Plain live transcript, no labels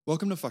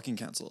Welcome to Fucking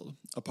Cancelled,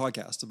 a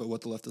podcast about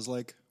what the left is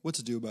like, what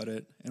to do about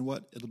it, and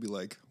what it'll be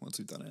like once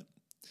we've done it.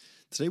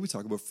 Today we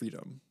talk about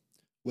freedom,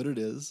 what it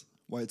is,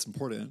 why it's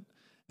important,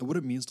 and what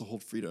it means to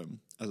hold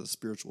freedom as a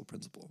spiritual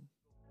principle.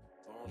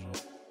 Bonjour,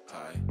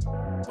 hi,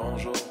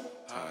 bonjour,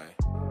 hi,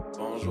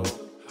 bonjour,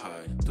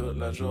 hi. Toute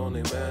la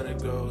journée, man,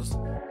 it goes.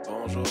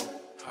 Bonjour,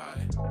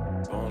 hi,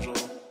 bonjour,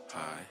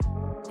 hi,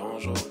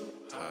 bonjour,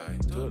 hi.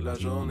 Toute la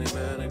journée,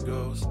 man, it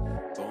goes.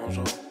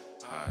 Bonjour,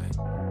 hi,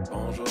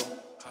 bonjour,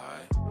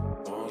 hi,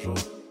 bonjour,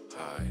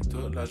 hi.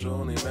 Toute la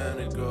journée, man,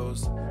 it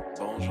goes.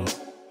 Bonjour,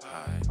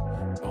 hi,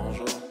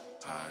 bonjour,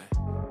 hi,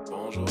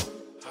 bonjour,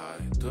 hi.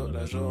 Toute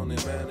la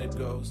journée, man, it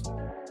goes.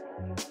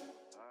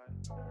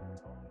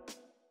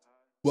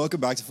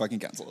 Welcome back to Fucking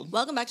Cancelled.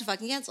 Welcome back to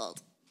Fucking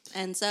Cancelled.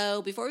 And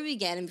so before we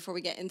begin and before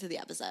we get into the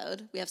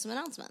episode, we have some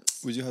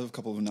announcements. We do have a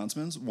couple of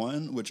announcements.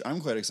 One, which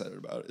I'm quite excited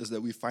about, is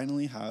that we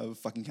finally have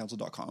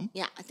fuckingcancelled.com.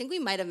 Yeah, I think we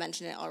might have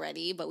mentioned it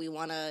already, but we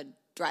want to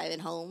drive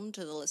it home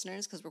to the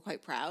listeners because we're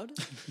quite proud.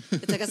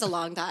 It took us a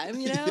long time,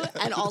 you know? Yeah.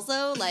 And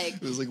also, like...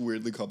 It was, like,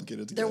 weirdly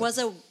complicated to There get. was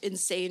an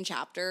insane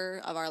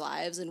chapter of our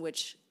lives in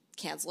which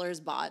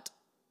cancelers bought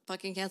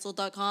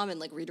fuckingcancelled.com and,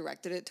 like,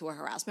 redirected it to a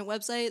harassment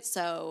website.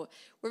 So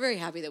we're very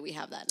happy that we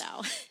have that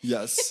now.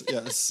 Yes.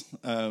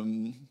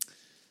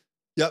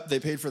 Yep, they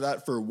paid for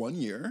that for 1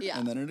 year, Yeah.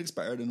 and then it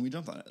expired, and we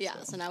jumped on it.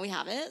 Yeah, so now we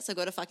have it. So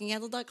go to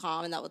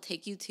fuckingcancelled.com, and that will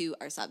take you to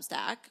our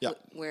Substack, Yeah.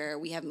 where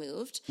we have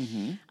moved.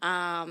 Mm-hmm.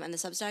 And the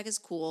Substack is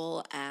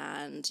cool,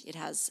 and it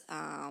has,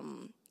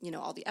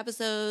 all the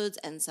episodes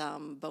and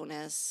some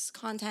bonus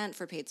content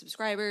for paid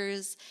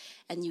subscribers.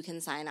 And you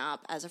can sign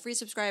up as a free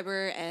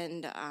subscriber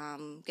and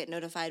get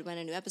notified when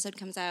a new episode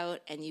comes out.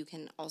 And you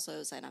can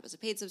also sign up as a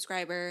paid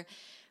subscriber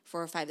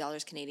for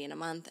 $5 Canadian a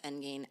month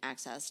and gain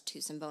access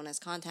to some bonus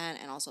content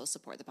and also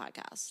support the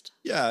podcast.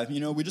 Yeah,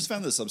 we just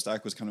found that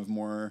Substack was kind of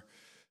more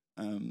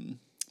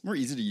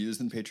easy to use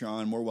than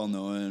Patreon, more well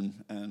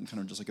known, and kind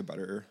of just like a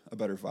better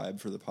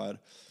vibe for the pod.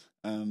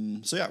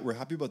 So yeah, we're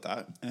happy about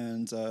that.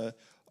 And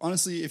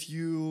honestly, if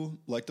you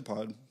like the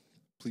pod,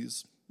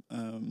 please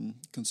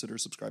consider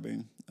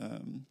subscribing.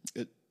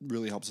 It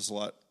really helps us a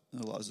lot. It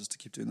allows us to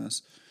keep doing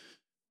this.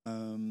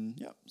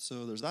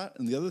 So there's that.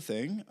 And the other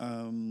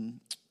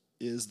thing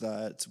is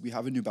that we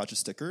have a new batch of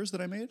stickers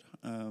that I made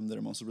that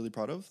I'm also really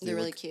proud of. They're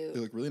really cute. They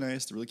look really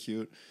nice. They're really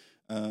cute.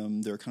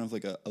 They're kind of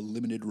like a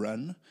limited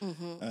run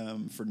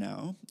for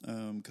now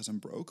because I'm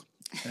broke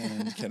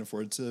and can't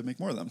afford to make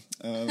more of them.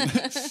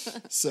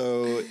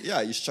 So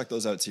yeah, you should check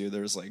those out too.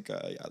 There's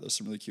there's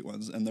some really cute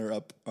ones, and they're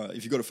up.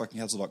 If you go to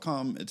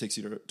fuckingcancelled.com, it takes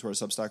you to our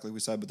Substack, like we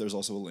said, but there's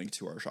also a link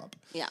to our shop.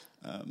 Yeah,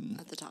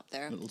 at the top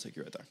there. It'll take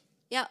you right there.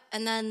 Yeah,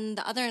 and then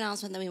the other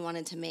announcement that we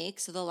wanted to make,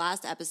 so the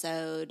last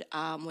episode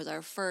was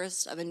our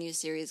first of a new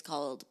series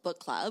called Book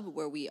Club,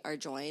 where we are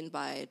joined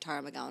by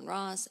Tara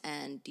McGowan-Ross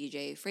and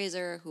DJ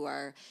Fraser, who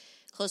are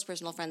close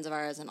personal friends of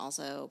ours and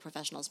also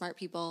professional smart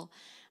people.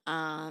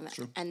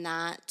 Sure. And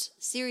that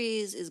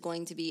series is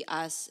going to be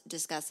us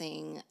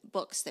discussing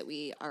books that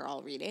we are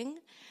all reading.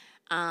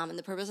 And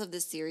the purpose of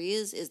this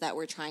series is that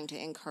we're trying to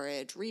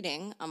encourage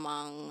reading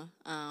among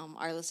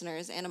our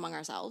listeners and among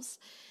ourselves.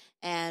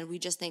 And we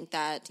just think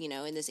that,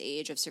 in this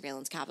age of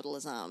surveillance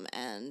capitalism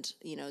and,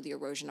 the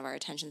erosion of our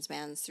attention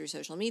spans through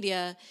social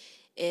media,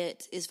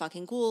 it is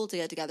fucking cool to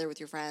get together with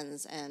your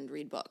friends and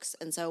read books.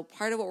 And so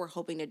part of what we're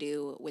hoping to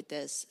do with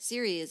this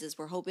series is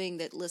we're hoping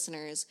that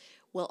listeners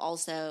will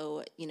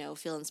also,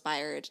 feel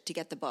inspired to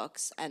get the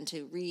books and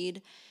to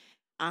read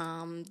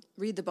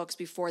the books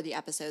before the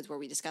episodes where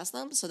we discuss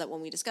them, so that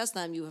when we discuss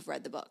them, you have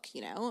read the book,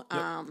 Yep.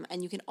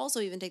 And you can also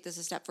even take this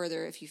a step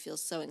further if you feel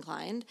so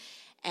inclined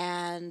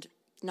and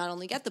not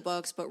only get the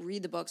books, but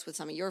read the books with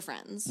some of your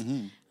friends,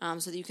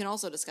 so that you can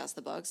also discuss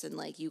the books, and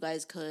you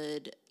guys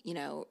could,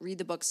 read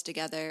the books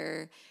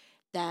together,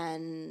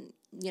 then,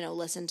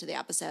 listen to the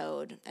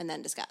episode and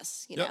then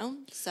discuss, you know?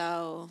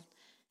 So.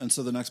 And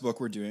so the next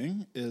book we're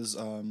doing is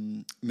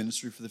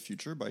Ministry for the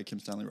Future by Kim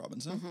Stanley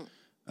Robinson.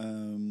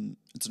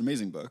 It's an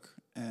amazing book.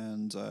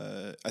 And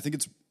I think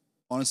it's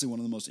honestly one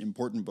of the most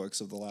important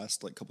books of the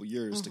last couple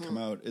years to come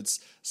out. It's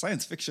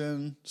science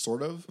fiction,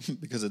 sort of,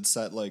 because it's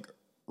set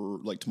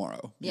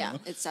tomorrow. Yeah,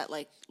 it's set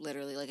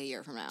literally a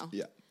year from now.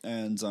 Yeah,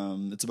 and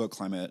it's about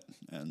climate,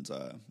 and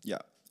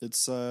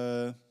it's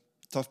a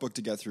tough book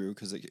to get through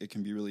because it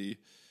can be really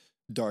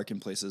dark in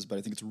places, but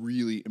I think it's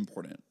really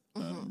important.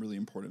 Really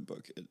important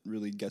book. It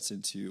really gets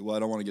into, I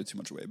don't want to give too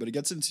much away, but it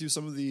gets into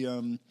some of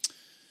the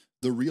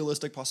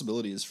realistic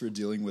possibilities for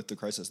dealing with the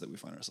crisis that we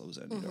find ourselves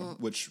in,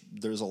 which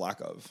there's a lack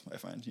of, I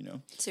find,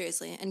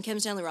 Seriously. And Kim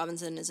Stanley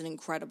Robinson is an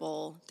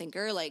incredible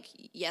thinker.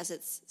 Yes,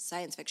 it's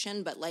science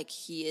fiction, but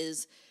he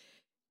is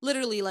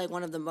literally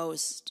one of the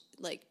most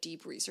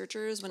deep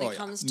researchers when it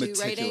comes to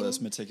writing.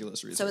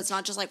 Meticulous research. So it's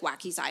not just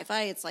wacky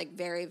sci-fi. It's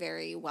very,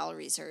 very well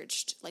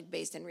researched,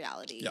 based in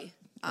reality. Yeah,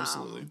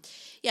 absolutely.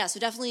 So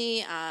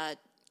definitely,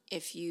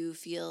 if you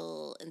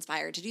feel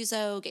inspired to do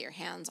so, get your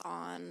hands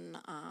on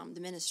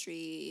the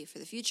Ministry for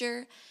the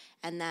Future.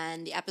 And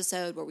then the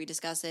episode where we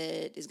discuss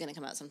it is going to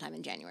come out sometime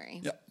in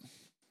January. Yeah.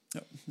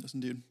 Yes,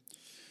 indeed.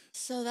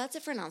 So that's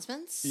it for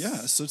announcements.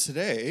 Yeah, so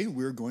today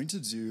we're going to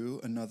do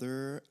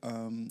another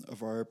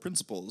of our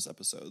principles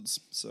episodes.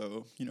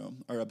 So,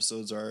 our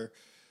episodes are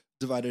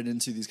divided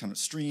into these kind of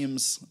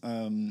streams,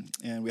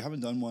 and we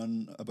haven't done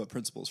one about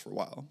principles for a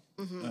while.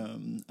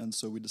 And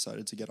so we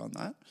decided to get on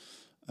that.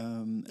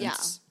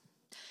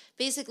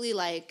 Basically,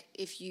 like,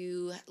 if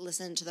you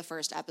listen to the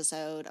first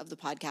episode of the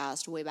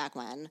podcast way back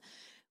when,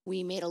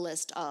 we made a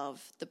list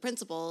of the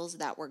principles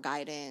that were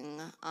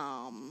guiding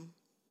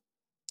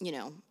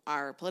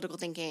our political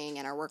thinking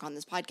and our work on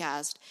this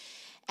podcast.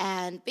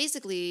 And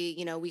basically,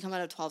 we come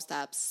out of 12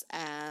 steps,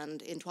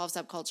 and in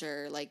 12-step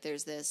culture, like,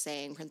 there's this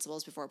saying,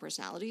 principles before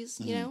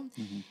personalities,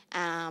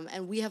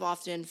 and we have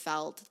often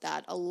felt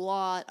that a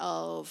lot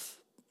of,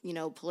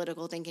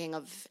 political thinking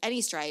of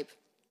any stripe,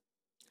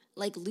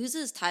 like,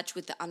 loses touch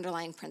with the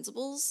underlying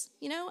principles,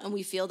 and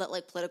we feel that,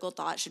 like, political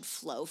thought should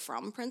flow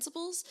from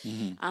principles,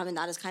 and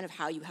that is kind of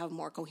how you have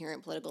more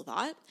coherent political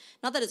thought.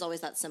 Not that it's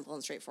always that simple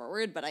and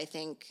straightforward, but I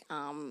think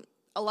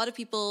a lot of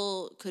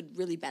people could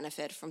really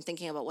benefit from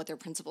thinking about what their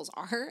principles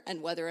are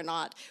and whether or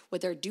not what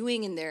they're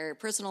doing in their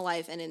personal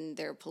life and in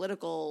their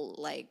political,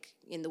 like,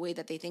 in the way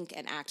that they think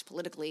and act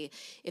politically,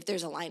 if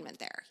there's alignment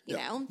there, you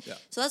know? Yeah.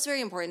 So that's very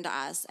important to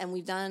us, and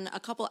we've done a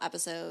couple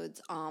episodes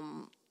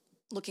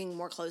looking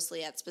more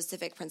closely at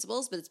specific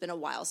principles, but it's been a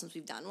while since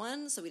we've done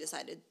one, so we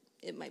decided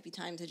it might be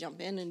time to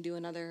jump in and do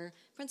another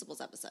principles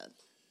episode.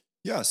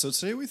 Yeah, so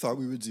today we thought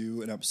we would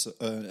do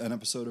an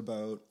episode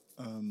about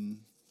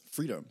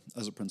freedom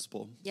as a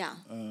principle. Yeah.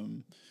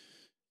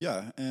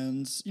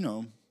 And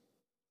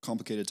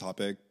complicated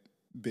topic,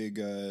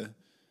 a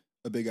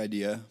big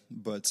idea,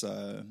 but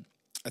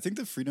I think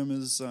that freedom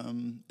is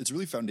it's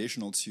really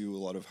foundational to a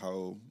lot of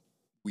how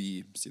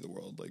we see the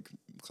world, like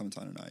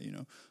Clementine and I,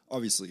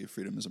 obviously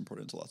freedom is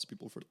important to lots of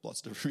people for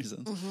lots of different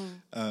reasons.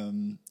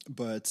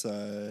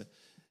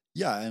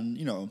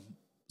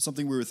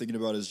 Something we were thinking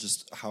about is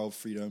just how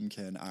freedom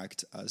can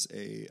act as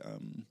a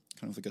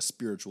kind of like a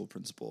spiritual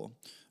principle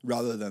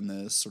rather than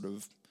this sort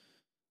of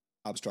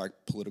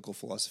abstract political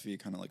philosophy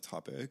kind of like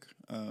topic,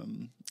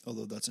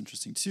 although that's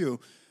interesting too.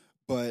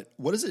 But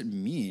what does it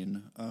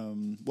mean?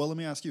 Well, let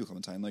me ask you,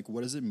 Clementine, like,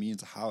 what does it mean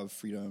to have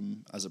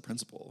freedom as a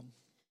principle?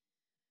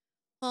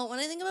 Well, when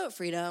I think about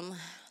freedom,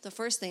 the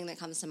first thing that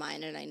comes to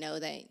mind, and I know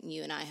that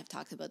you and I have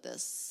talked about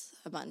this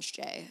a bunch,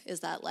 Jay,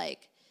 is that,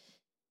 like,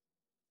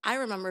 I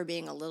remember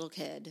being a little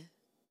kid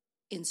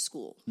in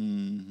school.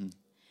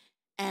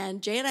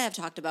 And Jay and I have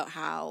talked about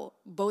how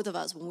both of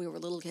us, when we were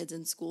little kids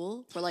in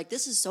school, were like,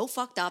 this is so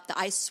fucked up that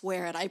I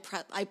swear and I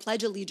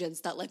pledge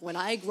allegiance that, like, when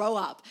I grow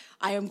up,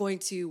 I am going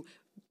to,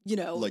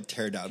 like,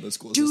 tear down the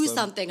school do system.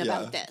 something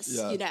about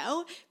this,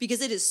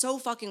 because it is so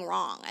fucking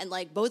wrong. And,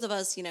 like, both of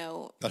us,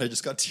 But I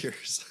just got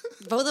tears.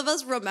 both of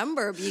us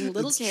remember being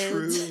little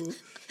kids,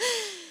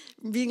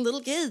 being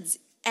little kids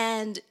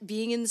and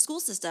being in the school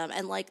system.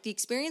 And, like, the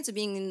experience of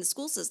being in the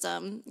school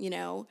system,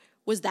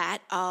 was that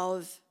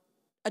of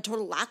a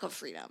total lack of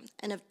freedom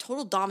and of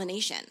total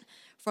domination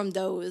from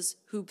those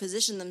who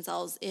position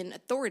themselves in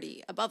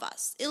authority above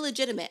us,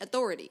 illegitimate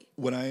authority.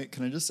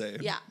 Can I just say,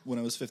 Yeah. When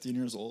I was 15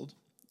 years old,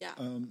 Yeah.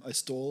 I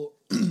stole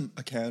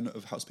a can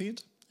of house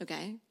paint.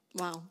 Okay.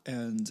 Wow.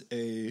 And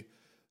a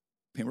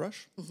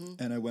paintbrush,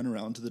 and I went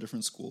around to the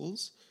different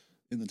schools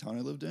in the town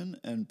I lived in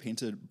and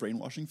painted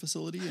brainwashing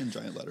facility in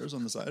giant letters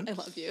on the side. I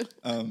love you.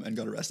 And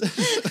got arrested.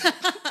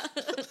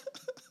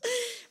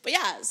 But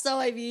yeah, so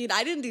I mean,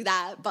 I didn't do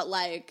that, but,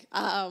 like,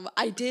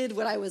 I did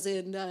when I was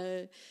in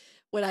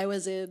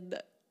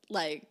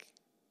like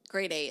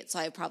grade 8, so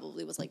I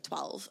probably was like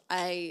 12.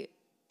 I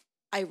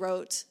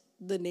wrote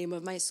the name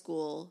of my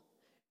school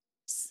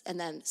and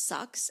then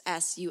sucks,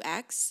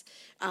 S-U-X,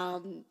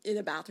 in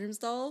a bathroom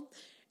stall.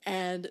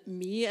 And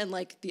me and,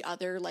 like, the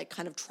other, like,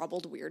 kind of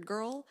troubled weird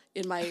girl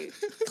in my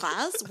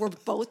class were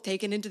both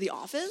taken into the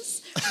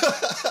office.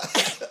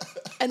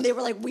 And they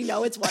were like, we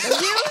know it's one of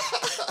you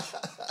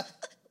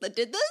that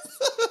did this,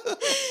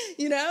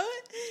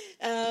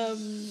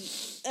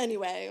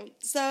 Anyway,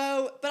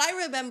 so, but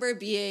I remember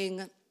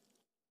being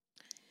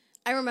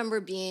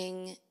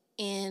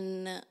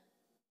in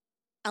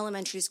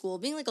elementary school,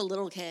 being like a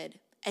little kid,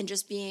 and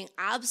just being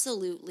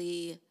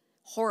absolutely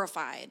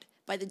horrified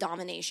by the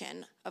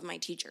domination of my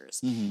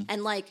teachers.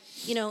 And, like,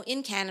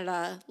 in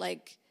Canada,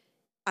 like,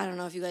 I don't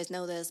know if you guys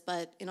know this,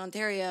 but in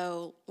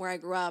Ontario, where I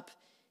grew up,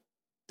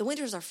 the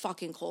winters are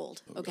fucking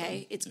cold,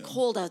 okay? It's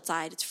cold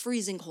outside. It's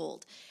freezing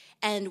cold.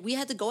 And we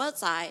had to go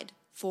outside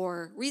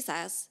for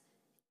recess,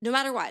 no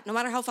matter what. No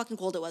matter how fucking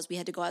cold it was, we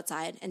had to go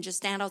outside and just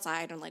stand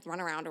outside and, like, run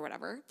around or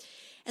whatever.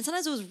 And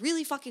sometimes it was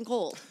really fucking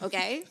cold,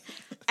 okay?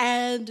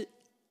 and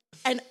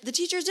the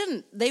teachers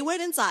didn't. They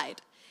went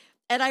inside.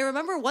 And I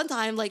remember one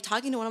time, like,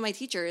 talking to one of my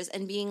teachers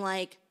and being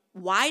like,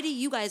 why do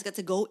you guys get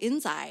to go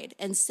inside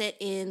and sit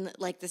in,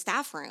 like, the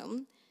staff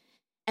room?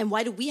 And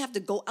why do we have to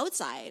go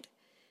outside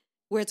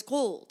where it's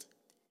cold?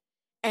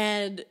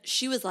 And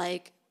she was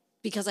like,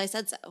 because I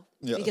said so.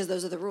 Yeah. Because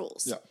those are the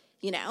rules.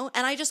 Yeah.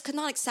 And I just could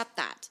not accept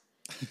that.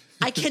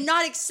 I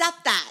cannot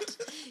accept that,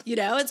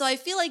 And so I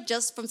feel like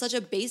just from such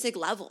a basic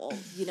level,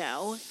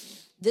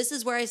 this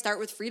is where I start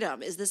with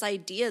freedom, is this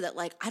idea that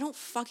like, I don't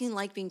fucking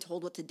like being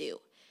told what to do.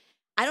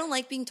 I don't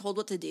like being told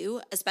what to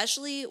do,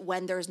 especially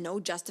when there's no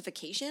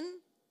justification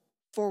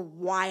for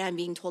why I'm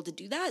being told to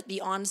do that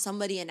beyond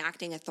somebody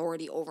enacting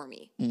authority over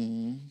me.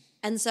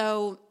 And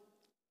so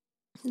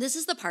this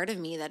is the part of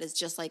me that is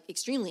just like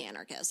extremely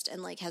anarchist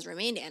and like has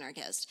remained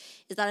anarchist,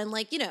 is that I'm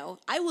like, you know,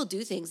 I will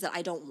do things that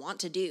I don't want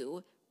to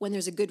do when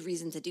there's a good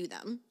reason to do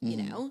them, you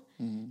know?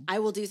 I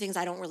will do things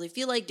I don't really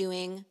feel like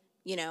doing,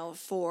 you know,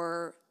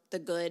 for the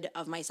good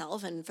of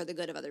myself and for the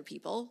good of other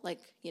people. Like,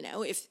 you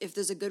know, if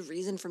there's a good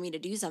reason for me to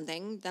do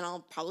something, then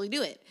I'll probably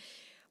do it.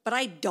 But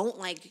I don't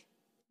like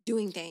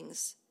doing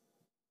things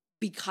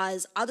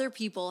because other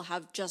people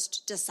have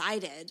just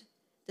decided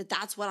that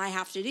that's what I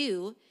have to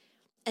do,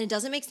 and it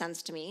doesn't make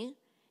sense to me,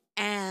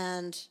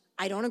 and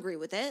I don't agree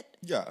with it.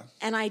 Yeah.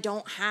 And I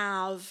don't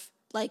have,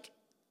 like,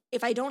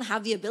 if I don't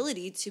have the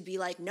ability to be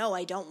like, no,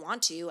 I don't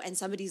want to, and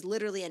somebody's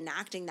literally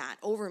enacting that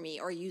over me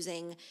or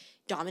using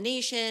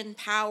domination,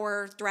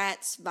 power,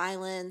 threats,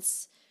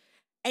 violence,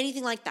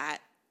 anything like that,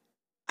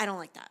 I don't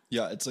like that.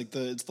 Yeah, it's like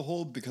it's the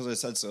whole because I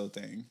said so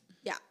thing.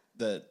 Yeah.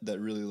 That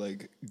really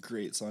like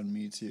grates on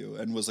me too,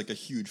 and was like a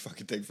huge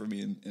fucking thing for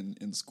me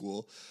in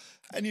school.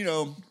 And you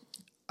know,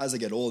 as I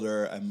get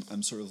older,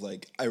 I'm sort of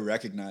like, I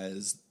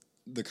recognize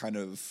the kind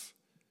of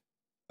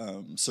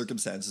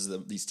circumstances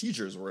that these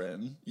teachers were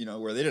in, you know,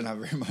 where they didn't have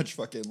very much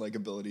fucking like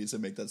ability to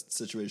make that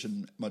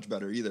situation much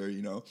better either,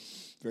 you know,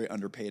 very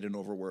underpaid and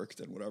overworked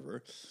and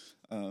whatever.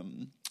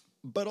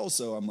 But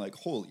also I'm like,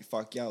 holy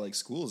fuck, yeah, like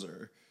schools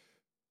are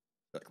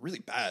like really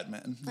bad,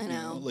 man. I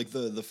know. Like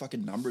the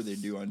fucking number they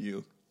do on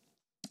you.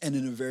 And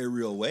in a very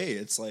real way,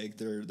 it's like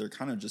they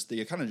kind of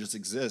just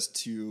exist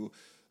to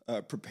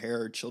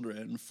prepare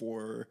children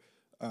for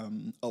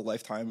a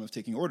lifetime of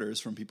taking orders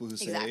from people who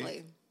say,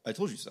 Exactly. I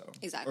told you so.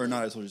 Exactly. Or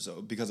not I told you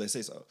so, because I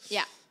say so.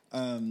 Yeah.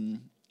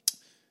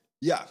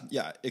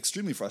 Yeah,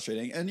 extremely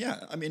frustrating. And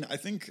yeah, I mean, I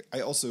think I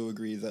also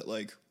agree that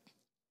like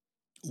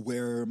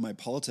where my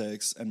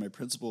politics and my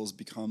principles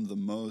become the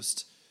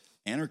most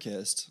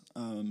anarchist,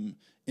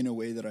 in a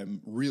way that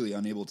I'm really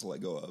unable to let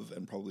go of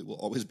and probably will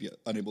always be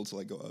unable to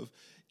let go of,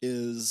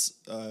 is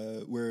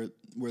where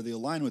they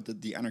align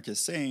with the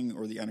anarchist saying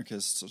or the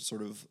anarchist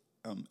sort of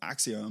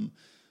axiom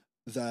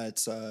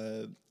that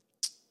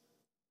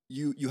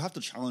you have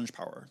to challenge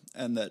power,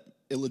 and that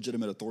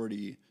illegitimate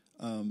authority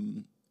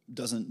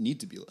doesn't need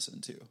to be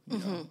listened to. You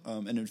know?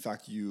 And in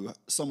fact, you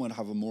somewhat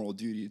have a moral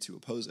duty to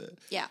oppose it.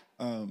 Yeah.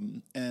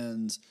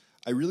 And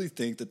I really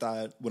think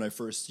that when I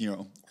first, you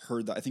know,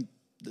 heard that, I think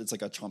it's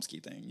like a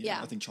Chomsky thing. You know?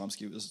 I think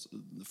Chomsky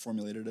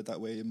formulated it that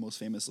way most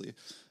famously.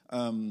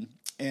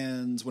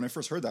 And when I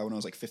first heard that when I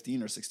was like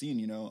 15 or 16,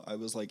 you know, I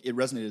was like, it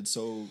resonated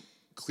so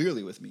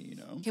clearly with me, you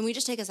know. Can we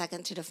just take a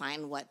second to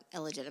define what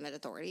illegitimate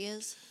authority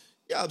is?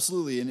 Yeah,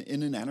 absolutely.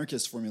 In an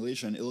anarchist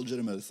formulation,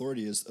 illegitimate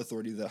authority is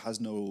authority that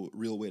has no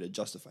real way to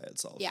justify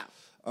itself. Yeah.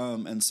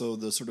 And so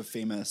the sort of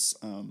famous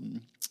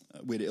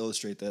way to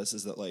illustrate this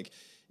is that like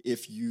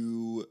if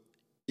you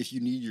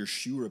need your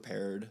shoe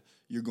repaired,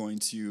 you're going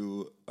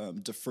to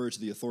defer to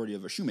the authority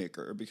of a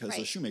shoemaker because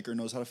a shoemaker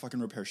knows how to fucking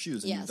repair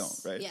shoes and you don't,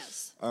 right?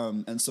 Yes.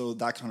 And so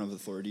that kind of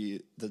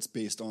authority that's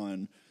based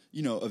on,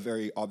 you know, a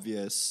very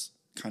obvious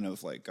kind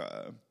of like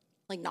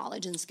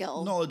knowledge and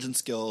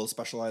skill.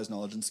 Specialized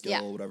knowledge and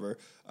skill, whatever.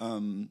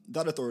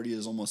 That authority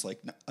is almost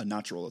like a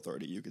natural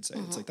authority, you could say.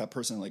 It's like that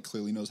person like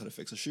clearly knows how to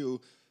fix a shoe,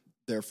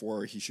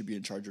 therefore he should be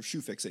in charge of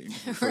shoe fixing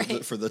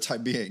for the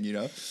time being, you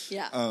know?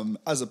 Yeah.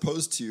 As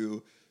opposed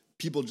to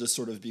people just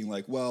sort of being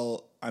like,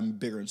 well, I'm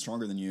bigger and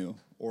stronger than you,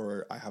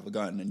 or I have a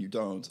gun and you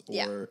don't,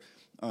 or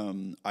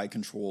I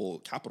control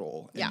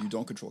capital and you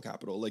don't control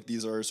capital. Like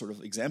these are sort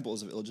of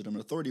examples of illegitimate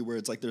authority where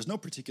it's like there's no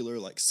particular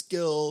like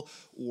skill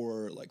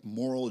or like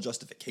moral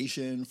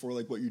justification for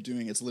like what you're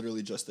doing. It's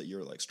literally just that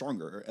you're like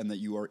stronger and that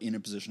you are in a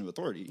position of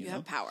authority. You know?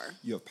 have power.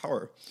 You have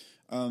power.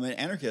 And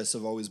anarchists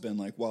have always been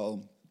like,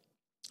 well,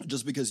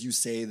 just because you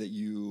say that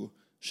you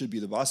should be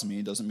the boss of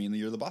me doesn't mean that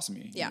you're the boss of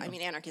me. Yeah, you know? I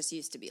mean, anarchists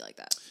used to be like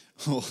that.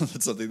 Well,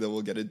 that's something that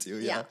we'll get into.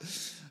 Yeah.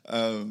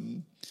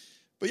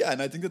 But yeah,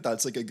 and I think that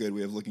that's like a good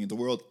way of looking at the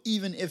world,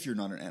 even if you're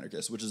not an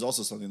anarchist, which is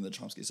also something that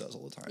Chomsky says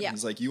all the time. Yeah.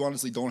 He's like, you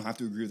honestly don't have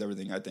to agree with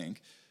everything I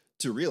think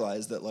to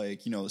realize that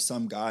like, you know,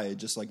 some guy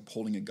just like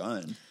holding a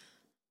gun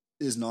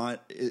is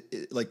not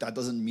like, that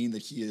doesn't mean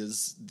that he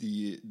is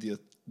the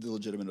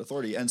legitimate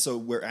authority. And so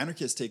where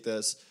anarchists take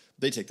this,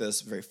 they take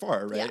this very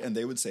far, right? Yeah. And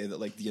they would say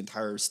that like the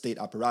entire state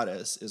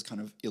apparatus is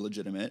kind of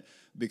illegitimate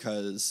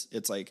because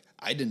it's like,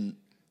 I didn't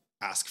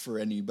ask for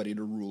anybody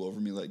to rule over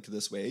me like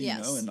this way, you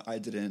know, and I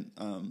didn't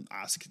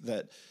ask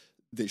that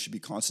they should be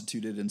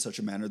constituted in such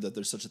a manner that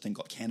there's such a thing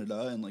called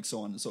Canada and like so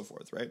on and so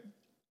forth, right?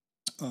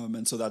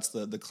 And so that's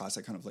the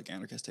classic kind of like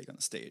anarchist take on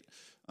the state,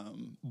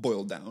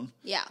 boiled down.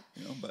 Yeah.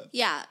 You know, but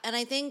yeah, and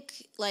I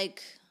think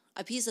like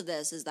a piece of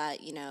this is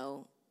that, you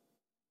know,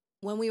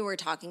 when we were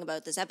talking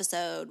about this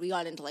episode, we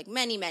got into like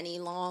many, many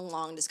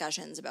long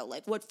discussions about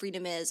like what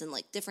freedom is and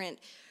like different,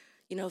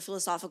 you know,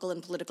 philosophical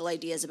and political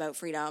ideas about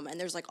freedom. And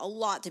there's like a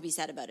lot to be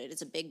said about it.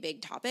 It's a big,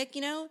 big topic,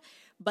 you know,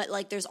 But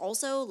like there's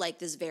also like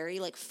this very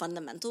like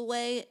fundamental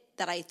way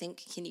that I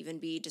think can even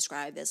be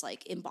described as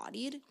like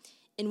embodied,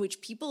 in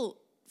which people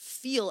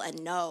feel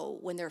and know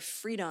when their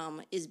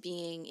freedom is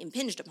being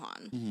impinged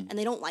upon and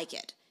they don't like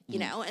it, you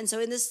know? And so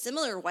in this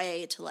similar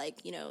way to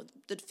like, you know,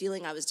 the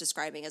feeling I was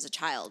describing as a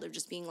child of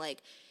just being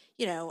like,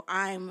 you know,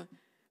 I'm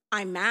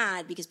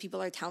mad because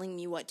people are telling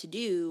me what to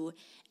do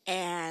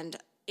and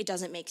it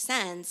doesn't make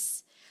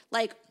sense.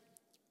 Like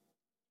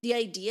the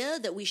idea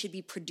that we should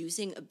be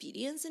producing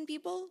obedience in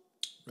people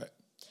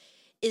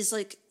is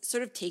like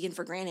sort of taken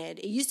for granted.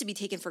 It used to be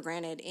taken for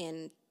granted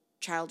in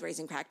child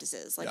raising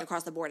practices, like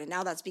across the board. And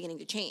now that's beginning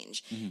to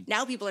change.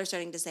 Now people are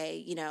starting to say,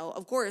 you know,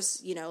 of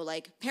course, you know,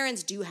 like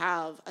parents do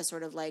have a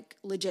sort of like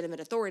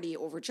legitimate authority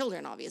over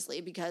children, obviously,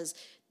 because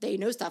they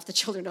know stuff that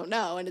children don't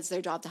know. And it's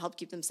their job to help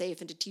keep them safe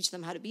and to teach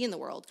them how to be in the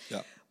world.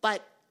 Yeah.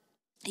 But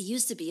it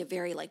used to be a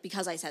very like,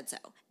 because I said so.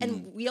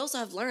 And we also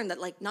have learned that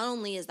like, not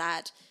only is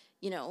that,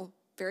 you know,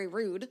 very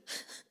rude,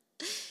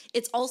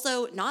 it's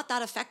also not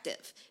that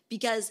effective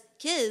because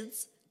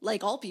kids,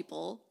 like all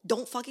people,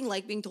 don't fucking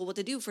like being told what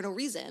to do for no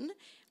reason.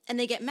 And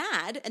they get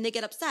mad and they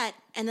get upset.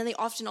 And then they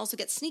often also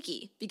get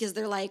sneaky because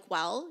they're like,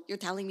 well, you're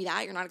telling me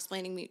that. You're not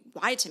explaining me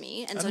why to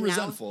me. And so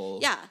resentful.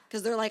 Now, yeah,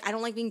 because they're like, I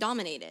don't like being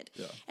dominated.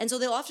 Yeah. And so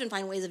they'll often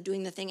find ways of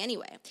doing the thing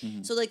anyway.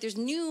 So like there's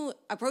new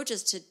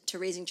approaches to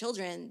raising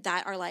children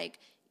that are like,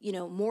 you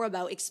know, more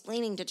about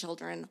explaining to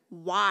children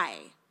why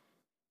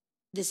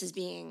this is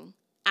being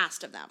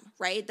asked of them,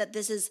 right? That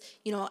this is,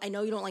 you know, I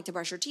know you don't like to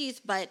brush your teeth,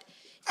 but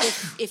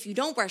if you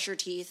don't brush your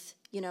teeth,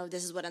 you know,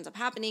 this is what ends up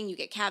happening. You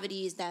get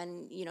cavities,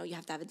 then, you know, you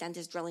have to have a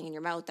dentist drilling in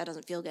your mouth. That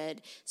doesn't feel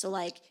good. So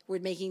like we're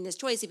making this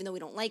choice even though we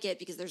don't like it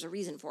because there's a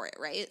reason for it,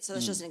 right? So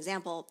that's just an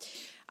example.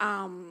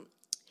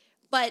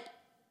 But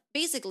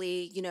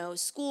basically, you know,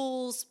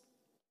 schools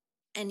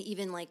and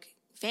even like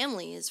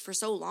families for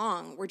so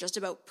long were just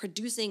about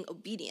producing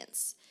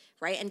obedience,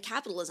 right? And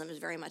capitalism is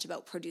very much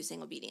about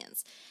producing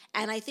obedience.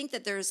 And I think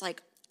that there's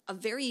like a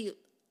very,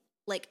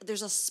 like,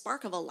 there's a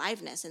spark of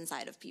aliveness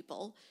inside of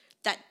people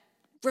that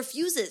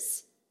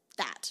refuses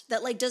that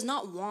like does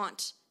not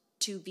want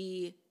to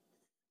be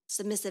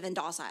submissive and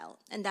docile,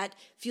 and that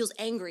feels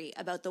angry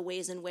about the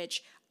ways in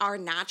which our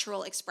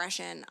natural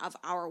expression of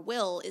our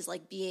will is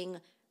like being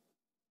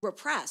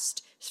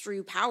repressed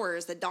through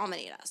powers that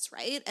dominate us,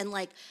 right? And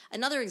like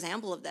another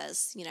example of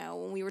this, you know,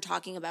 when we were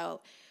talking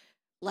about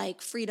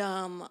like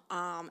freedom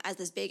as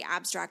this big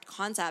abstract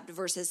concept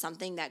versus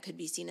something that could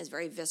be seen as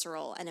very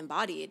visceral and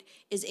embodied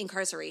is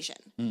incarceration.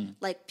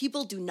 Like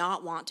people do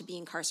not want to be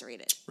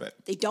incarcerated. Right.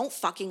 They don't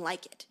fucking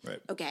like it. Right.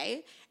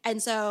 Okay?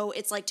 And so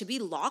it's like to be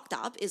locked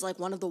up is like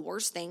one of the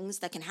worst things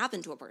that can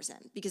happen to a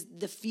person because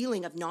the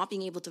feeling of not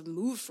being able to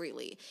move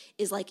freely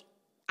is like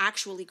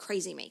actually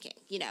crazy making.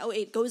 You know,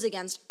 it goes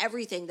against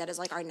everything that is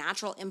like our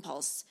natural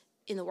impulse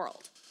in the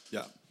world.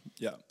 Yeah.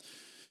 Yeah.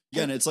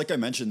 Yeah, and it's like I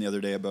mentioned the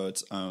other day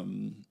about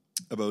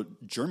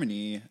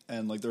Germany,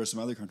 and like there are some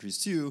other countries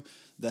too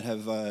that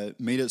have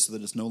made it so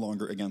that it's no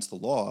longer against the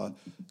law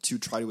to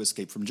try to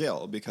escape from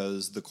jail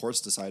because the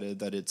courts decided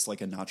that it's like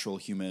a natural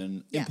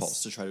human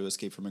impulse to try to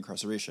escape from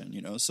incarceration,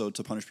 you know? So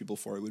to punish people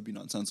for it would be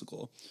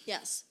nonsensical.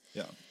 Yes.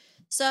 Yeah.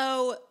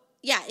 So,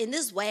 yeah, in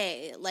this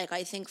way, like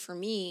I think for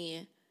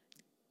me,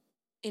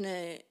 in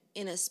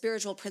a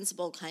spiritual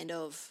principle kind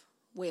of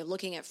way of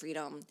looking at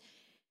freedom,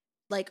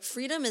 like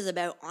freedom is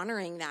about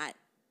honoring that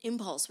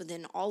impulse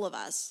within all of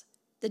us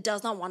that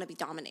does not want to be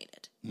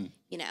dominated,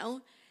 you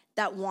know,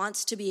 that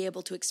wants to be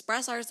able to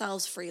express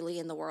ourselves freely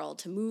in the world,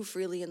 to move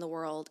freely in the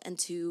world, and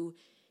to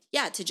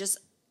just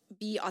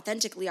be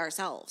authentically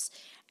ourselves.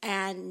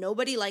 And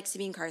nobody likes to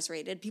be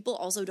incarcerated. People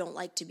also don't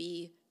like to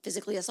be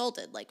physically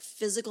assaulted. Like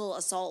physical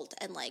assault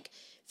and like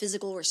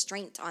physical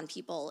restraint on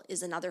people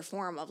is another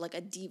form of like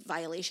a deep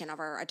violation of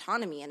our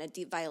autonomy and a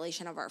deep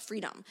violation of our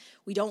freedom.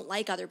 We don't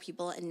like other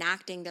people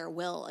enacting their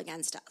will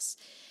against us.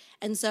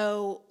 And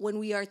so when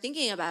we are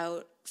thinking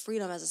about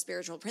freedom as a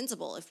spiritual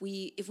principle, if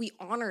we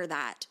honor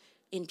that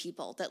in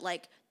people, that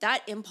like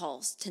that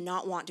impulse to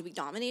not want to be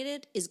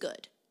dominated is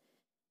good,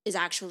 is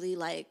actually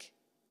like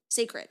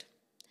sacred.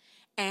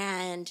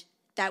 And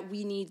that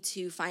we need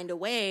to find a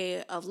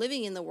way of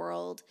living in the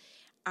world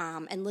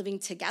and living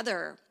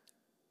together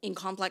in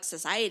complex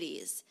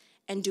societies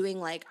and doing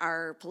like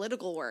our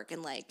political work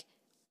and like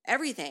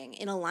everything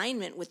in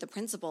alignment with the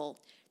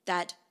principle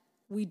that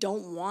we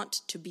don't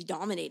want to be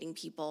dominating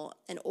people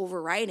and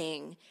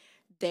overriding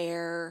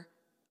their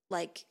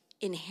like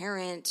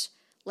inherent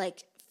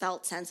like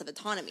felt sense of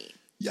autonomy.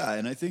 Yeah,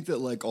 and I think that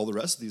like all the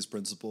rest of these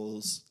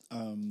principles,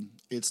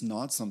 it's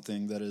not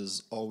something that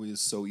is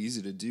always so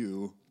easy to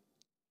do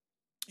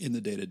in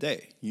the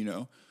day-to-day, you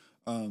know,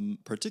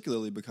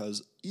 particularly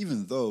because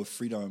even though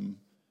freedom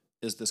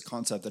is this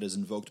concept that is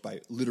invoked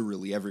by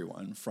literally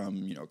everyone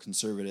from, you know,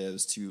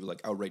 conservatives to like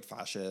outright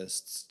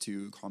fascists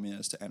to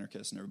communists to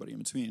anarchists and everybody in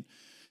between,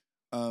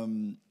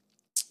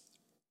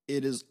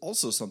 it is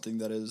also something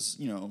that is,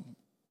 you know,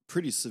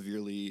 pretty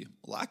severely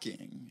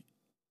lacking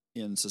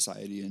in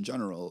society in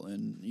general.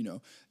 And, you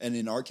know, and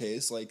in our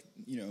case, like,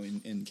 you know,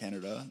 in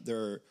Canada,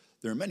 there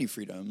there are many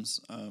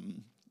freedoms,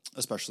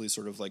 especially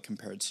sort of like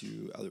compared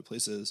to other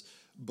places.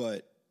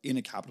 But in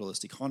a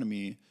capitalist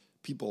economy,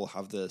 people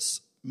have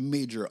this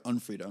major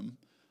unfreedom,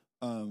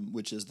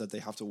 which is that they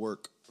have to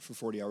work for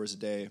 40 hours a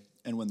day.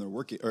 And when they're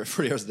working, or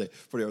 40 hours a day,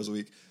 40 hours a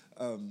week.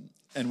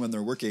 And when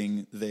they're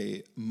working,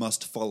 they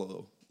must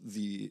follow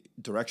the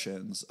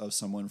directions of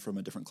someone from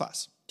a different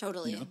class.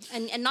 Totally. You know?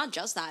 And not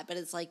just that, but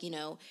it's like,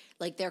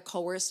 like they're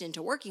coerced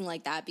into working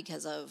like that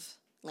because of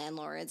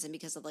landlords and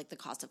because of like the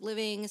cost of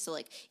living. So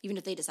like even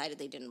if they decided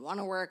they didn't want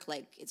to work,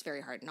 like it's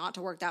very hard not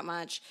to work that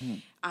much.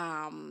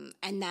 And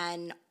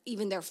then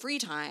even their free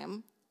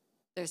time,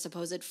 their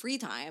supposed free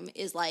time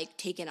is like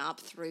taken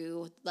up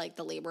through like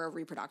the labor of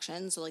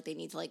reproduction. So like they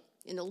need to like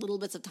in the little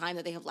bits of time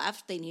that they have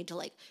left, they need to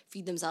like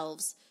feed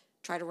themselves,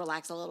 try to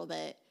relax a little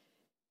bit,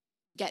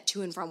 get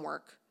to and from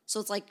work. So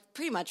it's like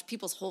pretty much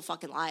people's whole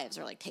fucking lives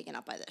are like taken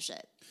up by this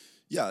shit.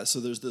 Yeah, so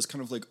there's this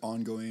kind of like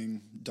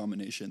ongoing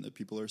domination that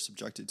people are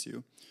subjected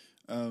to.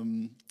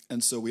 And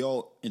so we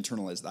all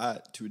internalize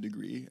that to a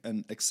degree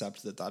and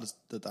accept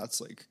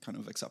that's like kind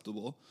of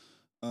acceptable.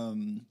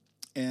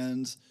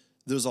 And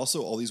there's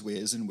also all these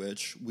ways in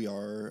which we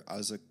are,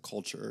 as a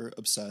culture,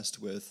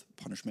 obsessed with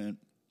punishment,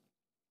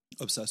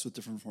 obsessed with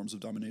different forms of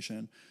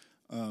domination.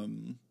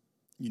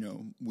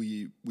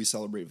 We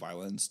celebrate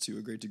violence to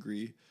a great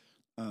degree,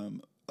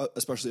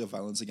 especially of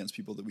violence against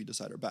people that we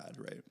decide are bad,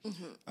 right?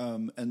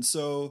 Mm-hmm. And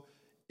so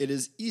it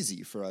is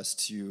easy for us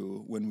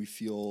to, when we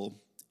feel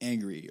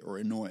angry or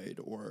annoyed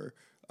or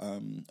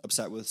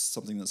upset with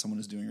something that someone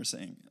is doing or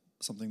saying,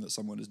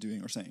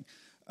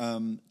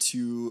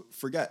 to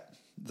forget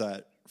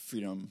that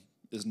freedom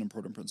is an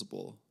important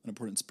principle, an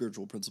important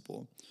spiritual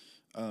principle.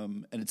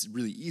 And it's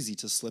really easy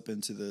to slip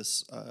into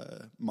this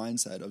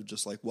mindset of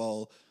just like,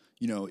 well,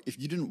 if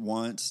you didn't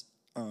want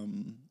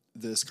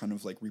this kind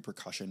of like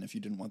repercussion, if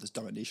you didn't want this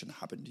domination to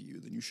happen to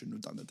you, then you shouldn't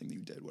have done the thing that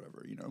you did,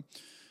 whatever, And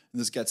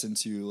this gets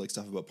into like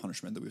stuff about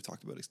punishment that we've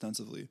talked about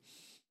extensively.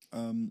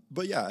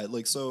 But yeah,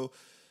 like, so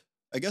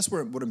I guess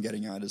what I'm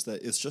getting at is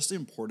that it's just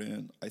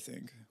important, I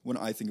think, when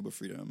I think about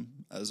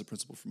freedom as a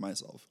principle for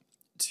myself,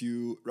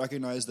 to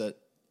recognize that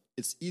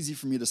it's easy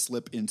for me to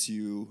slip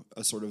into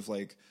a sort of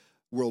like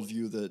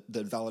worldview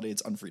that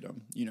validates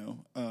unfreedom,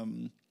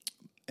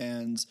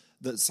 and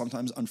that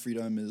sometimes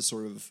unfreedom is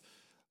sort of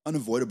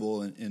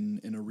unavoidable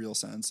in a real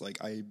sense. Like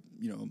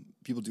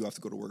people do have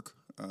to go to work,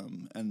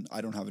 and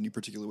I don't have any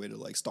particular way to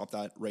like stop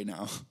that right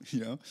now,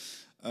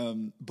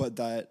 but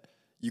that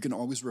you can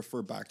always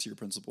refer back to your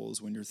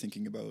principles when you're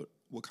thinking about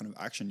what kind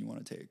of action you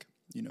want to take,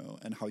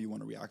 and how you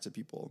want to react to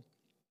people.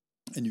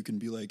 And you can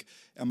be like,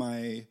 am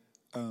I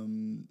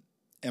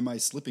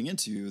slipping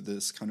into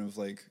this kind of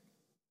like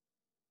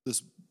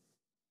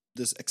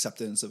this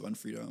acceptance of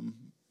unfreedom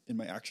in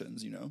my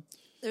actions,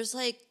 There's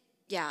like,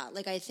 yeah,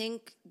 like I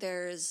think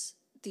there's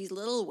these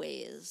little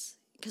ways,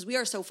 because we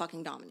are so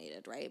fucking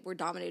dominated, right? We're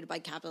dominated by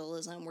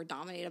capitalism, we're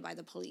dominated by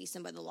the police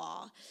and by the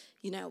law,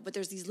 but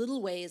there's these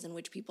little ways in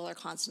which people are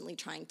constantly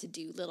trying to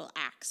do little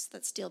acts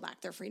that steal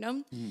back their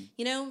freedom,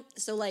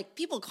 So like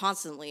people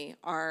constantly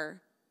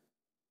are,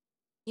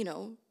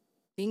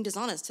 being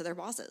dishonest to their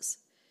bosses.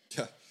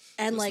 Yeah.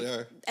 And yes,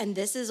 like, and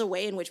this is a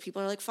way in which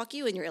people are like, fuck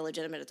you and your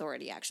illegitimate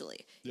authority,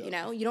 actually.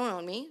 Yeah. You don't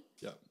own me.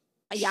 Yeah.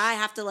 Yeah, I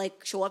have to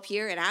like show up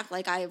here and act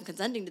like I am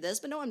consenting to this,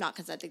 but no, I'm not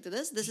consenting to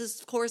this. This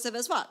is coercive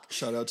as fuck.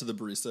 Shout out to the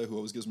barista who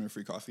always gives me a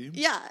free coffee.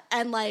 Yeah.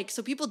 And like,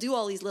 so people do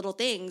all these little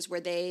things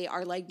where they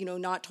are like,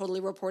 not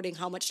totally reporting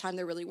how much time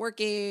they're really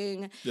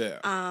working.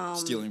 Yeah.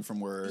 Stealing from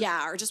work.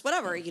 Yeah. Or just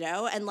whatever,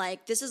 and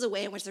like, this is a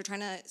way in which they're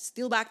trying to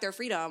steal back their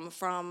freedom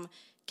from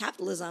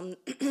capitalism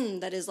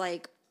that is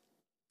like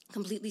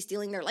completely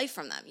stealing their life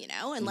from them,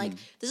 And like,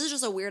 this is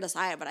just a weird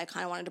aside, but I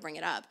kind of wanted to bring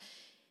it up.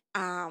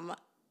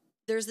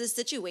 There's this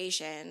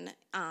situation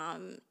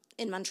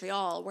in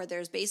Montreal where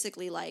there's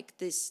basically like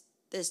this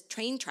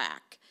train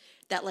track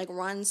that like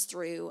runs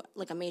through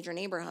like a major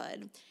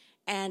neighborhood,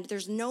 and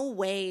there's no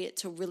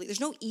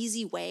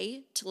easy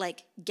way to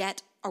like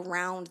get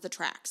around the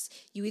tracks.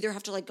 You either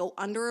have to like go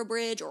under a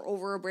bridge or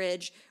over a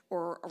bridge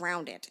or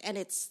around it, and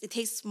it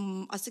takes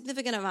a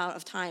significant amount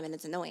of time, and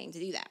it's annoying to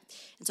do that.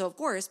 And so of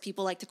course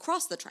people like to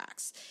cross the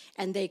tracks,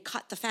 and they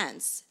cut the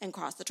fence and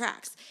cross the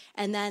tracks.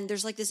 And then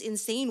there's like this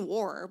insane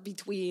war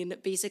between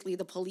basically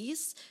the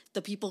police,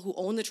 the people who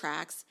own the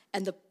tracks,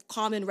 and the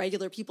common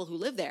regular people who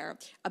live there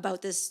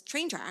about this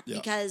train track,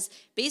 because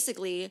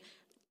basically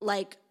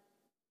like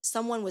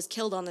someone was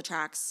killed on the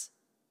tracks.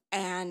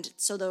 And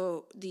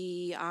so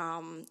the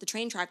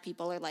train track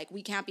people are like,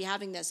 we can't be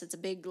having this. It's a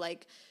big,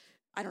 like,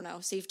 I don't know,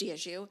 safety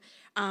issue.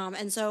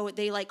 And so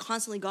they like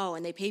constantly go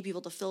and they pay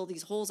people to fill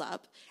these holes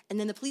up. And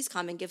then the police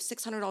come and give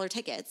 $600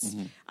 tickets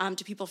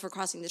to people for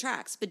crossing the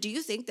tracks. But do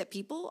you think that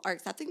people are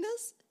accepting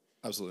this?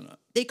 Absolutely not.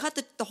 They cut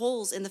the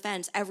holes in the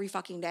fence every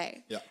fucking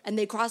day. Yeah. And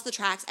they cross the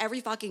tracks every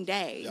fucking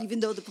day,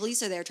 even though the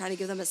police are there trying to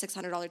give them a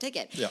 $600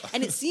 ticket. Yeah.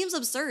 And it seems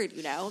absurd,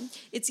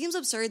 It seems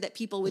absurd that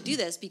people would do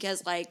this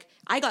because, like,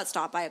 I got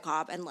stopped by a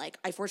cop and, like,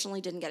 I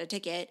fortunately didn't get a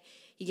ticket.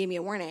 he gave me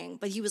a warning,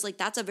 but he was like,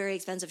 that's a very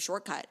expensive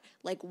shortcut.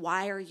 Like,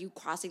 why are you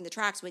crossing the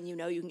tracks when you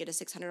know you can get a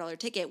 $600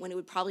 ticket when it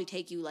would probably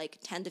take you like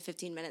 10 to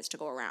 15 minutes to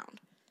go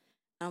around?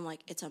 And I'm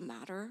like, it's a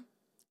matter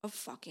of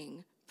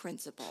fucking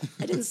principle.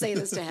 I didn't say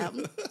this to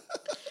him,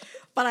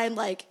 but I'm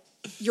like,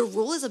 your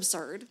rule is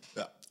absurd.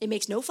 Yeah. It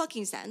makes no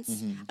fucking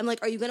sense. I'm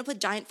like, are you going to put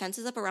giant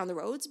fences up around the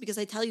roads? Because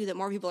I tell you that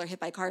more people are hit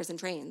by cars than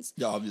trains.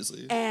 Yeah,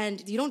 obviously.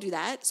 And you don't do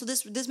that. So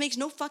this makes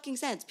no fucking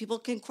sense. People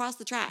can cross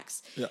the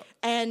tracks. Yeah.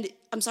 And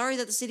I'm sorry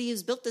that the city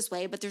is built this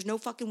way, but there's no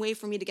fucking way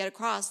for me to get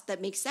across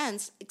that makes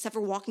sense except for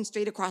walking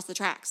straight across the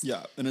tracks.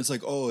 Yeah, and it's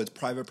like, oh, it's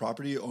private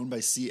property owned by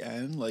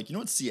CN. Like, you know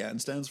what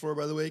CN stands for,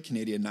 by the way?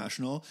 Canadian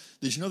National.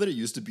 Did you know that it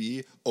used to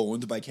be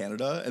owned by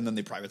Canada and then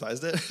they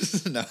privatized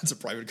it? Now it's a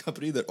private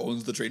company that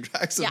owns the train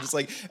tracks. So Yeah. just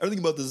like everything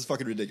about this is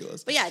fucking ridiculous.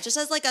 But yeah, just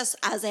as like as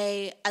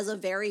a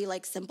very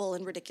like simple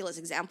and ridiculous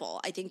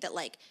example, I think that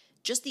like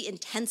just the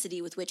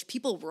intensity with which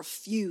people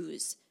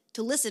refuse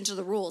to listen to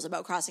the rules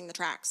about crossing the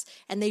tracks,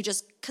 and they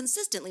just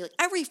consistently, like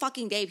every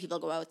fucking day, people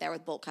go out there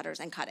with bolt cutters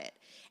and cut it,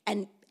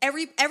 and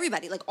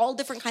everybody, like all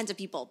different kinds of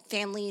people,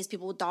 families,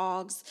 people with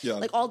dogs, Yeah.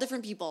 like all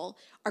different people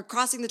are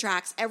crossing the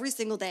tracks every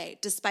single day,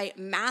 despite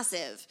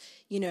massive,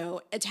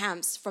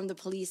 attempts from the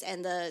police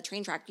and the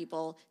train track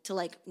people to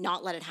like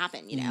not let it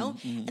happen,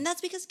 and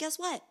that's because guess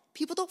what?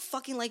 People don't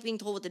fucking like being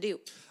told what to do.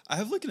 I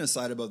have like an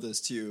aside about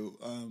this too.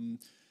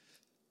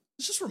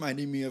 It's just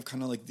reminding me of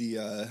kind of like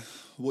the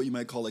what you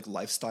might call like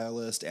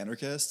lifestylist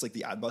anarchists, like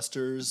the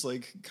Adbusters,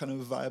 like kind of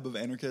vibe of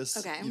anarchists.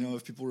 Okay.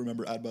 If people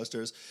remember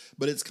Adbusters,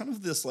 but it's kind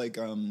of this like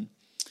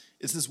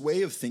it's this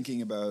way of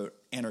thinking about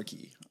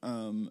anarchy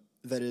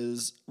that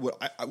is what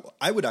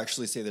I would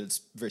actually say that it's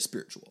very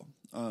spiritual.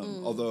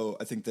 Although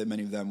I think that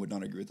many of them would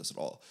not agree with this at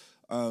all.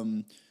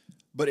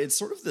 But it's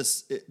sort of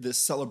this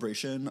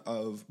celebration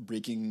of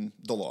breaking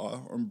the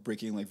law or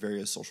breaking like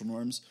various social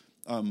norms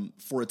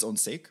for its own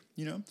sake,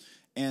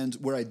 And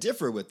where I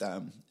differ with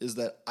them is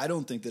that I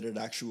don't think that it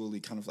actually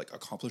kind of like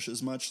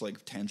accomplishes much,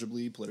 like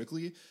tangibly,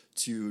 politically,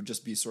 to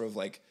just be sort of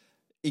like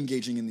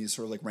engaging in these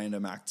sort of like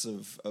random acts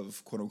of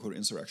quote unquote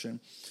insurrection.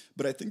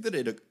 But I think that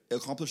it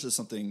accomplishes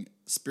something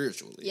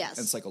spiritually Yes.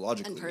 and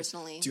psychologically And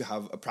personally. to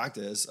have a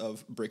practice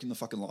of breaking the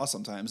fucking law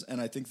sometimes. And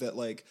I think that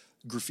like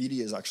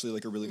graffiti is actually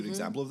like a really good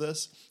example of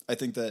this. I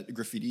think that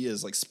graffiti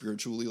is like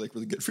spiritually like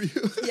really good for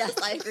you. Yes,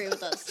 I agree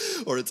with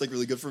this. Or it's like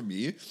really good for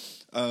me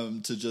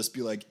to just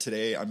be like,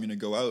 today I'm going to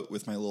go out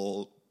with my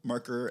little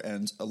marker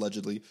and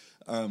allegedly,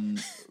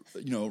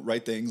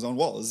 write things on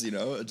walls,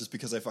 just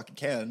because I fucking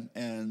can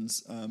and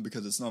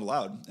because it's not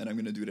allowed and I'm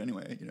going to do it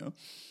anyway,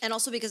 And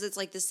also because it's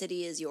like the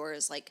city is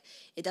yours, like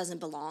it doesn't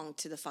belong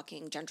to the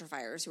fucking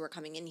gentrifiers who are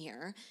coming in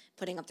here,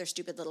 putting up their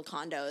stupid little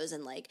condos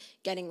and like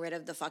getting rid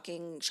of the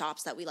fucking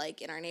shops that we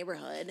like in our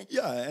neighborhood.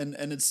 Yeah, and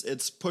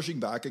it's pushing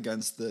back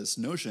against this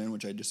notion,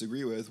 which I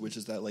disagree with, which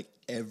is that like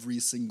every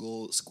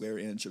single square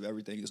inch of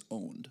everything is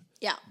owned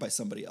Yeah. by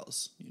somebody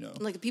else,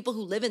 And like the people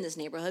who live in this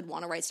neighborhood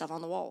want to write stuff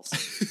on the walls.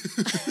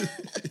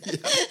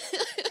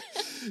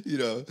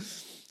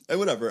 And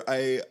whatever.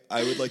 I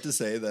would like to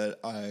say that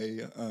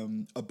I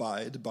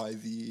abide by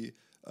the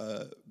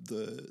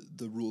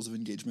rules of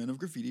engagement of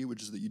graffiti,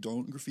 which is that you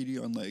don't graffiti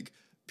on like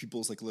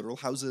people's like literal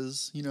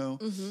houses,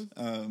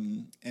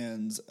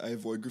 and I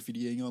avoid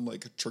graffitiing on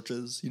like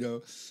churches,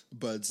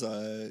 but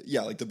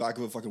like the back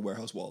of a fucking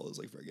warehouse wall is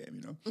like fair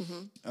game,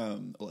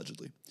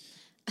 allegedly.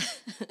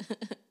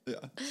 Yeah.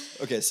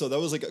 Okay, so that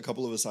was like a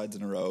couple of asides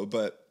in a row,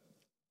 but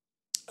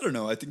I don't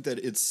know. I think that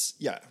it's,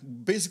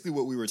 basically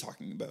what we were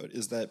talking about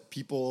is that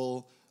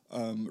people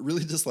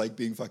really dislike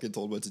being fucking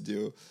told what to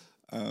do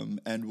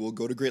and will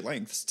go to great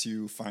lengths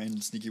to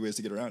find sneaky ways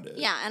to get around it.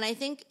 Yeah, and I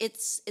think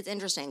it's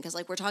interesting because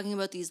like we're talking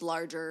about these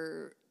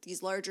larger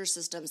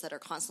systems that are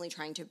constantly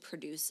trying to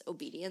produce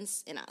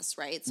obedience in us,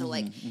 right? So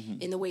like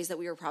in the ways that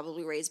we were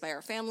probably raised by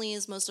our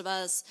families, most of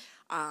us,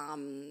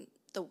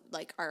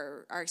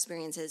 our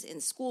experiences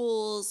in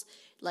schools,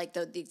 like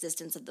the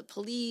existence of the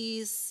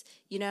police,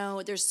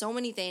 there's so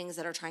many things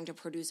that are trying to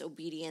produce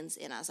obedience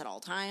in us at all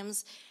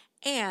times.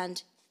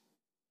 And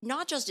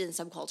not just in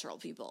subcultural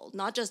people,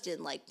 not just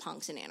in like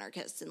punks and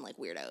anarchists and like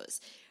weirdos,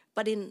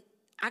 but in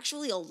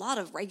actually a lot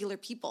of regular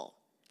people.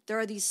 There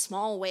are these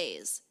small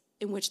ways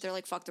in which they're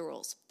like, fuck the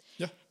rules.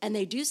 Yeah. And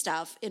they do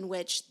stuff in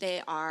which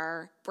they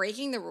are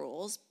breaking the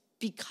rules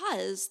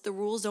because the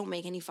rules don't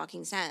make any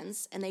fucking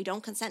sense and they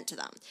don't consent to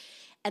them.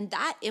 And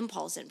that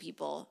impulse in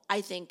people,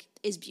 I think,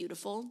 is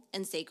beautiful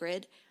and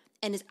sacred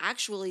and is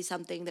actually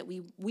something that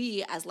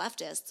we as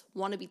leftists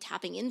want to be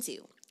tapping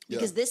into.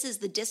 Because this is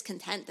the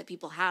discontent that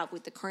people have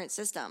with the current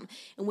system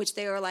in which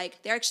they are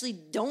like, they actually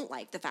don't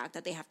like the fact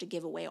that they have to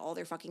give away all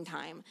their fucking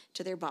time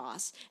to their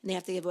boss and they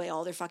have to give away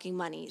all their fucking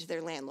money to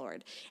their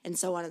landlord and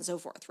so on and so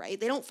forth, right?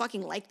 They don't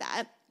fucking like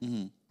that,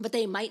 but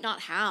they might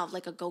not have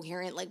like a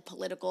coherent like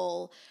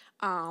political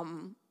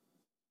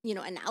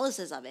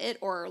analysis of it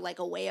or like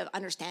a way of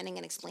understanding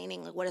and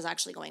explaining like what is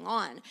actually going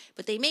on.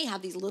 But they may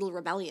have these little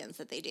rebellions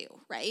that they do,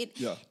 right?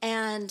 Yeah.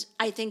 And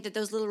I think that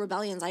those little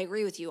rebellions, I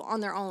agree with you, on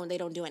their own, they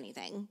don't do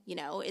anything.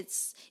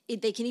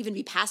 They can even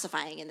be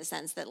pacifying in the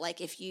sense that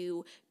like if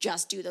you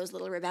just do those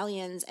little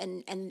rebellions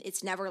and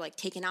it's never like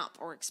taken up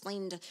or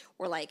explained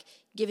or like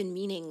given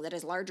meaning that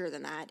is larger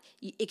than that,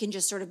 it can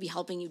just sort of be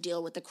helping you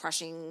deal with the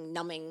crushing,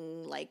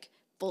 numbing, like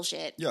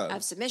bullshit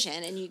of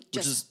submission. And which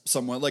is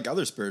somewhat like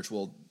other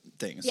spiritual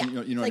things. Yeah.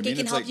 You know like what I mean? It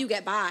can help you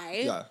get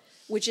by. Yeah.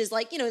 Which is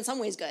like, in some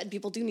ways good.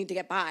 People do need to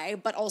get by.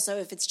 But also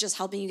if it's just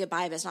helping you get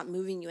by but it's not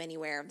moving you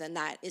anywhere, then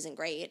that isn't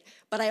great.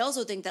 But I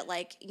also think that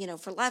like,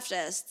 for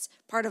leftists,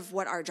 part of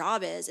what our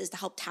job is to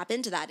help tap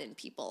into that in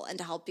people and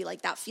to help be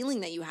like that feeling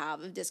that you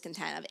have of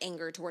discontent, of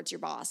anger towards your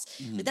boss.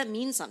 But that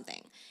means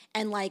something.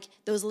 And like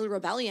those little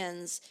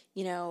rebellions,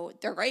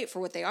 they're great for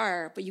what they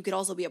are, but you could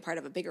also be a part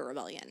of a bigger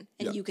rebellion.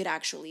 And you could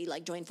actually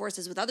like join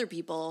forces with other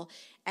people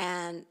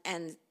and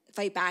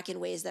fight back in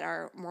ways that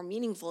are more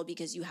meaningful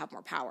because you have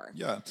more power.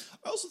 Yeah.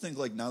 I also think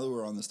like now that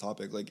we're on this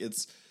topic, like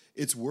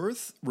it's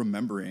worth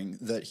remembering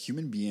that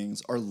human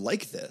beings are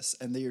like this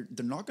and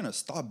they're not going to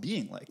stop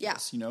being like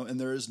this, and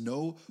there is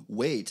no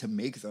way to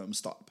make them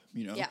stop,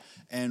 Yeah.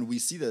 And we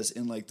see this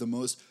in like the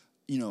most,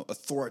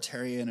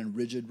 authoritarian and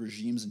rigid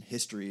regimes in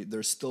history.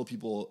 There's still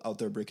people out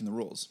there breaking the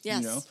rules,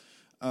 Yes.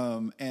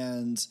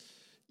 And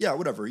yeah,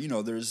 whatever,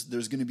 there's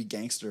going to be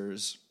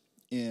gangsters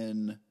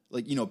in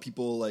like,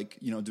 people like,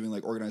 doing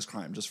like organized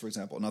crime, just for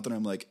example. Not that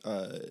I'm like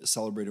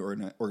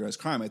celebrating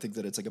organized crime. I think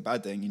that it's like a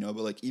bad thing, but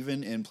like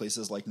even in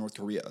places like North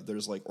Korea,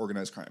 there's like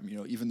organized crime,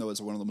 even though it's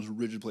one of the most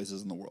rigid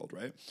places in the world,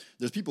 right?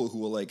 There's people who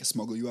will like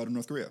smuggle you out of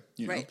North Korea,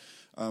 right.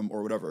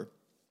 Or whatever.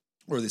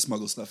 Or they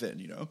smuggle stuff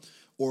in,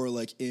 Or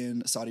like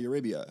in Saudi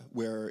Arabia,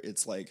 where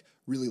it's like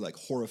really like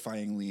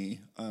horrifyingly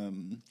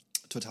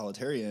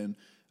totalitarian.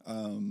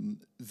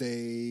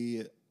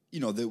 They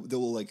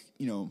will like,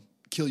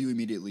 kill you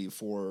immediately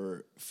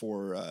for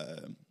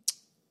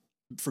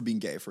being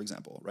gay, for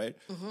example, right?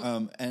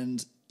 Mm-hmm.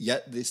 And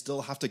yet they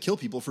still have to kill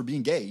people for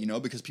being gay,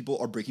 because people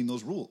are breaking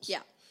those rules. Yeah,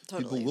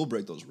 totally. People will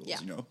break those rules,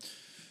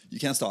 You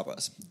can't stop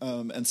us.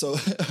 And so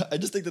I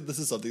just think that this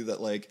is something that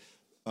like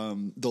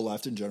the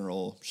left in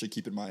general should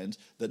keep in mind,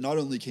 that not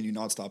only can you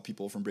not stop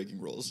people from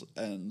breaking rules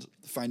and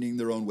finding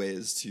their own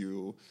ways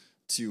to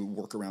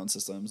work around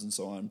systems and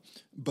so on,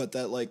 but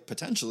that like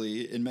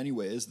potentially in many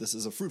ways this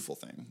is a fruitful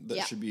thing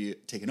that should be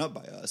taken up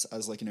by us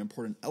as like an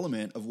important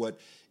element of what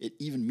it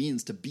even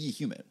means to be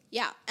human.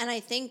 Yeah, and I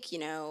think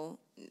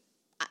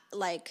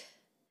like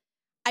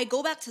I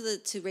go back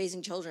to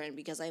raising children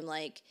because I'm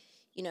like,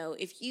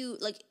 if you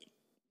like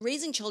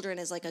raising children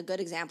is like a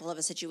good example of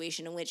a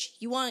situation in which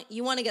you want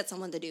to get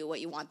someone to do what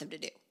you want them to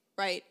do.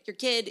 Right? Your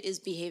kid is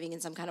behaving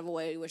in some kind of a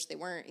way you wish they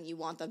weren't, and you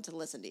want them to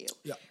listen to you.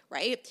 Yeah.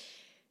 Right?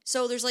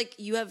 So there's like,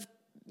 you have,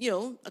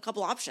 a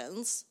couple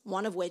options,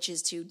 one of which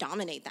is to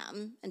dominate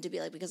them and to be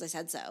like, because I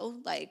said so,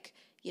 like,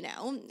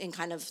 and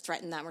kind of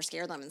threaten them or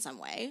scare them in some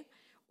way.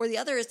 Or the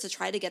other is to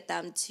try to get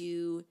them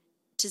to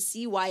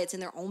see why it's in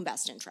their own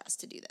best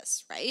interest to do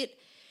this, right?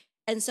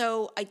 And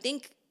so I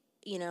think,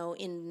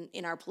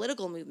 in our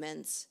political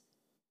movements,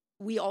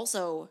 we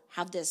also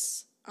have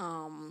this,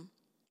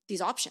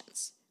 these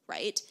options,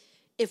 right?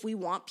 If we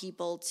want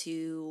people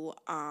to,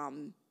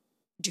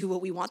 do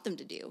what we want them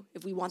to do,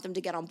 if we want them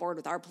to get on board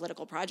with our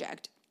political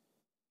project,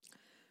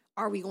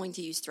 are we going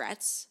to use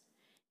threats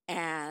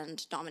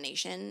and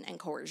domination and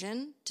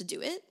coercion to do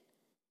it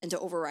and to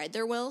override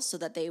their will so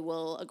that they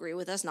will agree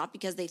with us, not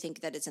because they think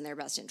that it's in their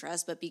best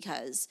interest, but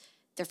because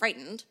they're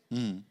frightened?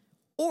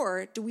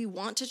 Or do we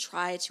want to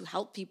try to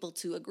help people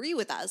to agree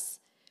with us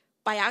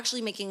by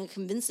actually making a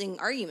convincing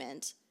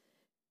argument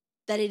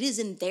that it is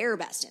in their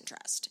best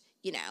interest,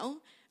 Yeah.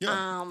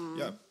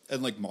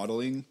 And like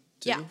modeling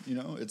too,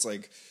 Yeah. It's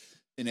like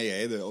in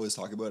AA, they always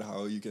talk about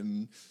how you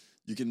can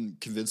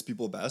convince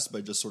people best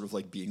by just sort of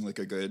like being like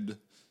a good,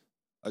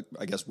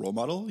 I guess, role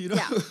model,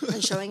 Yeah,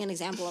 and showing an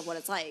example of what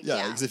it's like.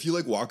 Yeah, because if you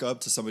like walk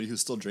up to somebody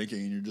who's still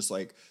drinking and you're just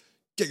like,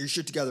 get your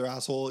shit together,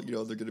 asshole,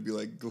 they're going to be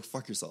like, go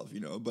fuck yourself,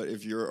 But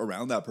if you're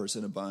around that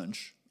person a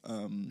bunch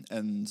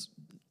and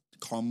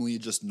calmly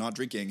just not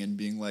drinking and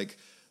being like,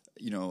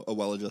 a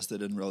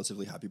well-adjusted and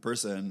relatively happy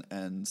person,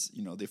 and,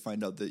 they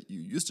find out that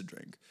you used to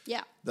drink.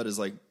 Yeah. That is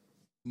like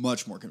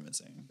much more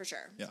convincing. For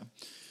sure. Yeah.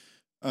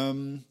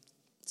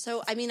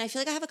 So, I mean, I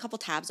feel like I have a couple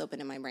tabs open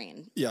in my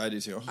brain. Yeah, I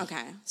do too.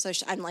 Okay. So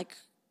I'm like,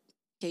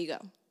 okay, you go.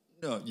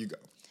 No, you go.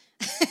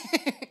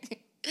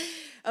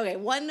 Okay,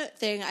 one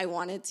thing I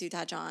wanted to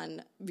touch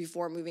on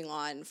before moving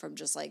on from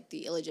just like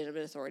the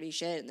illegitimate authority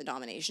shit and the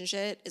domination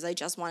shit is I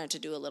just wanted to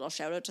do a little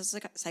shout out to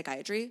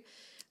psychiatry.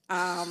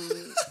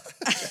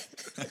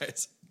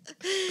 Nice.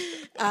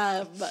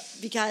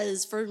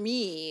 Because for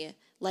me,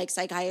 like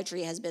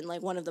psychiatry has been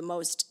like one of the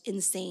most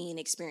insane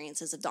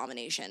experiences of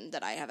domination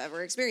that I have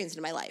ever experienced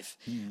in my life.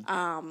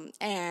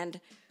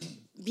 And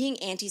being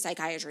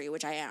anti-psychiatry,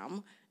 which I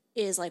am,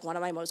 is like one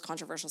of my most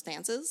controversial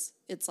stances.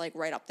 It's like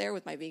right up there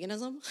with my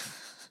veganism.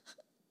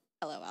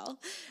 LOL.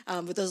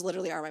 But those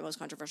literally are my most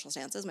controversial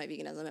stances, my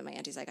veganism and my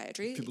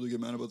anti-psychiatry. People do get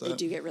mad about that. They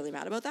do get really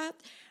mad about that.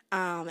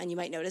 And you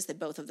might notice that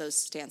both of those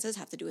stances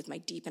have to do with my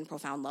deep and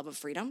profound love of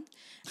freedom.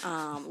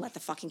 Let the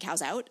fucking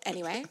cows out.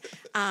 Anyway.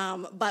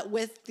 But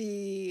with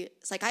the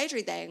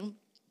psychiatry thing,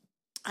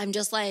 I'm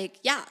just like,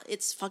 yeah,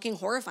 it's fucking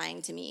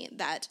horrifying to me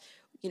that,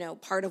 you know,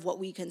 part of what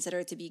we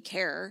consider to be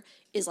care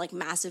is like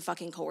massive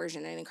fucking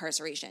coercion and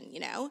incarceration,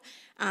 you know?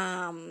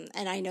 And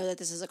I know that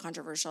this is a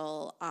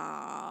controversial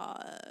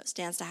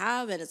stance to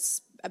have, and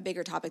it's a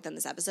bigger topic than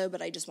this episode,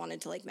 but I just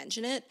wanted to like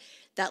mention it,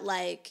 that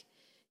like,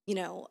 you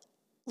know,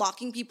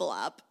 locking people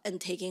up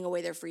and taking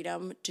away their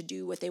freedom to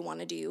do what they want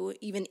to do,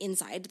 even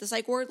inside the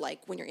psych ward, like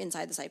when you're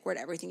inside the psych ward,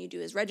 everything you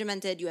do is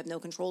regimented, you have no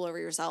control over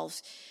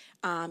yourself,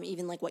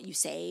 even like what you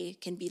say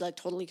can be like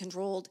totally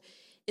controlled,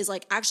 is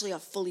like actually a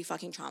fully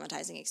fucking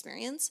traumatizing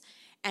experience.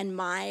 And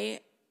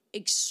my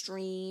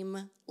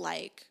extreme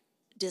like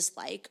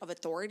dislike of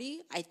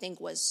authority, I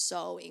think, was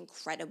so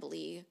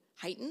incredibly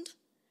heightened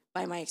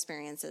by my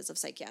experiences of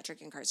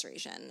psychiatric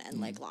incarceration and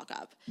like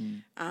lockup.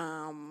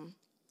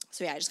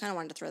 So yeah, I just kind of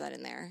wanted to throw that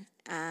in there.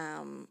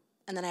 And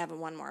then I have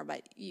one more,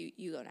 but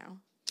you go now.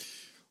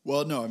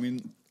 Well, no, I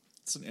mean,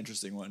 it's an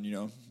interesting one, you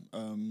know?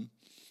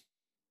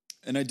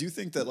 And I do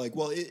think that, like,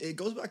 well, it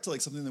goes back to,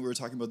 like, something that we were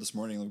talking about this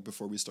morning, like,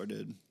 before we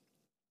started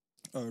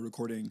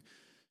recording,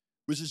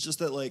 which is just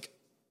that, like,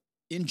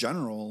 in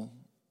general,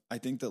 I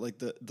think that, like,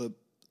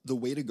 the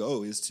way to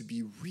go is to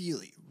be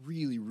really,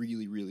 really,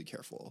 really, really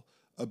careful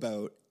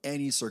about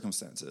any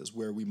circumstances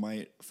where we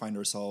might find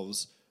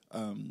ourselves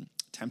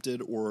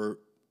tempted or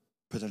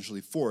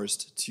potentially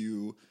forced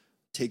to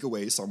take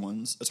away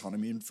someone's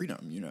autonomy and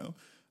freedom, you know?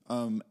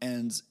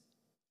 And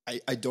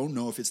I don't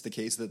know if it's the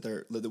case that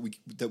there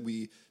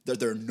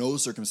are no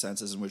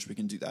circumstances in which we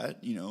can do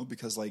that, you know,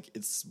 because like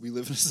we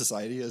live in a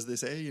society, as they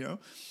say, you know.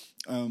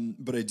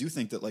 But I do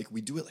think that like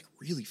we do it like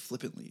really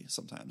flippantly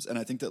sometimes, and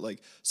I think that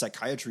like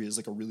psychiatry is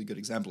like a really good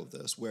example of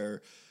this,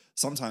 where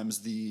sometimes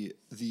the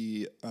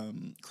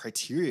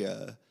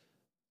criteria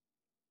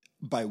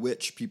by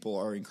which people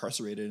are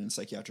incarcerated in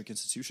psychiatric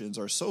institutions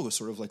are so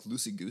sort of like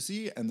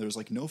loosey-goosey, and there's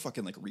like no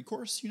fucking like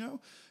recourse, you know?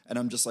 And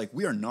I'm just like,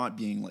 we are not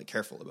being like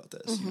careful about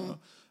this, you know?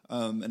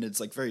 And it's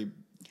like very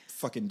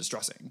fucking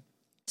distressing.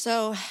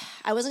 So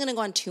I wasn't going to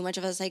go on too much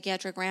of a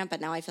psychiatric rant,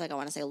 but now I feel like I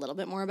want to say a little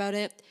bit more about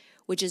it,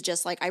 which is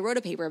just like, I wrote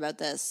a paper about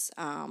this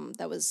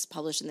that was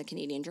published in the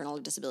Canadian Journal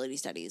of Disability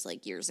Studies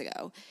like years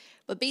ago.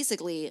 But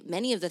basically,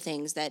 many of the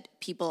things that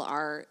people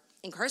are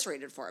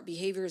incarcerated for,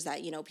 behaviors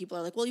that, you know, people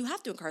are like, well, you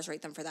have to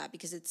incarcerate them for that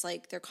because it's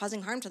like they're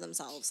causing harm to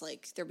themselves,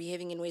 like they're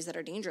behaving in ways that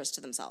are dangerous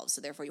to themselves,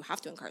 so therefore you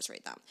have to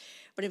incarcerate them.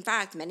 But in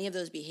fact, many of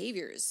those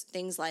behaviors,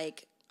 things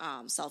like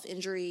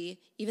self-injury,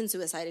 even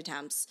suicide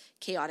attempts,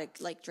 chaotic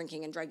like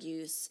drinking and drug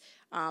use,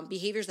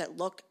 behaviors that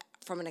look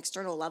from an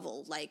external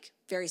level like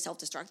very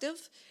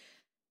self-destructive,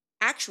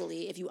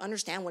 actually, if you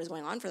understand what is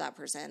going on for that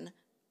person,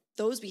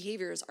 those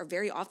behaviors are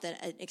very often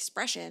an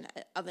expression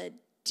of a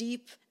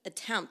deep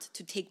attempt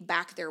to take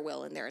back their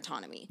will and their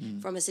autonomy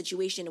from a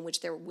situation in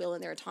which their will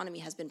and their autonomy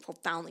has been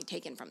profoundly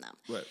taken from them.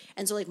 Right.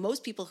 And so like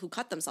most people who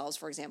cut themselves,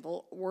 for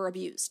example, were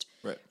abused.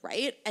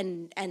 Right?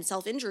 And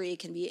self-injury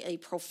can be a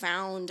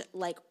profound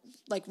like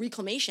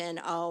reclamation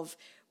of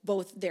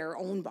both their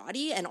own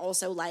body and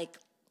also like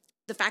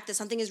the fact that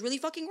something is really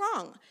fucking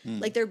wrong.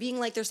 Like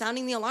they're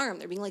sounding the alarm.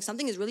 They're being like,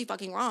 something is really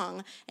fucking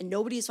wrong and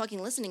nobody is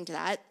fucking listening to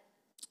that.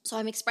 So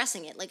I'm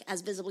expressing it like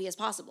as visibly as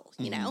possible,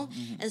 you know?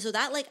 And so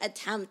that like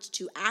attempt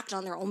to act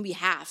on their own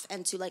behalf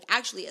and to like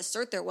actually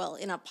assert their will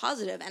in a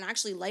positive and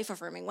actually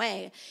life-affirming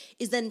way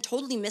is then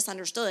totally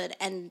misunderstood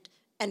and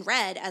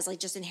read as like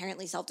just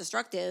inherently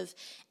self-destructive.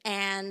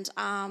 And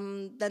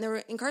then they're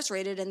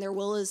incarcerated and their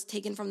will is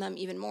taken from them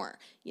even more,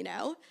 you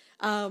know?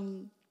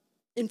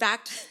 In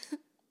fact...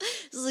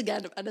 This is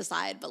again an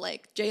aside, but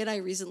like Jay and I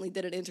recently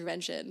did an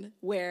intervention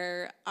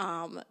where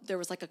there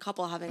was like a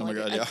couple having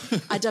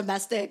a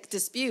domestic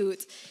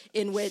dispute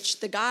in which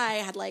the guy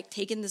had like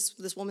taken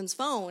this woman's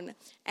phone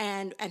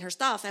and her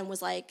stuff and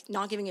was like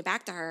not giving it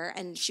back to her,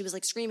 and she was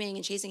like screaming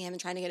and chasing him and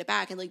trying to get it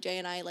back, and like Jay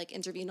and I like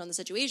intervened on the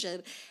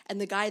situation,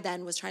 and the guy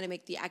then was trying to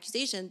make the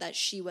accusation that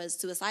she was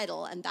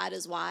suicidal and that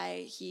is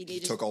why he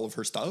took all of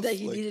her stuff that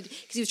he needed,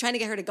 because he was trying to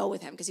get her to go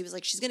with him because he was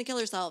like, she's gonna kill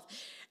herself.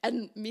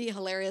 And me,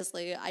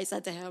 hilariously, I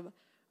said to him,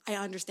 I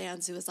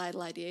understand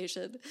suicidal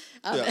ideation.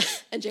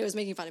 And Jay was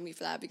making fun of me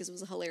for that because it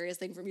was a hilarious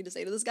thing for me to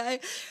say to this guy.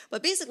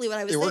 But basically what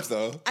I was saying... It worked,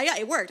 though. Yeah,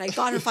 it worked. I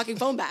got her fucking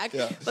phone back.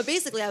 But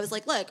basically I was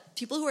like, look,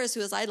 people who are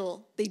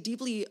suicidal, they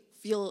deeply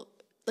feel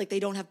like they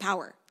don't have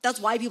power. That's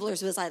why people are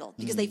suicidal,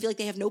 because they feel like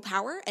they have no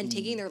power, and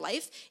taking their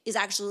life is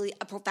actually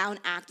a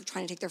profound act of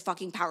trying to take their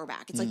fucking power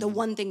back. It's like the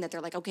one thing that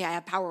they're like, okay, I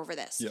have power over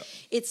this.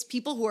 It's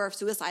people who are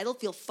suicidal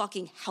feel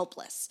fucking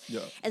helpless.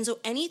 And so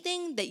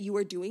anything that you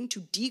are doing to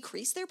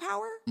decrease their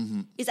power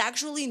is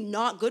actually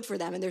not good for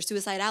them and their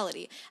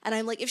suicidality. And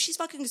I'm like, if she's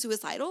fucking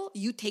suicidal,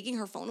 you taking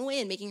her phone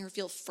away and making her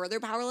feel further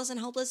powerless and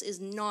helpless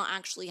is not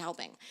actually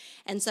helping.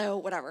 And so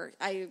whatever,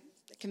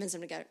 convince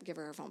him to give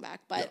her phone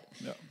back. But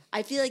Yeah.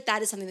 I feel like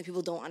that is something that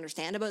people don't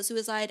understand about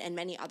suicide and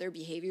many other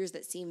behaviors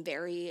that seem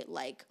very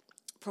like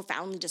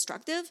profoundly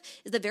destructive,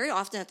 is that very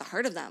often at the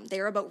heart of them, they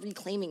are about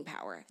reclaiming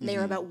power. They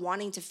are about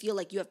wanting to feel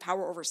like you have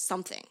power over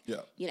something.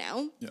 Yeah. You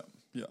know?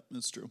 Yeah,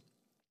 that's true.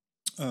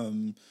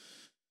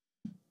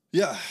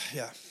 Yeah.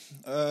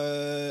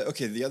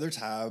 Okay, the other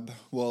tab,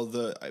 well,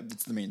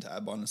 it's the main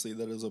tab, honestly,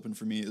 that is open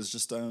for me, is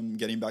just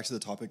getting back to the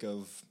topic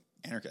of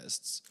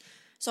anarchists.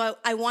 So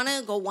I want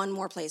to go one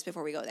more place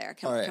before we go there.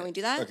 Can we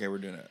do that? Okay, we're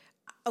doing it.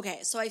 Okay,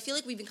 so I feel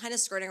like we've been kind of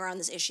skirting around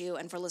this issue,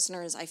 and for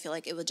listeners, I feel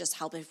like it would just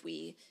help if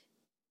we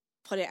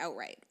put it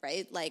outright,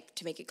 right? Like,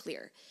 to make it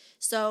clear.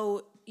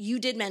 So you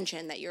did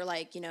mention that you're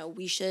like, you know,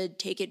 we should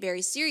take it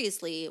very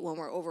seriously when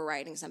we're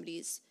overriding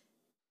somebody's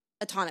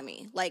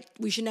autonomy. Like,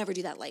 we should never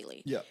do that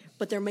lightly. Yeah.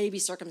 But there may be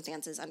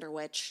circumstances under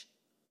which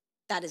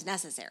that is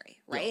necessary,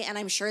 right? Yeah. And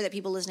I'm sure that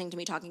people listening to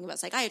me talking about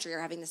psychiatry are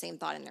having the same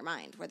thought in their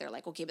mind, where they're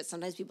like, okay, but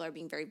sometimes people are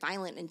being very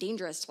violent and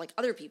dangerous to like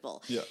other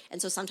people. Yeah.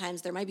 And so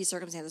sometimes there might be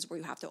circumstances where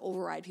you have to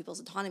override people's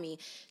autonomy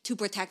to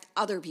protect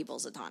other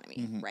people's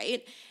autonomy,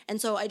 right?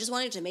 And so I just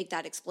wanted to make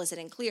that explicit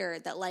and clear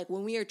that like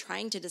when we are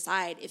trying to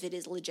decide if it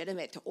is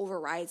legitimate to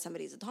override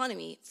somebody's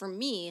autonomy, for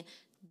me,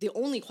 the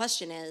only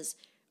question is,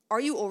 are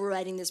you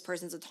overriding this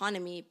person's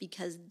autonomy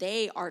because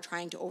they are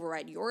trying to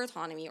override your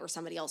autonomy or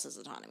somebody else's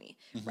autonomy,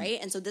 right?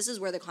 And so this is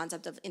where the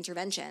concept of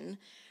intervention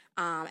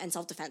and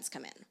self-defense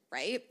come in,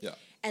 right? Yeah.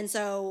 And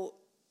so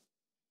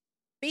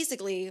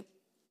basically,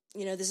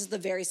 you know, this is the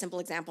very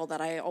simple example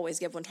that I always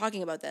give when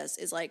talking about this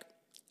is like,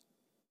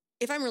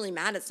 if I'm really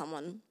mad at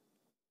someone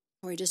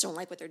or I just don't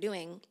like what they're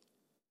doing,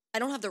 I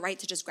don't have the right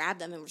to just grab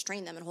them and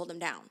restrain them and hold them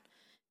down,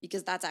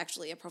 because that's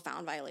actually a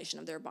profound violation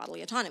of their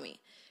bodily autonomy.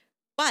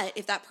 But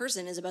if that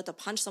person is about to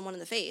punch someone in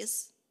the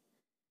face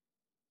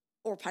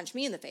or punch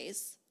me in the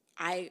face,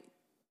 I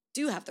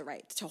do have the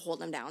right to hold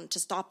them down to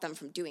stop them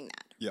from doing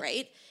that,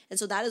 right? And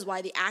so that is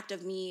why the act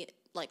of me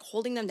like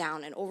holding them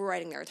down and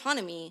overriding their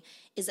autonomy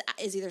is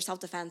either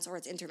self-defense or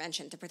it's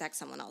intervention to protect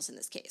someone else in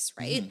this case,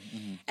 right?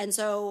 And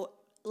so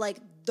like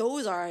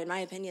those are, in my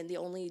opinion, the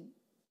only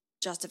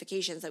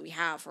justifications that we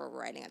have for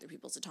overriding other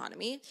people's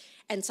autonomy.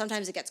 And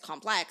sometimes it gets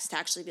complex to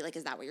actually be like,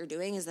 is that what you're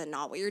doing? Is that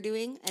not what you're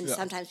doing? And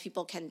sometimes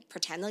people can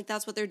pretend like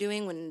that's what they're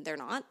doing when they're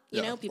not,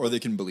 you know? People, or they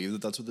can believe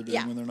that that's what they're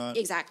doing when they're not.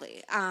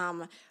 Exactly.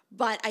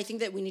 But I think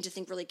that we need to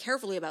think really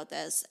carefully about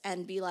this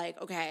and be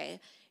like, okay,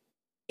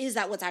 is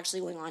that what's actually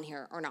going on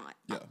here or not?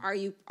 Yeah.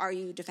 Are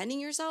you defending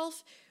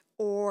yourself,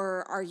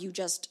 or are you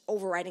just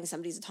overriding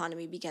somebody's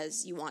autonomy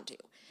because you want to?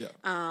 Yeah.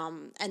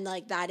 And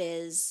like that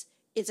is...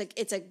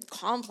 It's a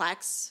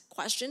complex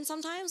question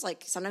sometimes.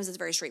 Like sometimes it's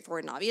very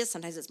straightforward and obvious.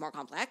 Sometimes it's more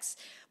complex.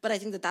 But I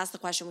think that that's the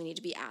question we need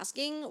to be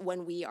asking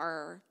when we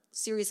are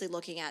seriously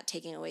looking at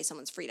taking away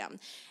someone's freedom.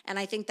 And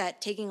I think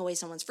that taking away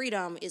someone's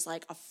freedom is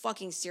like a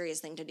fucking serious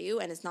thing to do,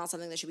 and it's not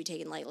something that should be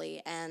taken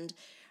lightly. And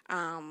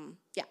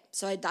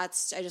so I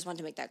just wanted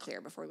to make that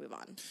clear before we move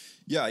on.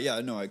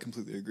 Yeah, no, I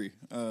completely agree.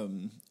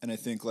 And I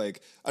think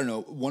like, I don't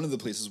know, one of the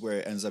places where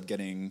it ends up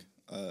getting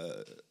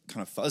kind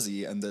of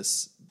fuzzy, and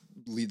this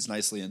leads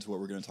nicely into what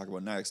we're going to talk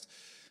about next,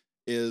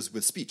 is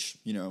with speech,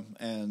 you know,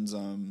 and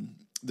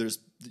there's,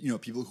 you know,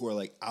 people who are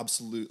like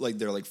absolute, like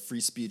they're like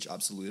free speech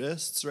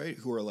absolutists, right?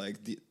 Who are like,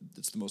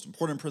 it's the most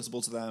important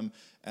principle to them.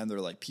 And they're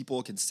like,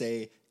 people can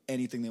say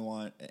anything they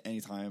want at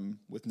any time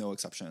with no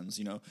exceptions,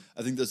 you know.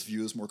 I think this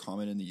view is more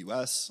common in the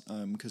US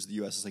because the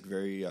US is like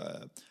very,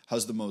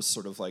 has the most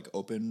sort of like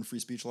open free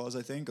speech laws,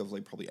 I think, of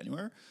like probably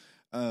anywhere.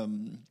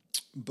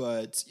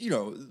 But, you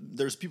know,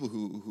 there's people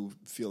who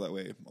feel that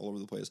way all over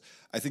the place.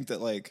 I think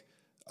that, like,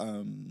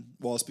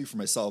 well, I'll speak for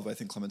myself. I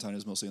think Clementine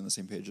is mostly on the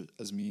same page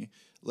as me.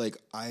 Like,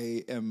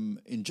 I am,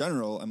 in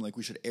general, I'm like,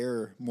 we should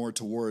err more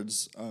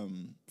towards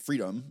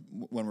freedom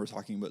when we're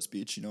talking about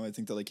speech. You know, I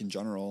think that, like, in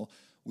general,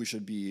 we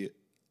should be,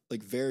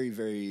 like, very,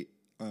 very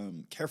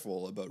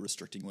careful about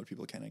restricting what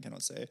people can and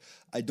cannot say.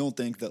 I don't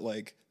think that,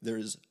 like,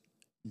 there's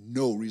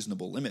no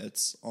reasonable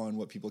limits on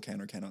what people can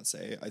or cannot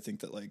say. I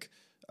think that, like,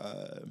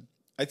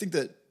 I think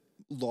that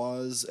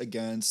laws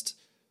against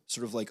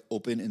sort of like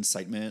open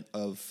incitement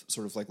of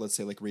sort of like, let's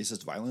say like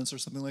racist violence or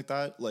something like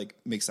that, like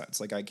makes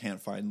sense. Like I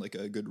can't find like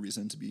a good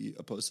reason to be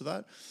opposed to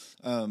that.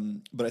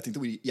 But I think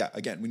that we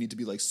need to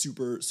be like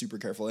super, super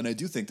careful. And I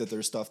do think that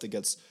there's stuff that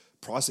gets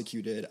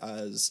prosecuted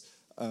as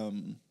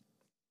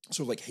sort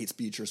of like hate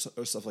speech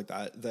or stuff like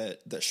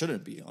that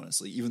shouldn't be,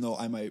 honestly, even though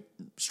I might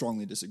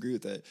strongly disagree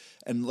with it.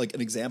 And like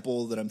an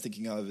example that I'm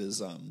thinking of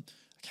is, I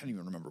can't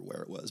even remember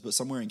where it was, but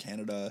somewhere in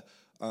Canada,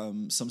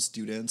 some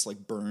students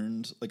like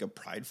burned like a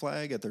pride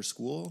flag at their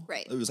school.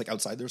 Right. It was like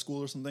outside their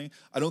school or something.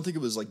 I don't think it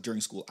was like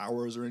during school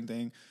hours or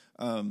anything.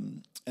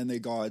 And they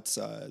got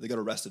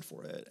arrested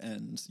for it,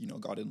 and, you know,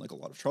 got in like a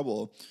lot of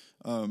trouble.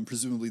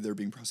 Presumably they're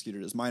being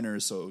prosecuted as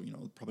minors, so, you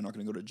know, probably not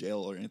going to go to jail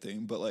or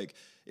anything, but like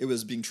it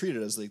was being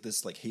treated as like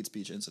this like hate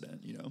speech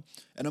incident, you know?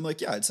 And I'm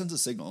like, yeah, it sends a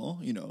signal,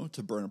 you know,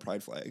 to burn a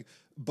pride flag.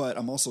 But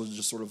I'm also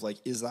just sort of like,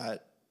 is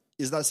that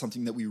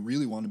something that we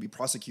really want to be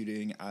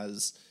prosecuting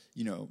as,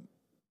 you know,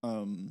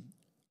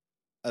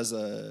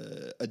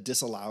 a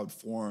disallowed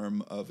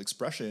form of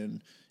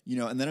expression, you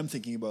know. And then I'm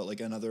thinking about like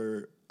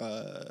another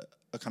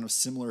a kind of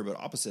similar but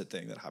opposite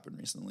thing that happened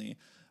recently,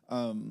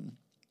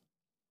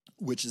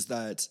 which is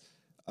that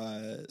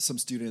some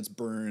students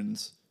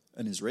burned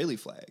an Israeli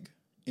flag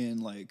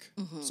in like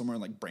somewhere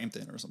in like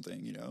Brampton or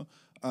something, you know.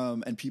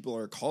 And people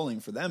are calling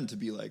for them to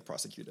be like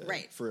prosecuted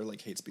for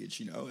like hate speech,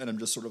 you know. And I'm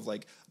just sort of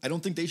like, I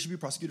don't think they should be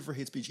prosecuted for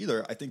hate speech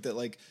either. I think that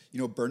like, you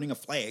know, burning a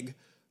flag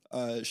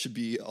should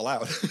be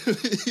allowed,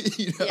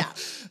 you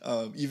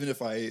know? Even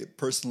if I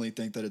personally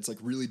think that it's like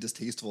really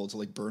distasteful to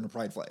like burn a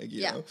pride flag,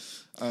 you know?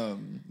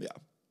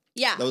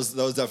 That was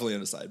definitely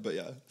an aside, but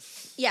yeah.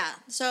 Yeah.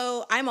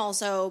 So I'm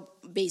also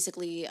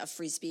basically a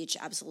free speech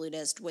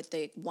absolutist with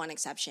the one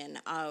exception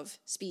of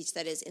speech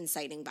that is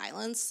inciting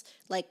violence,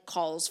 like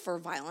calls for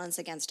violence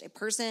against a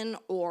person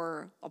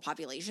or a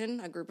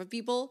population, a group of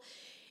people.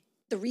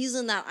 The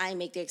reason that I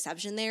make the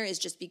exception there is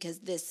just because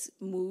this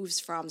moves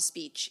from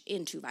speech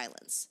into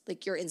violence.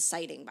 Like you're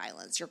inciting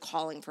violence, you're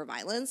calling for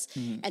violence,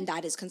 and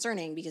that is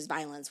concerning because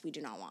violence we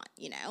do not want,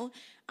 you know?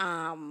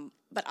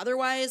 But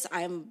otherwise,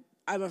 I'm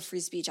a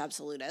free speech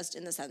absolutist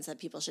in the sense that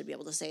people should be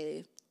able to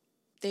say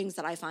things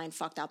that I find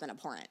fucked up and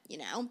abhorrent, you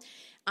know?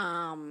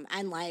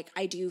 And like,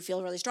 I do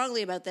feel really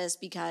strongly about this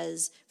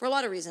because for a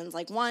lot of reasons,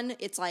 like one,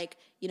 it's like,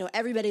 you know,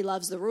 everybody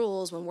loves the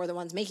rules when we're the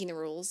ones making the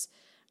rules.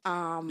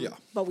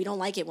 But we don't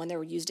like it when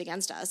they're used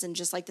against us. And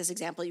just like this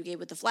example you gave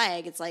with the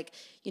flag, it's like,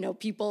 you know,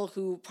 people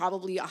who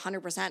probably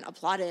 100%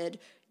 applauded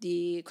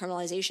the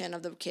criminalization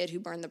of the kid who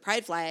burned the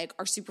pride flag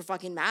are super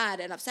fucking mad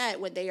and upset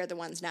when they are the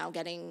ones now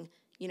getting,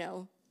 you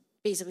know,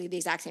 basically the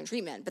exact same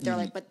treatment. But they're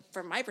like, but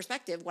from my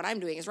perspective, what I'm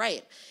doing is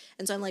right.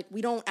 And so I'm like,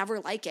 we don't ever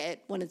like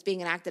it when it's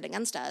being enacted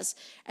against us.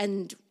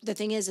 And the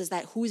thing is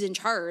that who's in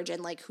charge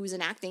and like who's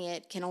enacting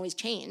it can always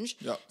change.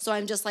 Yep. So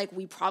I'm just like,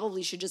 we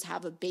probably should just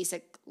have a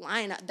basic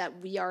line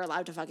that we are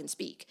allowed to fucking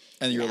speak.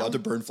 And you're allowed to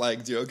burn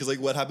flags, you know? Because like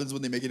what happens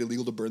when they make it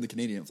illegal to burn the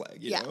Canadian flag,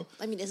 you know?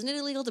 I mean, isn't it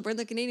illegal to burn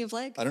the Canadian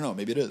flag? I don't know.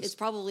 Maybe it is. It's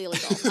probably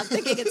illegal. I'm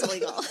thinking it's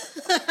illegal.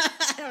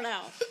 I don't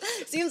know.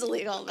 Seems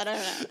illegal, but I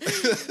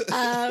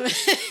don't know.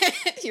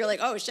 You're like,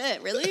 oh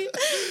shit, really?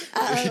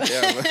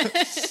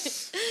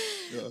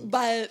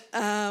 But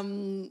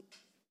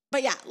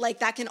yeah, like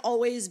that can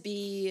always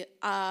be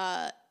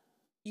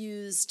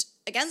used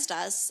against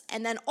us.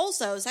 And then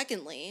also,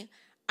 secondly,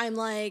 I'm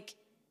like,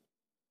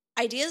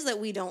 ideas that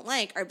we don't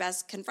like are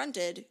best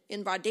confronted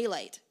in broad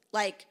daylight.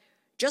 Like,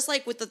 just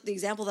like with the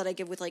example that I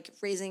give with like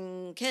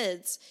raising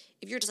kids,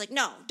 if you're just like,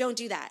 no, don't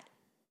do that,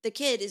 the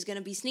kid is going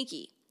to be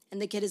sneaky.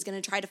 And the kid is going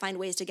to try to find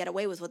ways to get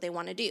away with what they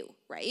want to do,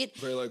 right?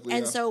 Very likely,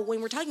 and so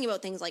when we're talking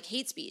about things like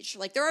hate speech,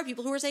 like there are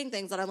people who are saying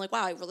things that I'm like,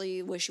 wow, I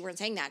really wish you weren't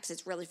saying that because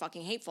it's really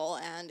fucking hateful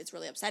and it's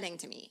really upsetting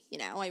to me. You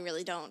know, I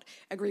really don't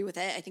agree with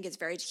it. I think it's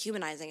very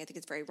dehumanizing. I think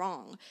it's very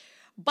wrong.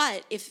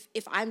 But if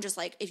I'm just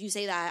like, if you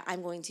say that,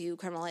 I'm going to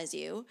criminalize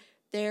you,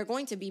 they're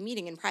going to be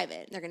meeting in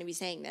private. They're going to be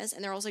saying this,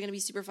 and they're also going to be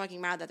super fucking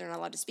mad that they're not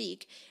allowed to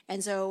speak.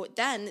 And so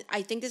then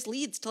I think this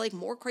leads to like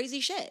more crazy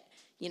shit.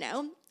 You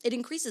know, it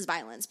increases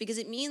violence because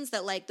it means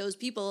that like those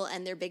people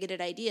and their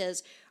bigoted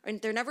ideas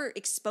they're never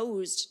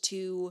exposed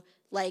to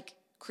like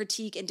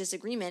critique and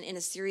disagreement in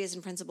a serious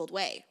and principled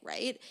way,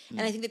 right?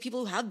 And I think that people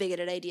who have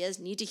bigoted ideas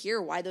need to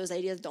hear why those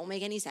ideas don't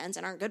make any sense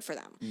and aren't good for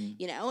them,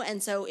 you know?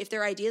 And so if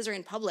their ideas are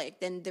in public,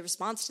 then the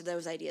response to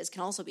those ideas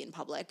can also be in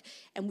public,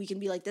 and we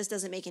can be like, this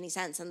doesn't make any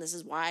sense, and this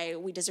is why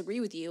we disagree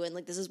with you, and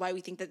like this is why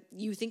we think that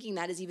you thinking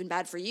that is even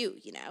bad for you,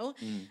 you know?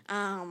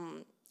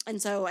 And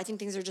so I think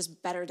things are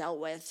just better dealt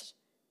with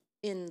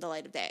in the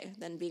light of day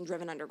than being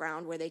driven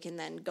underground where they can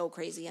then go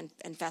crazy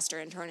and fester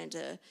and turn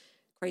into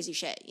crazy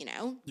shit, you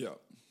know? Yeah.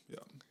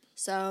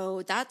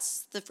 So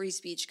that's the free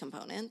speech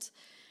component.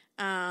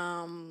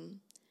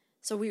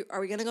 So are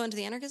we going to go into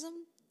the anarchism?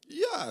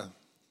 Yeah.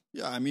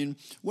 I mean,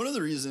 one of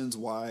the reasons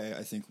why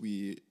I think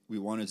we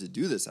wanted to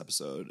do this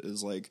episode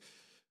is like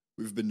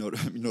we've been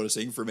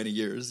noticing for many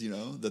years, you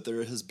know, that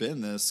there has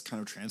been this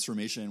kind of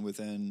transformation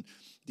within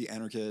the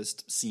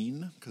anarchist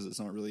scene, because it's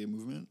not really a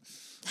movement,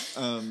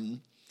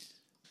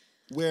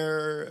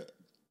 where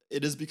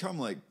it has become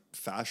like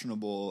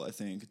fashionable, I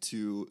think,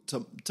 to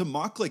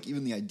mock like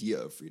even the idea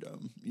of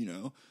freedom, you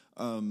know,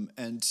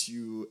 and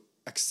to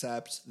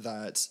accept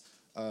that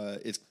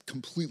it's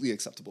completely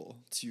acceptable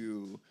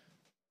to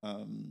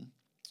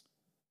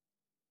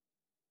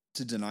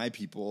deny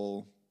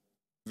people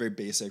very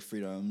basic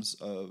freedoms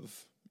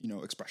of, you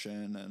know,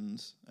 expression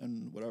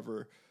and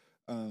whatever,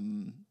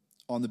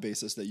 on the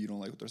basis that you don't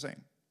like what they're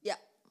saying,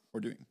 or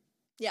doing.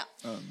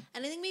 And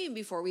I think maybe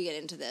before we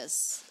get into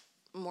this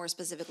more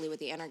specifically with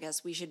the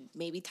anarchists, we should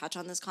maybe touch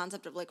on this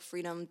concept of like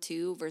freedom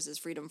to versus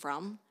freedom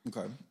from.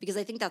 Okay. Because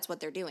I think that's what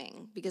they're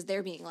doing. Because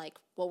they're being like,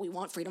 well, we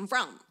want freedom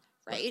from,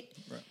 right?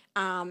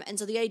 And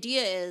so the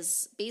idea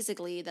is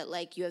basically that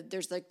like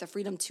there's like the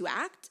freedom to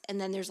act, and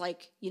then there's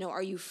like, you know,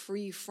 are you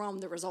free from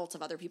the results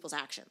of other people's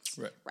actions?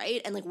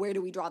 Right? And like, where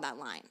do we draw that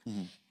line?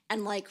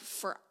 And like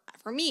for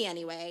me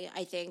anyway,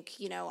 I think,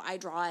 you know, I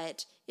draw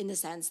it in the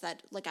sense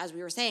that, like, as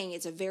we were saying,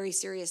 it's a very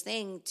serious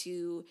thing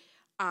to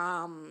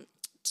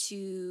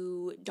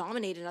to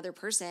dominate another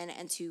person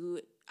and to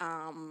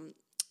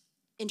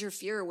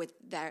interfere with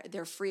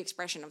their free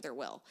expression of their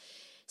will.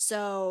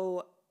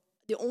 So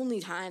the only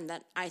time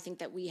that I think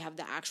that we have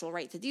the actual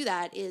right to do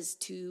that is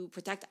to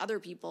protect other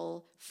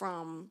people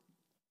from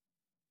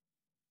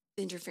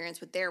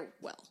interference with their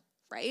will,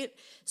 right?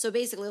 So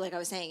basically, like I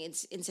was saying,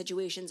 it's in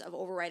situations of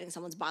overriding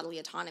someone's bodily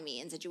autonomy,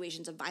 in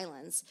situations of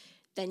violence,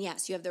 then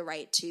yes, you have the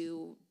right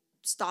to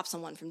stop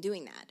someone from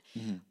doing that.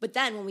 Mm-hmm. But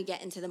then when we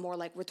get into the more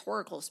like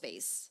rhetorical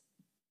space,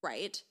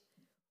 right?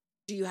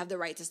 Do you have the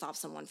right to stop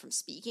someone from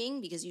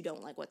speaking because you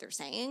don't like what they're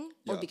saying?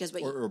 Yeah. Or because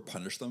or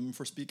punish them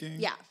for speaking?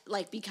 Yeah,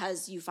 like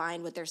because you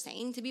find what they're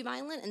saying to be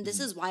violent. And this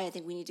is why I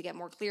think we need to get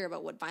more clear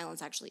about what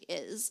violence actually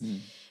is.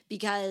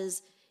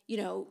 Because, you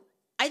know,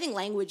 I think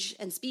language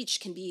and speech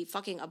can be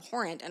fucking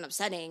abhorrent and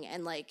upsetting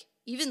and like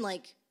even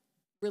like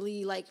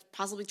really like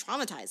possibly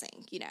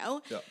traumatizing, you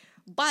know? Yeah.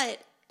 But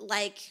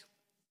like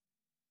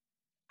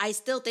I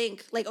still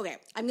think, like, okay,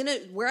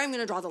 where I'm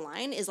gonna draw the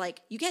line is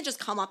like, you can't just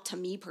come up to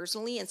me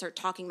personally and start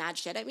talking mad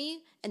shit at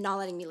me and not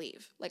letting me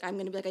leave. Like, I'm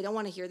gonna be like, I don't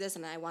want to hear this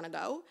and I want to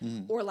go.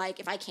 Or like,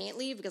 if I can't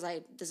leave because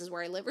this is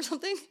where I live or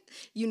something,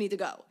 you need to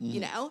go. You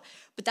know,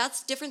 but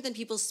that's different than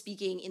people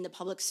speaking in the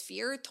public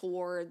sphere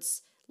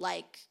towards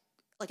like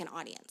an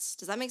audience.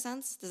 Does that make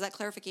sense? Does that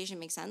clarification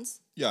make sense?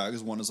 Yeah,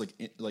 because one is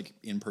like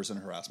in-person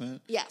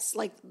harassment. Yes,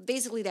 like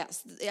basically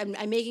that's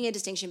I'm making a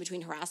distinction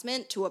between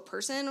harassment to a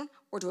person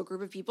or to a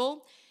group of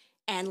people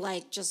and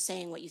like just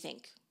saying what you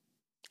think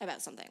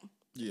about something.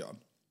 Yeah,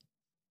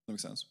 that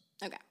makes sense.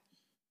 Okay.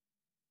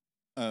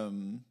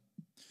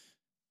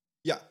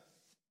 Yeah.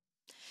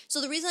 So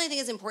the reason I think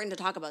it's important to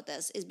talk about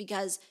this is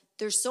because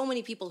there's so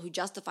many people who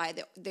justify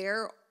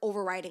their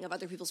overriding of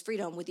other people's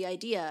freedom with the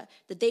idea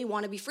that they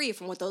want to be free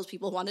from what those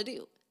people want to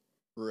do.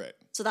 Right.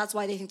 So that's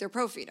why they think they're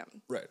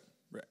pro-freedom. Right.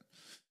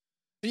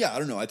 Yeah, I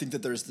don't know. I think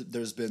that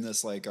there's been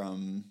this like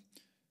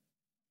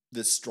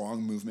this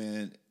strong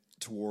movement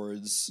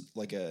towards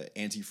like a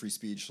anti-free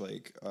speech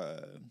like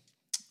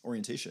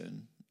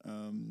orientation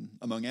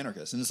among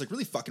anarchists, and it's like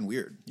really fucking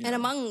weird. And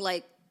among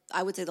like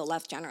I would say the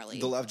left generally.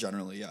 The left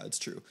generally, yeah, it's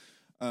true.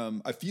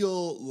 I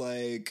feel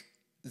like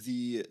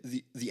the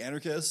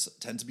anarchists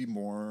tend to be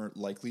more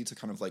likely to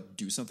kind of like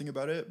do something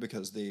about it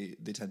because they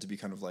tend to be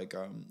kind of like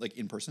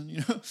in person,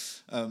 you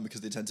know,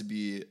 because they tend to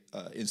be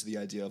into the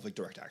idea of like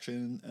direct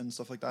action and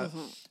stuff like that.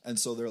 And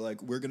so they're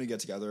like, we're going to get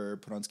together,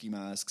 put on ski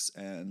masks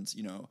and,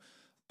 you know,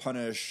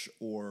 punish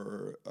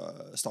or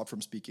stop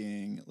from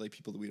speaking like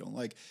people that we don't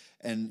like,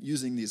 and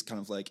using these kind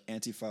of like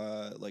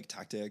Antifa like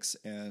tactics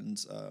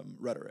and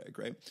rhetoric,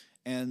 right?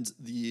 And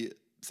the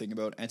thing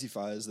about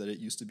Antifa is that it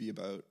used to be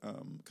about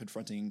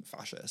confronting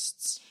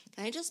fascists.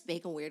 Can I just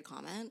make a weird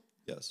comment?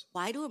 Yes.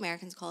 Why do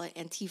Americans call it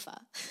Antifa?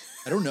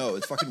 I don't know.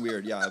 It's fucking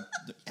weird. Yeah.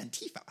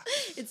 Antifa.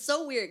 It's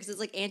so weird because it's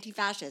like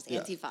anti-fascist,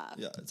 Antifa.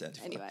 Yeah, it's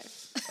Antifa. Anyway.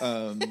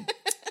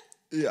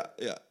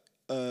 Yeah.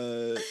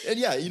 And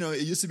yeah, you know,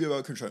 it used to be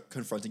about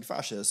confronting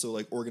fascists. So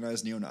like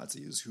organized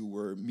neo-Nazis who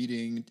were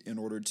meeting in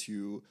order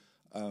to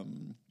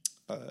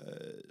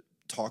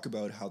talk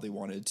about how they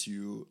wanted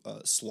to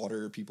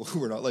slaughter people who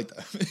were not like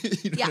them.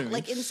 You know what I mean?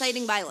 Like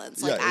inciting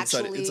violence. Like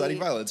actually inciting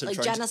violence. Like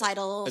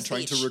genocidal and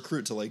trying to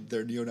recruit to like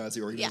their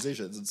neo-Nazi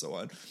organizations and so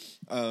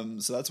on.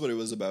 So that's what it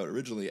was about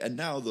originally. And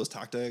now those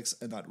tactics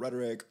and that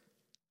rhetoric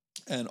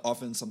and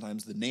often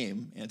sometimes the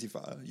name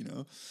Antifa, you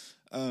know,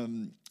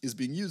 is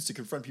being used to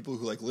confront people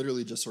who like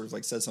literally just sort of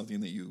like said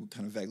something that you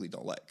kind of vaguely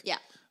don't like. Yeah.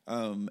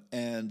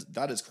 And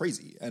that is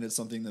crazy. And it's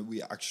something that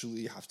we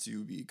actually have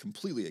to be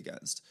completely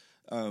against.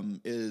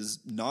 Is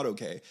not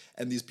okay.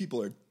 And these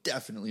people are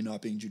definitely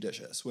not being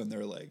judicious when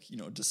they're like, you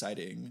know,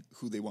 deciding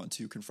who they want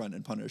to confront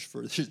and punish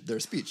for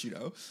their speech, you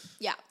know?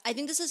 Yeah. I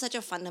think this is such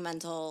a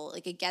fundamental,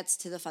 like it gets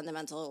to the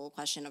fundamental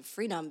question of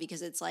freedom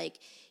because it's like,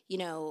 you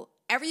know,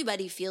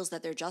 everybody feels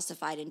that they're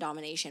justified in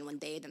domination when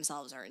they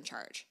themselves are in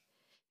charge.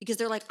 Because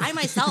they're like, I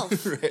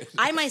myself, right.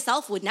 I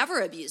myself would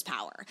never abuse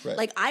power. Right.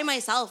 Like I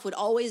myself would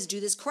always do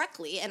this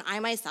correctly. And I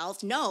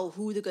myself know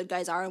who the good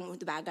guys are and who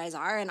the bad guys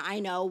are. And I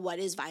know what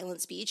is violent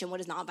speech and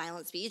what is not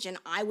violent speech. And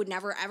I would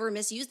never, ever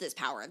misuse this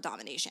power of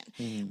domination.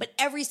 But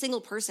every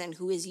single person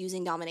who is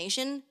using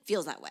domination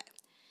feels that way.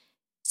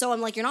 So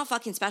I'm like, you're not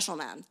fucking special,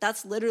 man.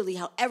 That's literally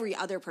how every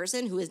other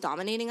person who is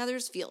dominating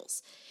others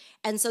feels.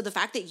 And so the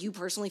fact that you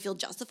personally feel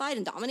justified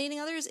in dominating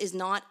others is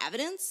not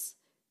evidence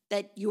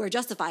that you are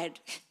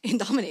justified in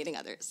dominating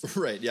others.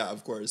 Right, yeah,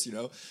 of course, you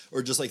know?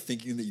 Or just, like,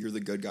 thinking that you're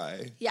the good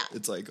guy. Yeah.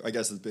 It's like, I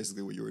guess that's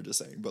basically what you were just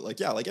saying. But, like,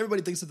 yeah, like,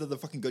 everybody thinks that they're the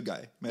fucking good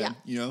guy, man. Yeah.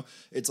 You know?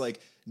 It's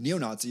like,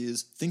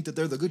 neo-Nazis think that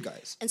they're the good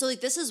guys. And so,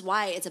 like, this is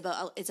why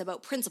it's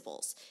about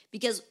principles.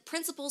 Because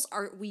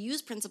we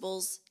use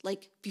principles,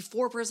 like,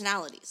 before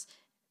personalities.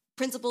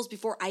 Principles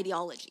before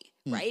ideology,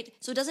 right?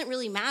 So it doesn't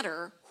really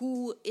matter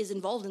who is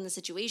involved in the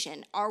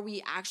situation. Are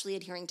we actually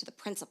adhering to the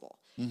principle,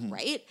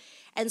 right?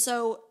 And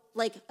so,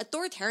 like,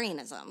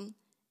 authoritarianism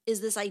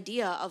is this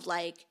idea of,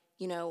 like,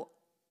 you know,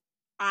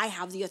 I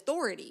have the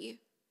authority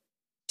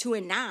to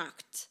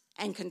enact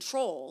and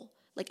control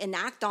like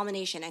enact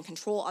domination and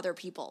control other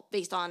people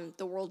based on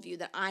the worldview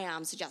that I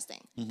am suggesting.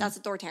 That's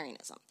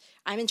authoritarianism.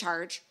 I'm in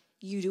charge.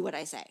 You do what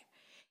I say.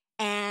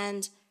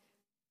 And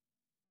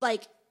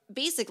like,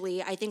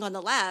 basically, I think on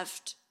the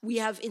left, we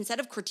have, instead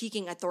of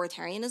critiquing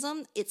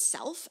authoritarianism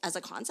itself as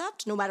a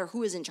concept, no matter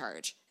who is in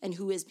charge and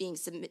who is being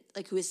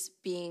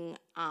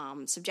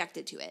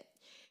subjected to it,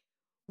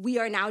 we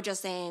are now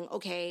just saying,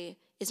 okay,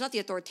 it's not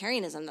the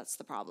authoritarianism that's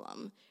the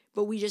problem,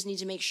 but we just need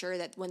to make sure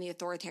that when the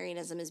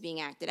authoritarianism is being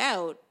acted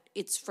out,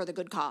 it's for the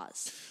good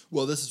cause.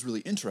 Well, this is really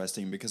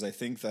interesting because I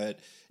think that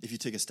if you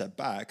take a step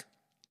back,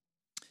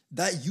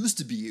 that used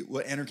to be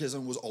what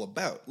anarchism was all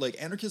about. Like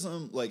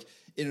anarchism, like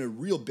in a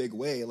real big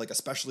way, like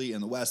especially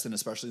in the West and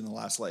especially in the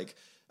last, like,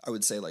 I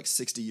would say like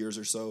 60 years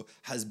or so,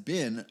 has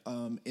been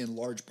in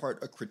large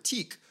part a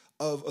critique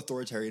of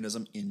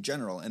authoritarianism in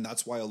general. And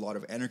that's why a lot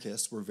of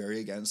anarchists were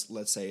very against,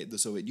 let's say, the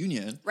Soviet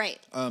Union. Right.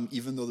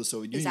 Even though the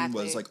Soviet Union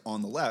was like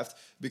on the left,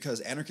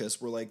 because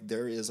anarchists were like,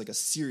 there is like a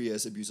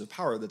serious abuse of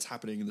power that's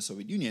happening in the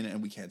Soviet Union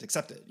and we can't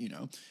accept it, you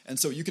know? And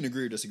so you can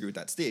agree or disagree with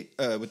that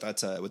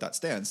with that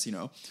stance, you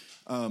know?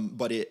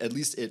 But at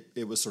least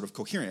it was sort of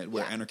coherent,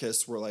 where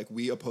anarchists were like,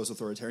 we oppose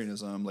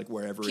authoritarianism, like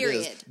wherever it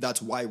is.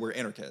 That's why we're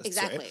anarchists.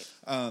 Exactly.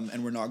 Right?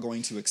 And we're not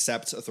going to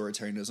accept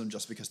authoritarianism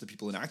just because the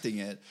people enacting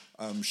it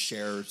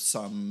share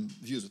some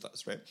views with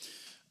us, right?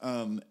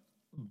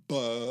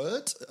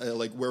 But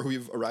like where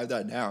we've arrived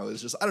at now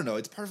is just, I don't know,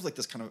 it's part of like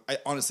this kind of, I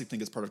honestly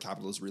think it's part of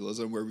capitalist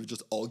realism where we've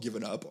just all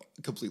given up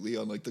completely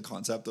on like the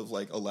concept of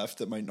like a left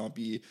that might not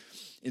be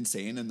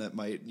insane and that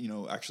might, you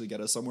know, actually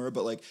get us somewhere.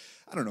 But like,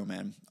 I don't know,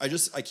 man. I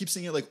keep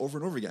seeing it like over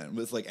and over again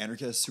with like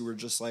anarchists who are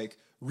just like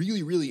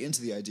really, really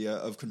into the idea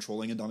of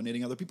controlling and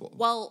dominating other people.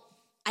 Well,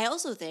 I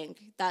also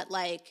think that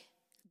like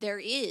there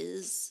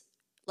is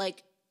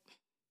like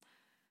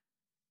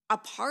a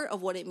part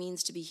of what it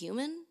means to be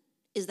human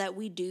is that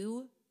we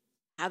do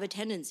have a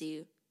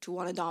tendency to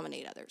want to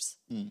dominate others.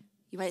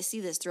 You might see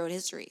this throughout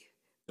history,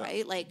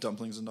 right? Like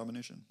dumplings and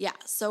domination. Yeah.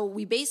 So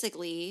we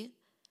basically,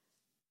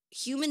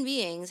 human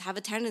beings have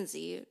a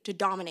tendency to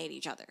dominate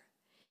each other.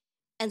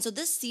 And so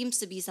this seems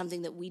to be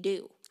something that we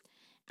do.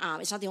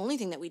 It's not the only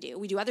thing that we do.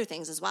 We do other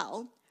things as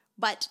well.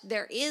 But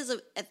there is,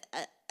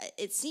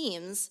 it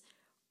seems,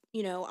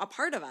 you know, a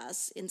part of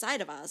us,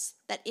 inside of us,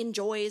 that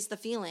enjoys the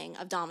feeling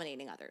of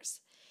dominating others.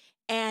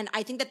 And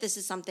I think that this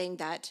is something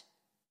that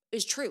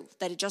is true,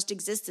 that it just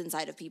exists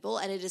inside of people.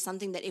 And it is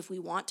something that if we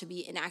want to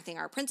be enacting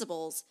our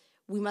principles,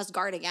 we must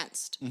guard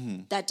against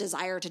that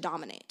desire to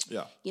dominate,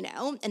 you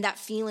know, and that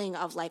feeling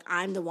of like,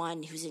 I'm the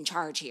one who's in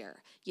charge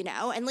here, you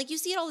know, and like you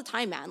see it all the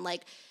time, man.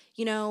 Like,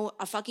 you know,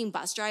 a fucking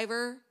bus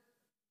driver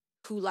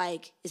who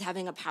like is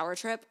having a power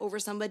trip over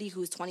somebody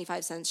who's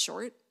 25 cents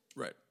short.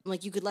 Right.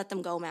 Like you could let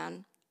them go,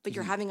 man. But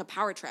you're having a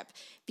power trip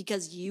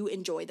because you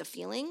enjoy the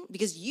feeling,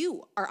 because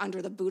you are under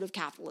the boot of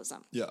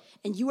capitalism. Yeah.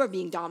 And you are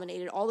being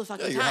dominated all the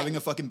fucking time. You're having a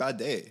fucking bad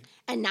day.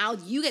 And now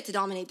you get to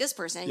dominate this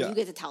person. You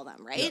get to tell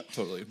them, right? Yeah,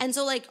 totally. And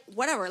so, like,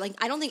 whatever. Like,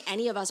 I don't think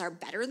any of us are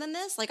better than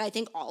this. Like, I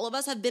think all of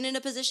us have been in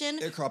a position.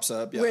 It crops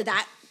up, where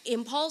that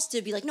impulse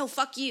to be like, no,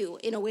 fuck you,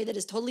 in a way that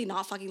is totally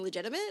not fucking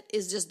legitimate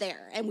is just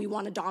there. And we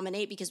want to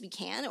dominate because we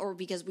can, or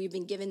because we've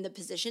been given the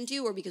position to,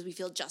 or because we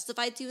feel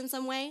justified to in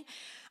some way.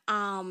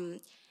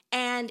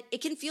 And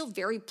it can feel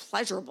very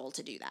pleasurable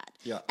to do that.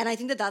 Yeah. And I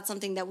think that that's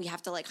something that we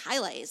have to like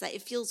highlight, is that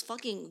it feels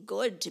fucking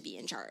good to be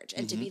in charge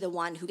and to be the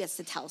one who gets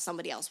to tell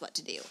somebody else what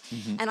to do.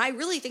 And I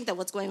really think that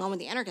what's going on with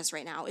the anarchists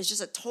right now is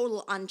just a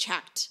total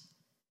unchecked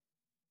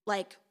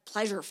like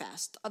pleasure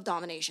fest of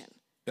domination.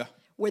 Yeah.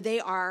 Where they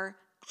are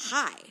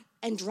high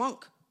and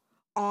drunk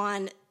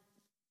on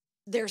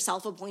their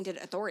self-appointed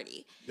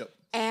authority. Yep.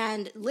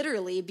 And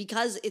literally,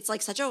 because it's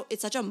like such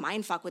a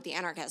mind fuck with the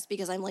anarchists,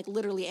 because I'm like,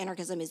 literally,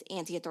 anarchism is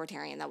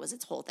anti-authoritarian. That was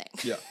its whole thing.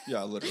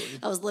 Yeah, literally.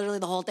 That was literally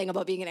the whole thing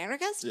about being an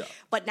anarchist. Yeah.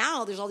 But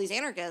now there's all these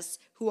anarchists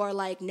who are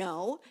like,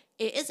 no,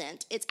 it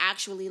isn't. It's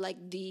actually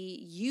like the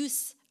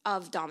use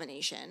of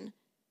domination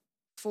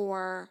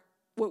for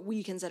what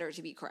we consider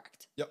to be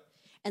correct. Yep.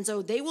 And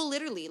so they will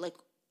literally, like,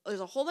 there's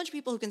a whole bunch of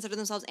people who consider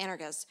themselves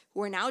anarchists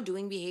who are now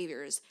doing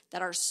behaviors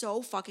that are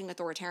so fucking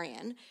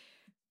authoritarian.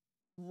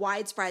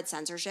 Widespread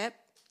censorship,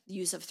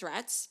 use of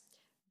threats,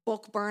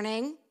 book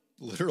burning.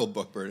 Literal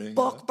book burning.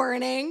 Book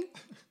burning.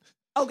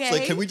 Okay. So,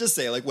 like, can we just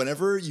say, like,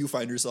 whenever you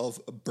find yourself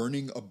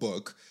burning a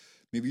book,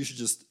 maybe you should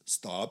just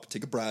stop,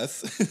 take a breath,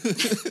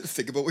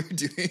 think about what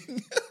you're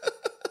doing.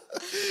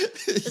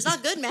 It's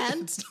not good,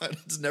 man.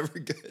 It's never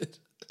good.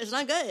 It's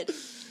not good.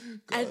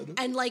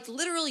 And like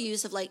literal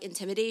use of like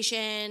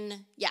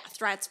intimidation,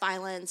 threats,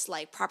 violence,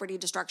 like property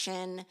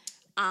destruction,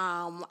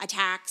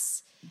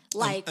 attacks.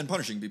 Like and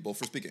punishing people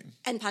for speaking.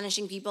 And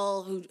punishing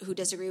people who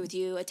disagree with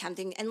you,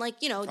 attempting, and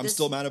like, you know, I'm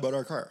still mad about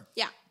our car.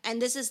 Yeah.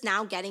 And this is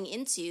now getting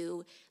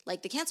into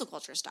like the cancel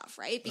culture stuff,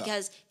 right?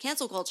 Because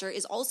cancel culture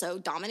is also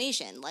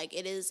domination. Like,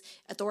 it is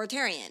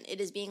authoritarian.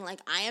 It is being like,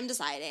 I am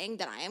deciding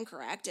that I am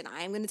correct and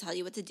I am going to tell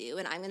you what to do,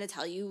 and I'm going to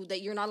tell you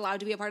that you're not allowed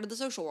to be a part of the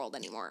social world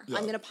anymore. Yeah.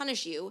 I'm going to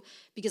punish you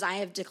because I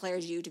have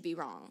declared you to be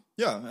wrong.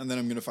 Yeah, and then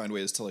I'm going to find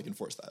ways to like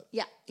enforce that.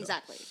 Yeah,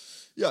 exactly.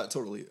 Yeah,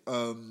 totally.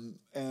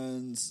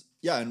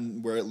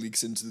 And where it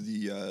leaks into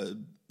the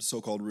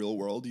so-called real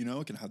world, you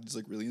know, it can have these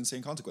like really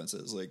insane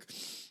consequences. Like,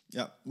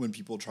 yeah, when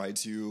people try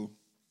to,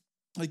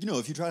 like, you know,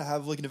 if you try to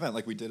have like an event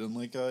like we did in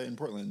like in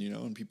Portland, you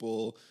know, and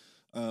people,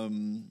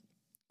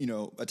 you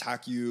know,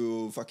 attack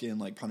you, fucking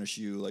like punish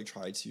you, like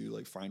try to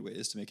like find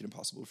ways to make it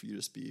impossible for you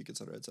to speak, et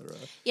cetera, et cetera.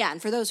 Yeah,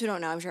 and for those who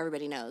don't know, I'm sure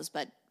everybody knows,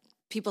 but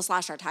people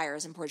slashed our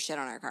tires and poured shit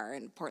on our car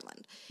in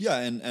Portland. Yeah,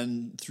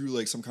 and through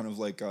like some kind of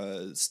like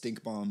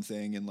stink bomb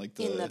thing in like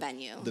In the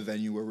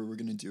venue where we were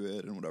going to do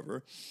it and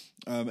whatever.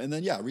 And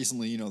then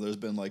recently, you know, there's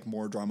been like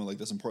more drama like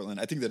this in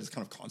Portland. I think that it's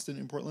kind of constant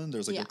in Portland.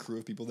 There's like a crew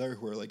of people there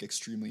who are like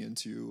extremely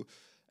into,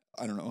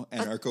 I don't know,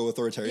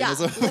 anarcho-authoritarianism.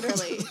 Yeah,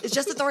 literally. It's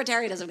just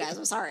authoritarianism, guys.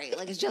 I'm sorry.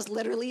 Like, it's just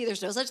literally,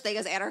 there's no such thing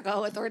as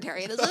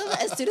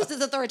anarcho-authoritarianism. As soon as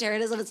it's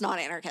authoritarianism, it's not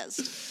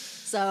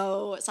anarchist.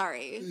 So,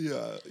 sorry.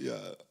 Yeah.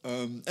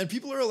 And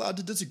people are allowed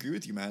to disagree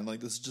with you, man. Like,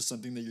 this is just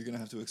something that you're going to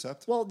have to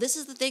accept. Well, this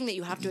is the thing that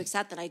you have to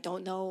accept, that I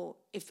don't know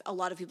if a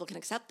lot of people can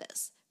accept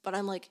this. But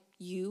I'm like,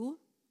 you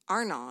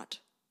are not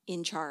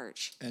in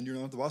charge. And you're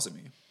not the boss of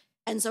me.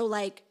 And so,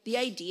 like, the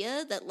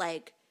idea that,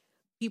 like,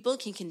 people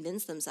can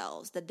convince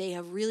themselves that they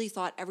have really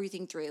thought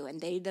everything through and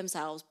they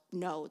themselves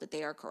know that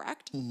they are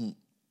correct. Mm-hmm.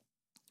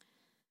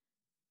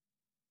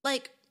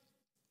 Like,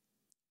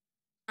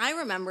 I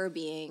remember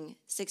being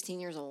 16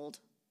 years old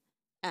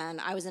and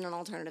I was in an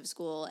alternative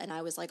school and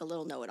I was like a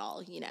little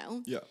know-it-all, you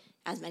know? Yeah.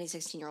 As many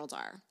 16-year-olds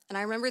are. And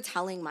I remember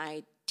telling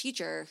my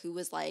teacher, who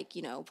was like,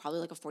 you know, probably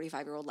like a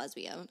 45-year-old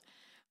lesbian,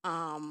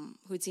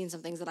 who'd seen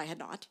some things that I had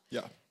not.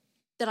 Yeah.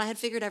 That I had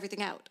figured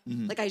everything out.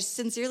 Mm-hmm. Like, I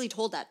sincerely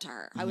told that to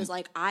her. Mm-hmm. I was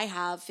like, I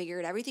have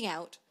figured everything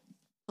out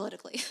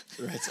politically.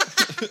 Right.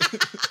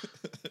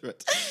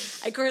 Right.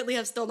 I currently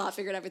have still not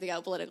figured everything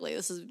out politically.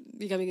 This is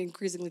becoming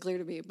increasingly clear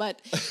to me.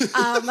 But,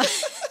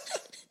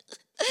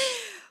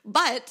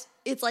 but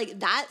it's like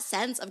that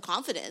sense of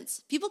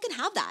confidence. People can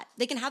have that.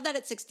 They can have that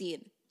at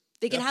 16.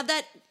 They can have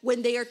that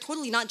when they are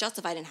totally not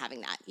justified in having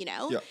that, you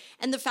know? Yeah.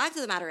 And the fact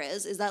of the matter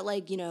is that,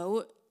 like, you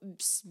know,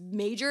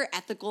 major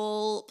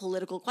ethical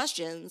political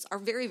questions are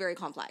very, very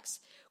complex.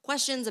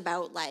 Questions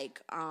about,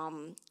 like,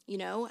 you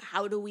know,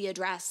 how do we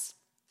address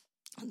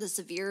the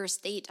severe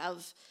state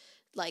of,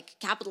 like,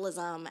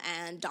 capitalism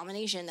and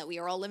domination that we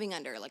are all living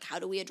under? Like, how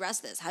do we address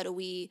this? How do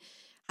we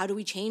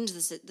change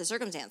the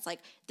circumstance? Like,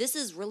 this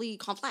is really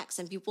complex,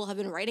 and people have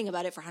been writing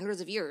about it for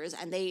hundreds of years,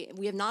 and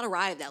we have not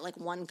arrived at, like,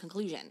 one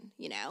conclusion,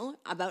 you know,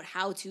 about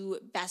how to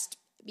best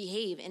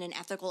behave in an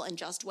ethical and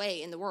just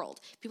way in the world.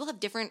 People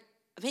have different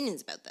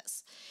opinions about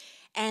this.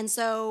 And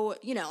so,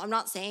 you know, I'm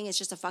not saying it's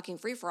just a fucking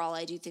free-for-all.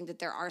 I do think that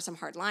there are some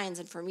hard lines,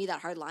 and for me, that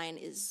hard line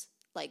is,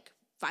 like,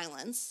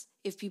 violence.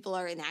 If people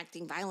are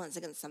enacting violence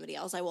against somebody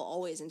else, I will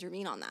always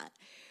intervene on that.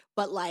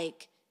 But,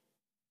 like,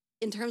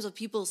 in terms of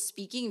people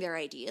speaking their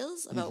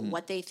ideas about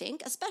what they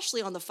think,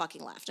 especially on the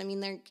fucking left. I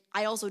mean,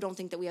 I also don't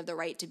think that we have the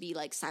right to be,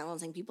 like,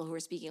 silencing people who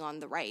are speaking on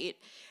the right.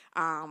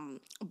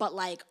 But,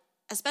 like,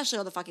 especially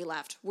on the fucking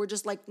left, we're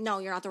just like, no,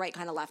 you're not the right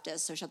kind of leftist,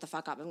 so shut the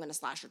fuck up. I'm going to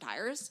slash your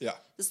tires. Yeah.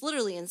 It's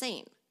literally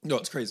insane. No,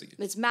 it's crazy.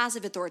 It's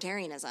massive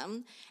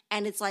authoritarianism.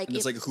 And it's like...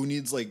 it's like, who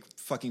needs, like,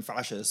 fucking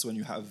fascists when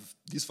you have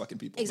these fucking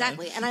people?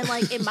 Exactly. Man? And I'm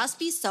like, it must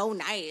be so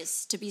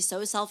nice to be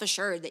so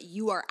self-assured that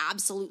you are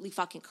absolutely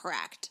fucking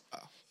correct. Oh.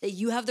 That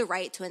you have the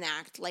right to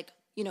enact, like,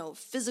 you know,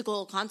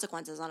 physical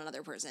consequences on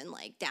another person,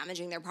 like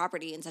damaging their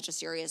property in such a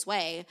serious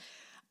way,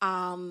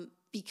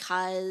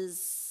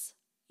 because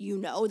you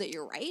know that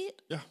you're right.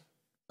 Yeah.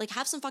 Like,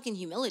 have some fucking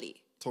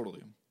humility.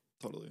 Totally.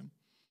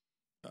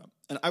 Yeah.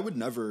 And I would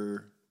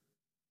never...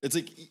 It's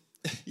like,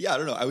 yeah, I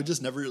don't know. I would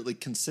just never, like,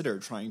 consider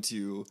trying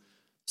to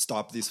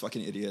stop these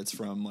fucking idiots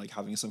from, like,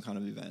 having some kind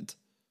of event.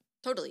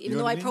 Totally. Even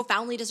though I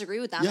profoundly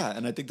disagree with them. Yeah,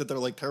 and I think that they're,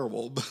 like,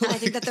 terrible. But, and I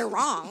think that they're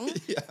wrong.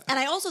 Yeah. And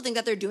I also think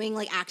that they're doing,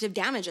 like, active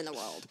damage in the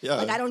world. Yeah.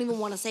 Like, I don't even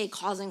want to say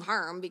causing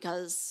harm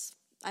because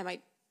I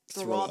might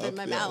throw up in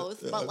my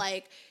mouth. Yeah. But,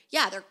 like,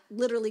 yeah, they're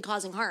literally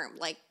causing harm.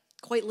 Like,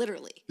 quite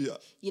literally. Yeah.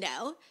 You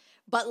know?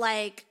 But,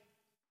 like,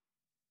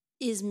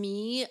 is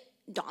me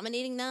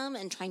dominating them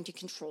and trying to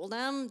control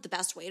them the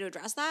best way to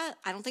address that?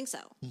 I don't think so.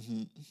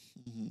 Mm-hmm.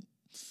 Mm-hmm.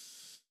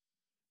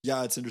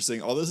 Yeah, it's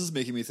interesting. All this is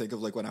making me think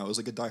of, like, when I was,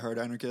 like, a diehard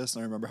anarchist,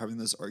 and I remember having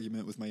this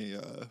argument with my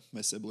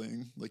my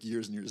sibling, like,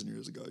 years and years and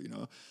years ago, you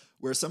know,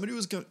 where somebody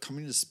was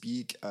coming to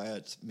speak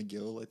at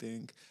McGill, I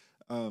think,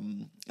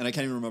 and I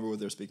can't even remember what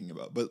they were speaking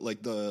about, but,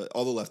 like,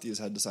 all the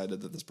lefties had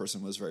decided that this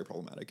person was very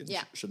problematic and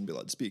shouldn't be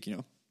allowed to speak, you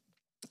know,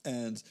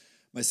 and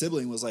my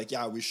sibling was like,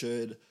 yeah, we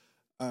should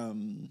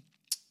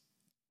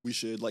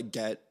like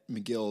get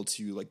McGill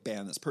to, like,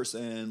 ban this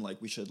person.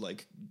 Like, we should,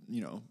 like,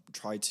 you know,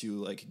 try to,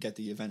 like, get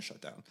the event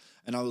shut down.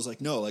 And I was like,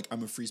 no, like,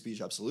 I'm a free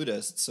speech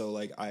absolutist. So,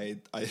 like, I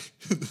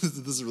this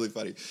is really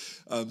funny.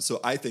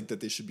 So I think that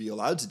they should be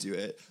allowed to do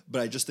it,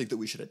 but I just think that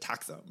we should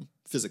attack them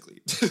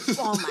physically.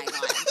 Oh my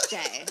God,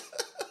 Jay.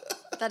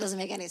 That doesn't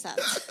make any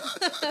sense.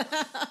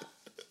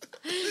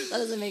 That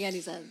doesn't make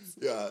any sense.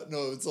 Yeah,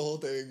 no, it's the whole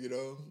thing, you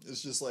know?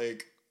 It's just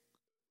like,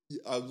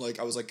 I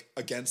was like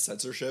against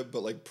censorship,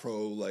 but like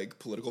pro like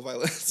political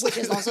violence, Which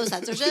is also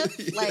censorship,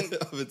 like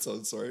of its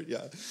own sort.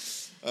 Yeah.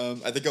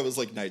 I think I was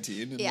like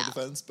 19 in my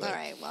defense. But all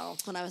right. Well,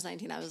 when I was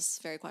 19, I was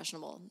very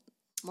questionable,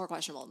 more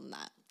questionable than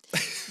that.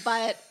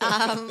 But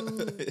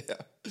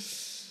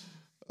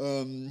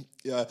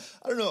yeah,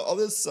 I don't know. All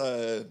this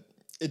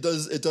it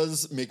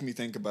does make me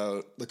think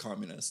about the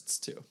communists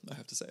too, I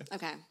have to say.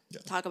 Okay. Yeah.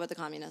 Talk about the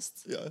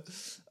communists. Yeah.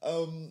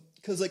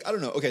 Cuz like I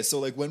don't know. Okay, so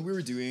like when we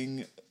were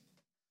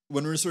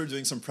sort of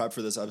doing some prep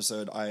for this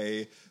episode,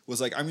 I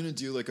was like, I'm going to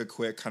do like a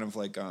quick kind of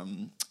like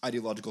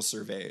ideological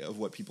survey of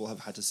what people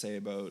have had to say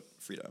about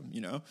freedom,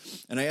 you know?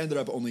 And I ended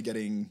up only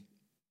getting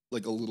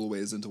like a little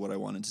ways into what I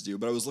wanted to do,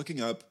 but I was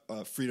looking up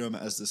freedom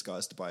as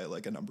discussed by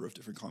like a number of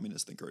different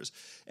communist thinkers.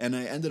 And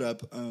I ended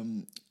up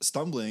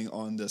stumbling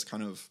on this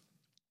kind of,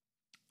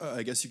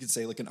 I guess you could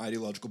say like an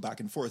ideological back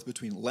and forth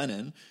between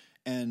Lenin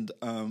and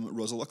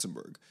Rosa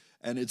Luxemburg.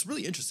 And it's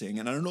really interesting.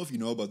 And I don't know if you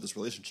know about this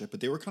relationship, but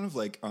they were kind of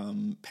like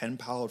pen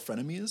pal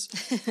frenemies.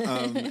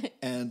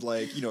 And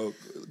like, you know,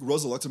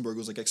 Rosa Luxemburg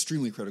was like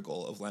extremely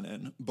critical of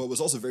Lenin, but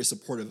was also very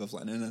supportive of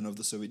Lenin and of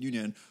the Soviet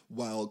Union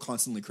while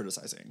constantly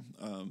criticizing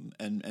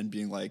and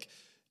being like,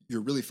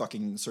 you're really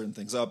fucking certain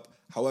things up.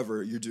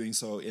 However, you're doing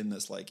so in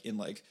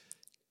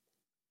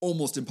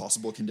almost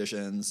impossible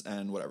conditions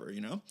and whatever,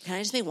 you know? Can I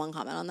just make one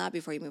comment on that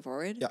before you move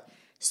forward? Yeah.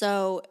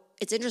 So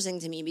it's interesting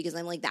to me because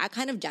I'm like, that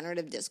kind of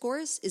generative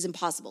discourse is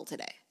impossible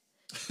today.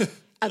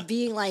 Of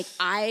being like,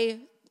 I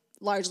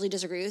largely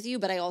disagree with you,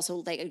 but I also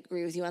like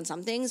agree with you on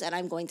some things, and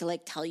I'm going to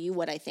like tell you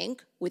what I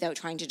think without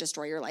trying to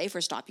destroy your life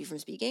or stop you from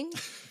speaking.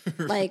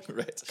 Like,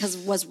 because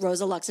was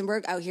Rosa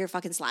Luxemburg out here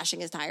fucking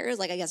slashing his tires?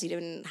 Like, I guess he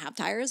didn't have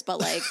tires,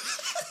 but like...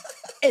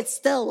 It's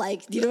still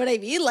like, do you know what I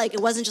mean? Like, it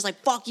wasn't just like,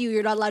 fuck you,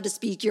 you're not allowed to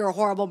speak, you're a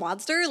horrible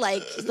monster.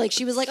 Like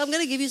she was like, I'm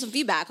going to give you some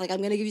feedback. Like, I'm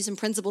going to give you some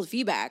principled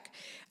feedback.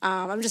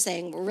 I'm just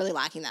saying we're really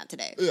lacking that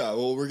today. Yeah,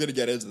 well, we're going to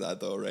get into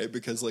that though, right?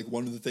 Because like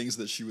one of the things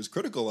that she was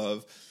critical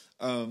of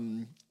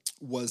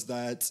was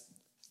that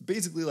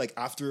basically like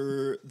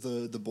after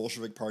the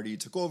Bolshevik Party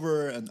took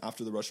over and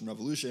after the Russian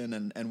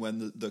Revolution and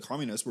when the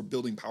communists were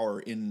building power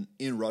in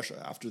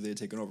Russia after they had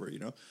taken over, you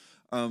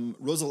know,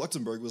 Rosa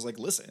Luxemburg was like,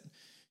 listen,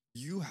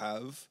 you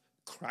have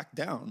cracked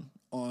down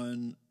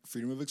on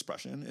freedom of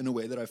expression in a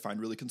way that I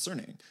find really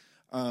concerning.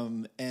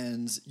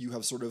 And you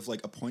have sort of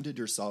like appointed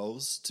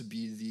yourselves to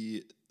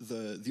be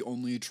the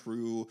only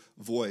true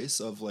voice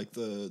of like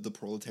the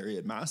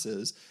proletariat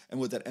masses. And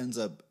what that ends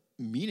up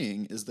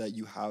meaning is that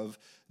you have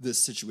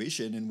this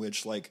situation in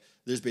which like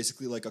there's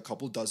basically like a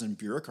couple dozen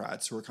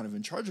bureaucrats who are kind of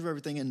in charge of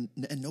everything and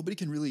nobody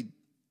can really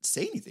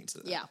say anything to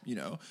them, you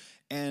know?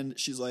 And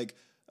she's like,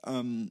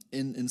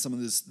 in some of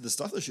the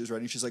stuff that she was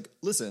writing, she's like,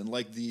 listen,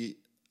 like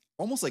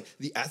almost like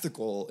the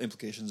ethical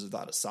implications of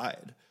that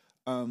aside,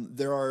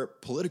 there are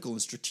political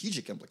and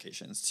strategic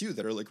implications too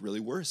that are like really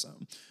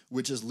worrisome,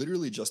 which is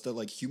literally just that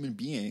like human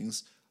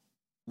beings,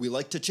 we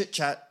like to chit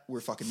chat.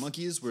 We're fucking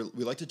monkeys. We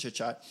like to chit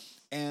chat.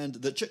 And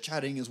the chit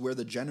chatting is where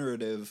the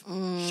generative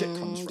shit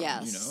comes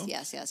from, you know?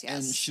 Yes.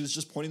 And she was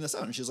just pointing this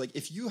out. And she's like,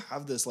 if you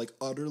have this like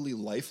utterly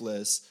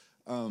lifeless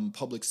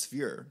public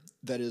sphere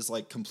that is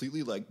like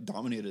completely like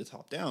dominated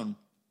top down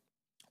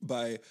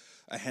by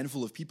a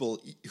handful of people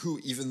who,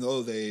 even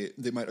though they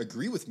might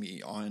agree with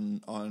me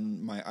on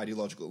my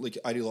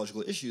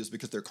ideological issues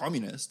because they're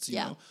communists, you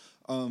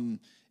know,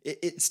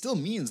 it still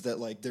means that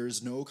like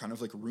there's no kind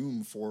of like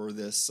room for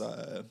this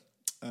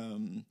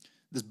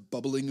this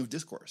bubbling of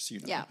discourse, you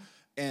know. Yeah.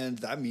 And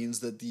that means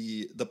that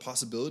the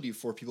possibility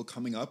for people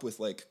coming up with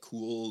like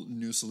cool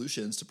new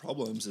solutions to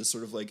problems is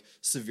sort of like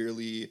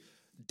severely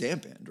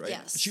dampened, right?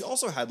 Yes. She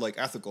also had like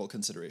ethical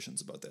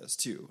considerations about this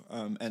too.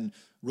 And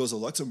Rosa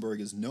Luxemburg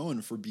is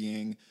known for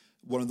being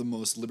one of the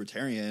most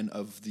libertarian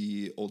of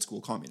the old school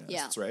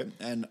communists, right?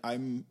 And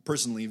I'm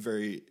personally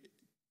very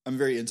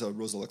into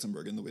Rosa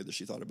Luxemburg and the way that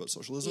she thought about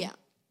socialism. Yeah.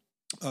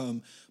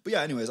 But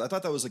yeah, anyways, I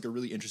thought that was like a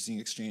really interesting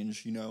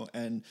exchange, you know,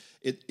 and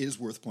it is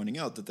worth pointing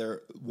out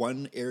that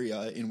one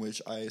area in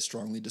which I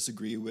strongly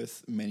disagree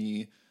with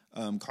many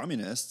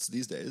communists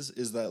these days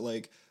is that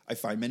like I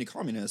find many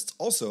communists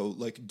also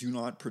like do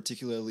not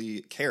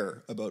particularly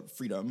care about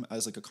freedom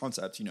as like a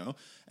concept, you know,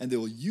 and they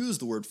will use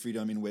the word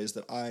freedom in ways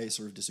that I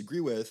sort of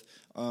disagree with,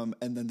 and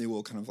then they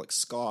will kind of like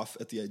scoff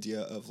at the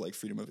idea of like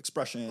freedom of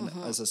expression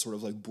as a sort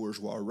of like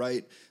bourgeois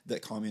right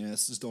that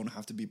communists don't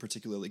have to be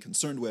particularly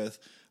concerned with.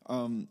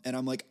 And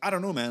I'm like, I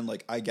don't know, man.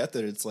 Like I get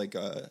that it's like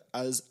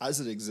as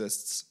it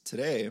exists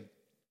today,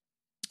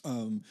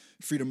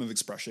 freedom of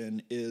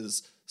expression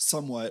is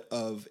somewhat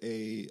of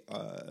a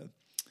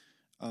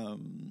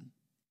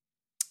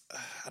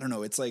I don't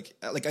know. It's like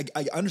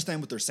I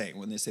understand what they're saying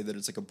when they say that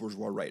it's like a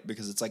bourgeois right,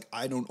 because it's like,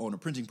 I don't own a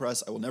printing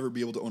press. I will never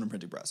be able to own a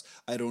printing press.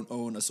 I don't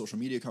own a social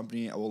media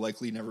company. I will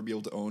likely never be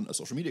able to own a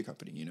social media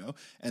company, you know?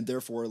 And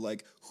therefore,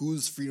 like,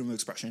 whose freedom of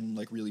expression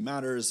like really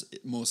matters?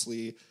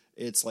 Mostly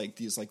it's like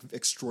these like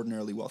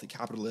extraordinarily wealthy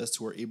capitalists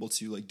who are able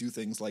to like do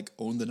things like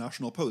own the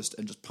National Post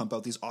and just pump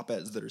out these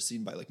op-eds that are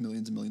seen by like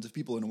millions and millions of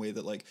people in a way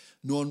that like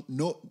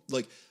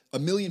like a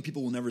million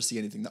people will never see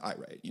anything that I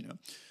write, you know?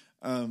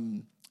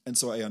 And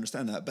so I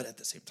understand that, but at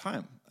the same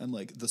time, I'm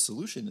like, the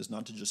solution is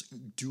not to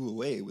just do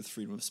away with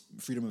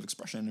freedom of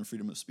expression and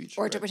freedom of speech,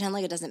 or to pretend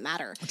like it doesn't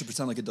matter, or to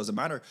pretend like it doesn't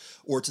matter,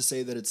 or to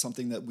say that it's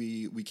something that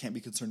we can't be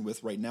concerned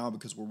with right now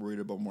because we're worried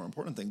about more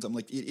important things. I'm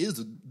like, it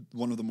is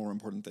one of the more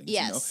important things.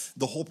 Yes. You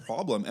know, the whole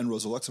problem, and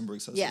Rosa Luxemburg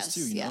says this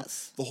too. You know,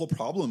 the whole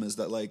problem is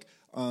that like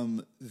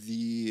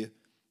the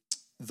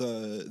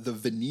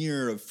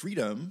veneer of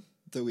freedom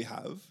that we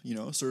have, you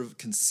know, sort of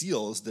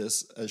conceals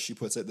this, as she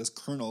puts it, this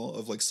kernel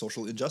of like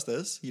social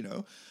injustice, you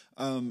know,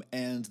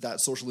 and that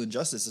social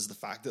injustice is the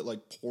fact that like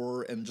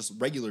poor and just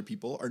regular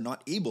people are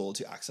not able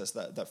to access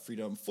that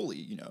freedom fully,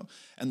 you know,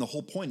 and the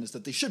whole point is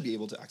that they should be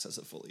able to access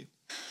it fully.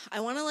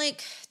 I want to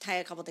like tie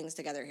a couple things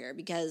together here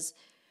because,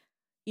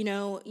 you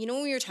know,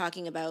 when we were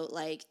talking about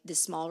like the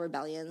small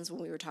rebellions,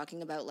 when we were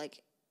talking about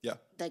like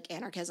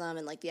anarchism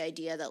and like the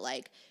idea that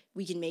like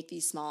we can make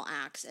these small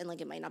acts and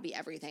like it might not be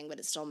everything, but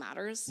it still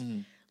matters.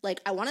 Like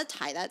I want to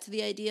tie that to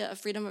the idea of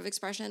freedom of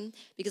expression,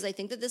 because I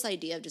think that this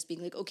idea of just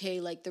being like, okay,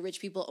 like the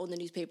rich people own the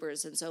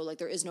newspapers and so like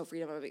there is no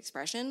freedom of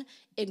expression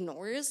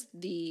ignores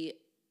the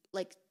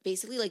like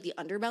basically like the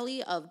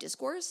underbelly of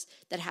discourse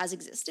that has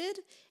existed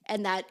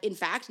and that in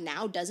fact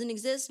now doesn't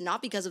exist,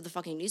 not because of the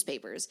fucking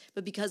newspapers,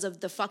 but because of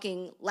the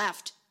fucking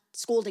left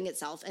scolding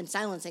itself and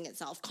silencing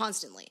itself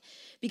constantly,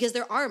 because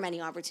there are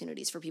many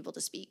opportunities for people to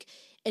speak,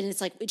 and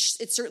it's like it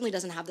certainly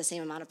doesn't have the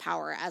same amount of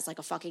power as like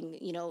a fucking,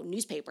 you know,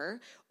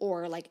 newspaper,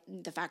 or like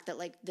the fact that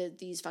like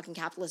these fucking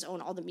capitalists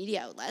own all the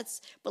media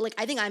outlets. But like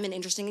I think I'm an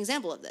interesting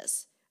example of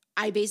this.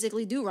 I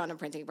basically do run a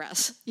printing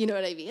press. You know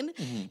what I mean?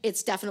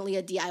 It's definitely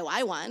a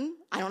DIY one.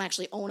 I don't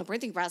actually own a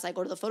printing press. I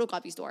go to the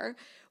photocopy store,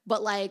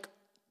 but like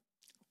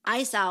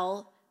I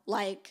sell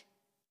like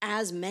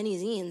as many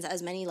zines,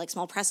 as many like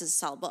small presses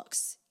sell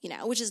books, you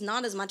know, which is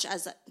not as much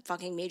as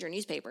fucking major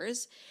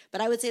newspapers,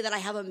 but I would say that I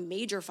have a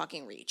major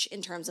fucking reach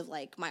in terms of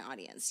like my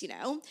audience, you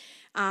know?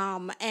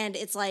 And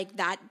it's like,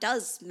 that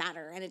does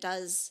matter. And it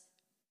does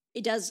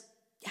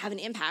have an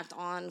impact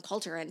on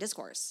culture and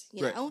discourse,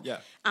 you know? Yeah.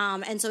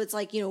 And so it's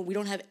like, you know, we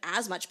don't have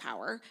as much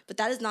power, but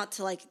that is not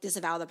to like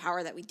disavow the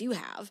power that we do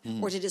have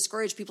or to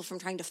discourage people from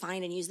trying to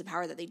find and use the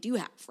power that they do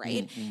have,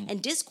 right?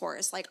 And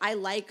discourse, like I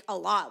like a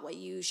lot what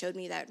you showed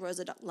me that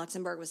Rosa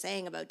Luxemburg was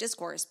saying about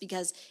discourse,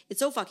 because it's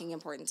so fucking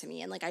important to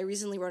me. And like I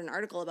recently wrote an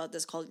article about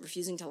this called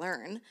Refusing to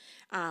Learn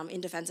in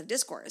defense of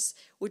discourse,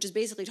 which is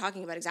basically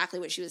talking about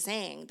exactly what she was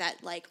saying, that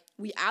like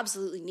we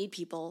absolutely need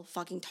people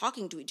fucking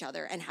talking to each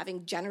other and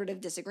having generative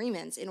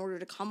disagreements in order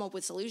to come up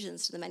with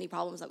solutions to the many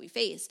problems that we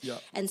face. Yeah.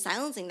 And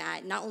silencing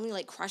that not only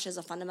like crushes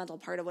a fundamental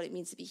part of what it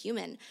means to be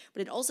human,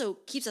 but it also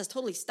keeps us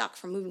totally stuck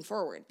from moving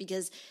forward,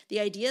 because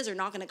the ideas are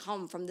not going to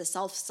come from the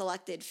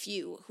self-selected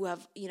few who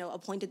have, you know,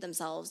 appointed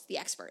themselves the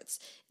experts.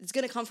 It's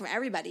going to come from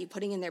everybody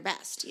putting in their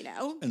best, you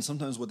know? And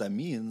sometimes what that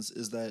means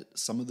is that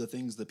some of the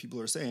things that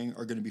people are saying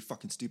are going to be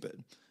fucking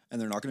stupid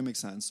and they're not going to make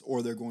sense,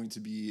 or they're going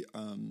to be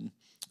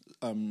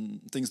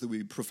things that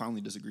we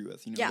profoundly disagree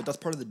with, you know, but that's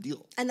part of the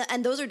deal.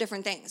 And those are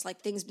different things. Like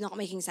things not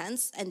making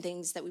sense and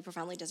things that we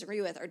profoundly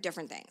disagree with are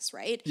different things,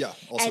 right? Yeah,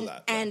 also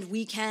that. And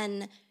we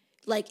can,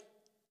 like,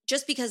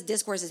 just because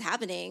discourse is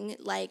happening,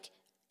 like,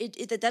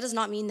 that does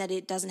not mean that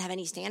it doesn't have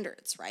any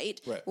standards, right?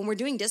 When we're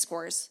doing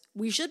discourse,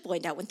 we should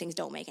point out when things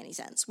don't make any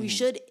sense. We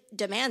should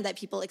demand that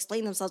people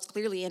explain themselves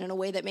clearly and in a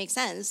way that makes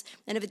sense.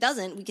 And if it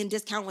doesn't, we can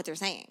discount what they're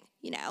saying,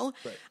 you know?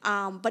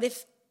 But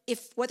if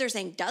what they're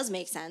saying does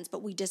make sense,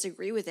 but we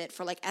disagree with it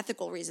for like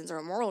ethical reasons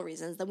or moral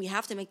reasons, then we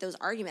have to make those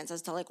arguments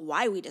as to like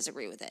why we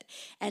disagree with it,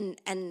 and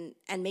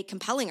make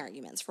compelling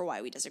arguments for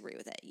why we disagree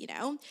with it, you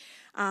know?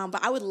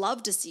 But I would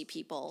love to see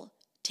people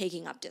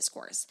taking up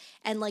discourse.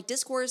 And like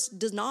discourse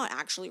does not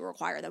actually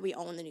require that we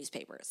own the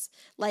newspapers.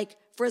 Like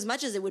for as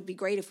much as it would be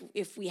great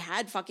if we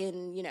had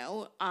fucking, you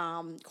know,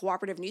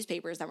 cooperative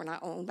newspapers that were not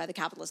owned by the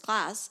capitalist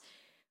class,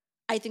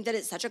 I think that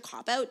it's such a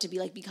cop-out to be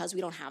like, because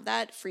we don't have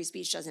that, free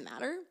speech doesn't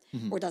matter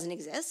or doesn't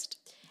exist.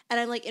 And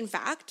I'm like, in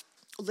fact,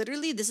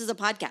 literally, this is a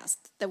podcast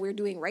that we're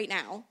doing right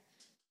now.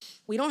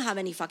 We don't have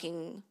any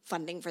fucking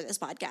funding for this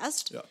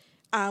podcast.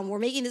 We're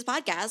making this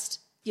podcast.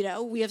 You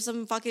know, we have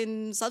some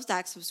fucking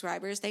Substack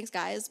subscribers. Thanks,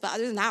 guys. But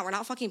other than that, we're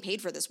not fucking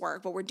paid for this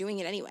work, but we're doing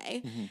it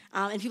anyway.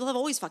 And people have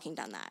always fucking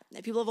done that.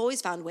 And people have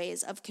always found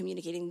ways of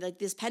communicating, like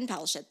this pen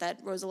pal shit that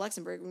Rosa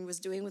Luxemburg was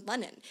doing with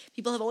London.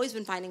 People have always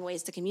been finding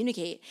ways to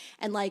communicate.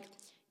 And like,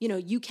 you know,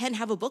 you can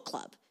have a book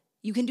club.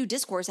 You can do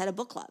discourse at a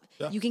book club.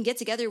 You can get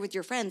together with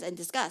your friends and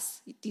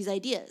discuss these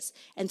ideas.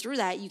 And through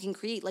that, you can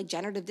create like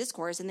generative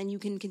discourse, and then you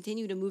can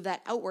continue to move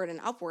that outward and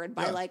upward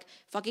by like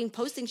fucking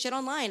posting shit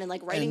online and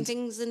like writing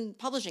things and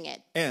publishing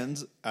it. And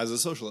as a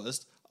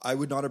socialist, I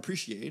would not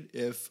appreciate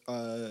if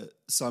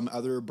some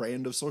other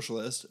brand of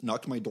socialist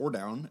knocked my door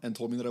down and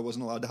told me that I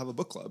wasn't allowed to have a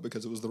book club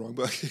because it was the wrong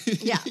book.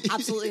 Yeah,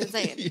 absolutely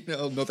insane. You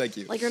know, no thank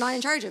you. Like, you're not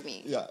in charge of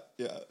me. Yeah.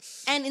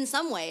 And in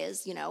some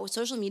ways, you know,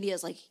 social media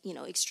is like, you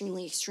know,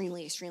 extremely,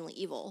 extremely, extremely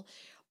evil.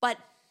 But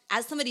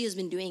as somebody who's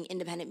been doing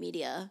independent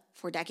media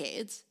for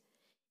decades,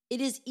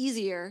 it is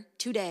easier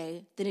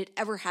today than it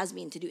ever has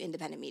been to do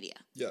independent media.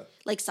 Yeah.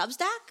 Like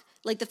Substack,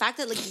 Like the fact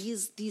that like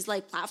these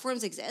like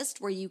platforms exist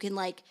where you can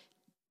like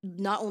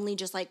not only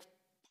just like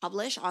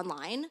publish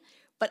online,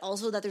 but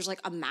also that there's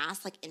like a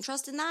mass like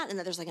interest in that, and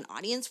that there's like an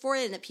audience for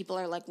it, and that people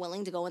are like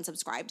willing to go and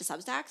subscribe to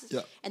Substacks.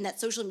 Yeah. And that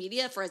social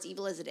media, for as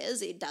evil as it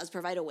is, it does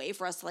provide a way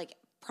for us to like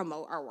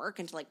promote our work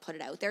and to like put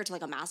it out there to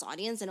like a mass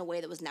audience in a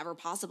way that was never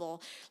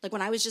possible. Like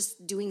when I was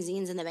just doing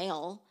zines in the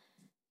mail,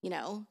 you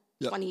know,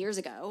 20 years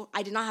ago,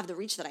 I did not have the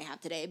reach that I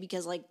have today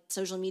because like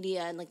social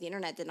media and like the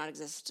internet did not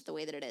exist the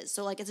way that it is.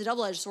 So like it's a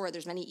double-edged sword.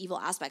 There's many evil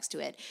aspects to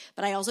it,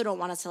 but I also don't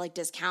want us to like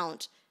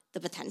discount the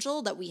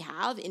potential that we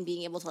have in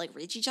being able to like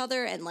reach each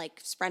other and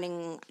like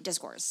spreading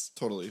discourse.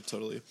 Totally.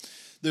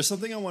 There's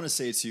something I want to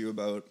say to you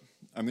about,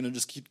 I'm going to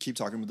just keep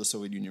talking about the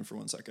Soviet Union for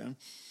 1 second.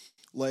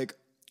 Like,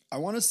 I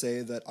want to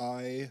say that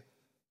I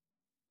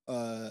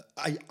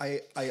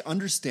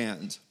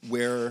understand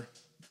where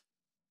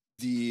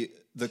the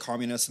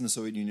communists in the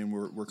Soviet Union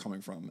were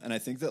coming from. And I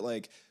think that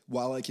like,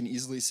 while I can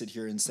easily sit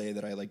here and say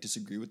that I like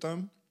disagree with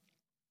them,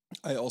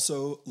 I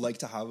also like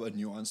to have a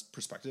nuanced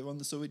perspective on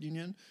the Soviet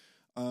Union.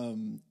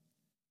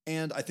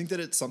 And I think that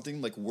it's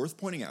something like worth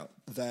pointing out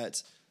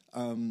that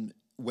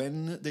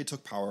when they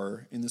took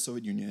power in the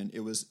Soviet Union,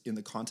 it was in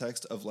the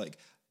context of like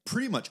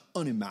pretty much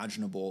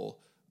unimaginable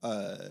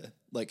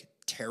like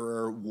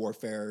terror,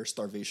 warfare,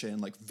 starvation,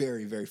 like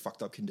very, very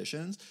fucked up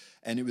conditions.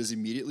 And it was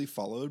immediately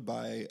followed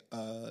by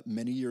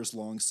many years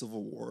long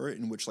civil war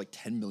in which like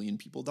 10 million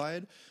people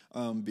died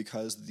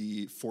because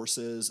the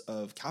forces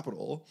of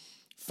capital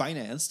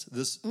financed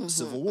this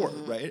civil war,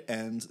 right?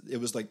 And it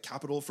was like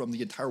capital from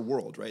the entire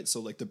world, right? So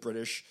like the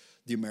British,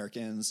 the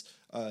Americans,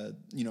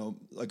 you know,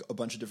 like a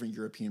bunch of different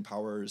European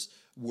powers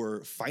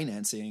were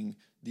financing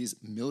these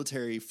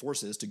military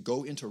forces to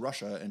go into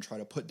Russia and try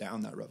to put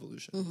down that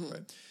revolution,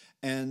 right?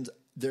 And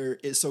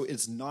so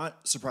it's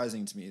not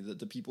surprising to me that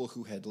the people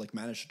who had like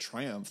managed to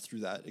triumph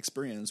through that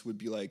experience would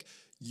be like,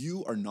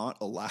 you are not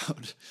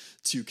allowed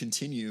to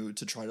continue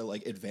to try to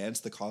like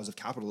advance the cause of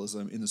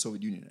capitalism in the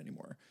Soviet Union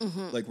anymore.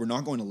 Like, we're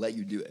not going to let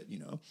you do it, you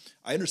know?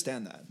 I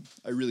understand that.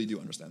 I really do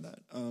understand that.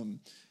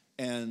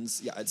 And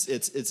yeah,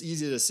 it's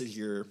easy to sit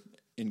here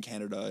in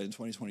Canada in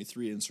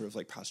 2023 and sort of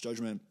like pass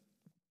judgment,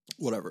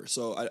 whatever.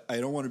 So I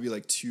don't want to be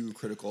like too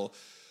critical,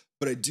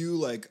 but I do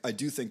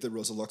think that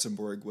Rosa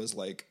Luxemburg was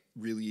like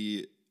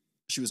really,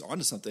 she was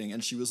onto something,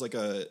 and she was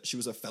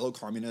a fellow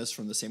communist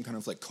from the same kind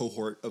of like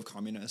cohort of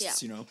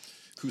communists, you know,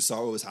 who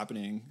saw what was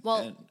happening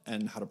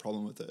and had a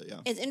problem with it. Yeah.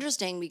 It's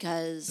interesting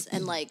because,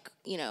 and like,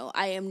 you know,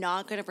 I am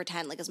not going to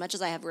pretend, like, as much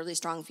as I have really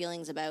strong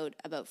feelings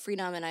about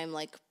freedom, and I'm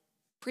like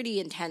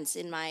pretty intense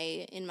in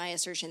my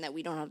assertion that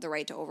we don't have the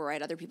right to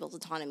override other people's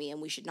autonomy,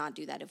 and we should not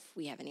do that if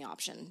we have any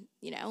option,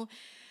 you know?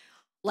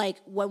 Like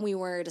when we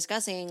were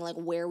discussing like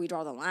where we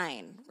draw the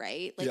line,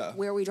 right? Like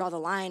where we draw the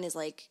line is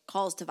like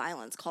calls to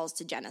violence, calls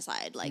to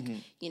genocide. Like,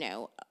 you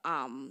know,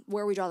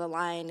 where we draw the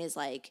line is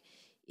like,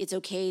 it's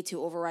okay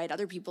to override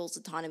other people's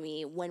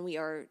autonomy when we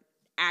are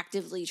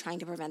actively trying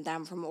to prevent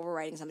them from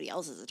overriding somebody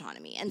else's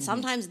autonomy. And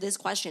sometimes this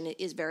question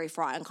is very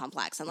fraught and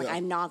complex. And like,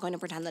 I'm not going to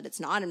pretend that it's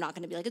not. I'm not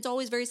going to be like, it's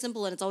always very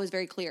simple and it's always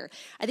very clear.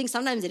 I think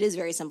sometimes it is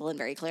very simple and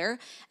very clear,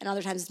 and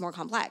other times it's more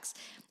complex.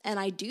 And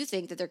I do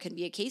think that there can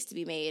be a case to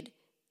be made,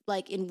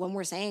 like when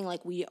we're saying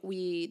like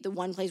we the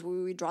one place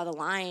where we draw the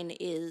line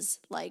is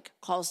like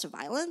calls to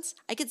violence.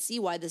 I could see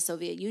why the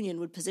Soviet Union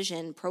would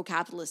position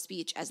pro-capitalist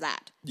speech as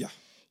that. Yeah.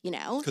 You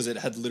know? Because it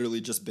had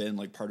literally just been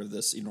like part of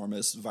this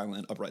enormous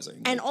violent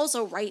uprising. And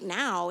also right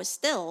now,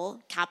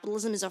 still,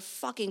 capitalism is a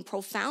fucking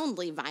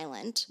profoundly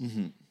violent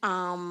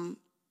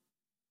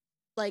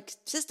like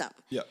system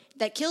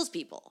that kills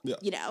people. Yeah.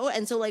 You know?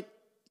 And so like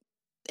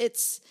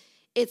it's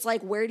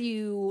like, where do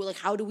you, like,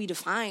 how do we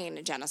define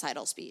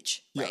genocidal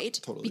speech, right?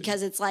 Yeah, totally.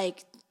 Because it's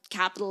like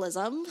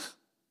capitalism,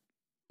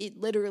 it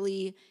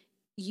literally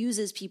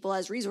uses people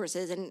as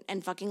resources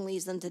and fucking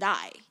leaves them to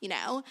die, you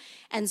know?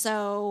 And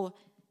so,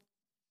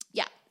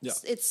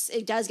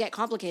 it does get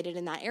complicated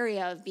in that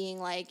area of being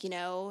like, you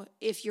know,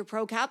 if you're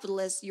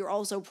pro-capitalist, you're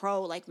also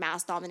pro, like,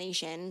 mass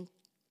domination.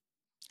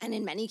 And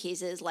in many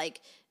cases,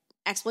 like,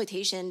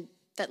 exploitation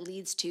that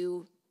leads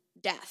to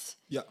death.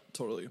 Yeah,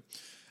 totally.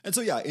 And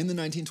so, in the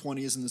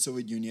 1920s in the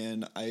Soviet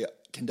Union, I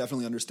can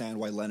definitely understand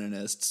why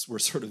Leninists were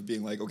sort of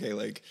being like, okay,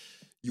 like,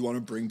 you want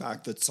to bring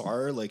back the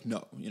Tsar? Like,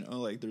 no, you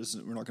know, like,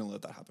 we're not going to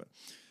let that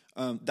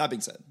happen. That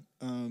being said,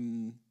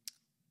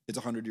 it's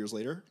 100 years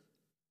later.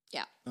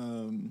 Yeah.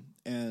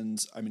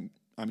 And I'm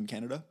in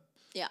Canada.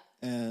 Yeah.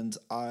 And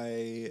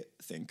I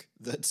think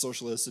that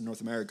socialists in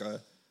North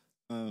America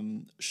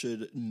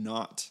should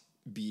not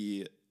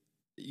be,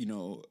 you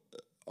know,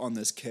 on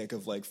this kick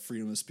of like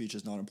freedom of speech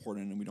is not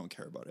important and we don't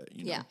care about it.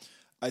 You know? Yeah.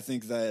 I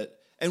think that,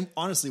 and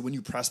honestly, when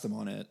you press them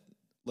on it,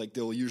 like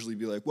they'll usually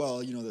be like,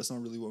 well, you know, that's not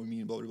really what we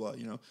mean, blah, blah, blah,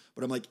 you know.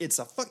 But I'm like, it's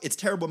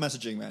terrible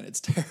messaging, man. It's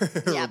terrible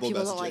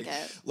people messaging. don't like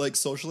it. Like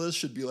socialists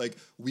should be like,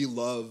 we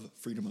love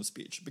freedom of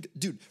speech.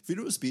 Dude,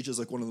 freedom of speech is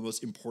like one of the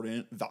most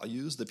important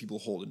values that people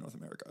hold in North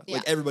America. Yeah.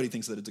 Like everybody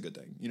thinks that it's a good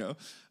thing, you know?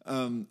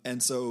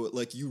 And so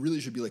like, you really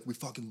should be like, we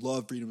fucking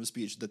love freedom of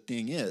speech. The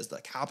thing is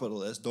that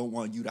capitalists don't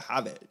want you to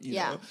have it, you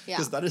know?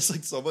 Because that is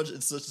like so much,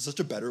 it's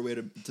such a better way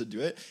to do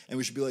it. And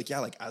we should be like, yeah,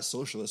 like as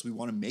socialists, we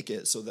want to make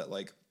it so that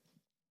like,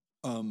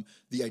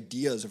 the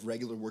ideas of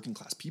regular working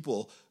class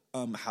people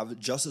have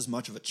just as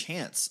much of a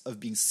chance of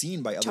being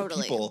seen by other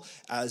people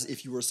as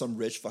if you were some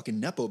rich fucking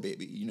Nepo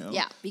baby, you know?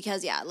 Yeah,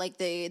 because like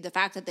the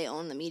fact that they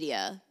own the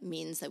media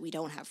means that we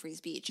don't have free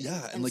speech.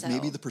 Yeah, and like so,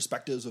 maybe the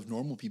perspectives of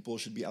normal people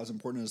should be as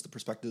important as the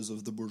perspectives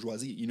of the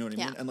bourgeoisie, you know what I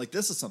mean? And like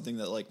this is something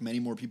that like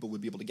many more people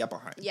would be able to get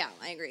behind. Yeah,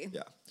 I agree.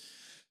 Yeah.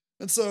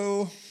 And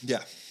so,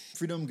 yeah,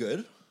 freedom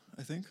good,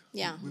 I think.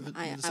 Yeah,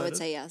 I would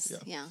say yes.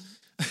 Yeah.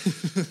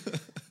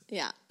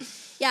 Yeah.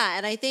 Yeah,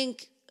 and I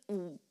think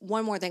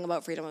one more thing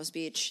about freedom of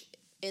speech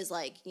is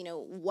like, you know,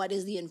 what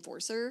is the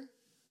enforcer,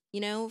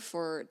 you know,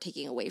 for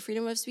taking away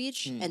freedom of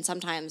speech? And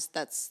sometimes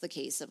that's the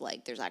case of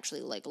like there's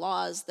actually like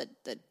laws that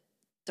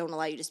don't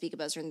allow you to speak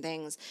about certain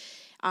things.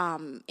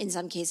 In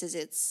some cases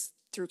it's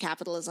through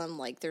capitalism,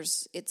 like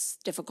it's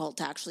difficult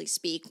to actually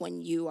speak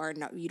when you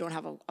don't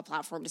have a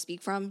platform to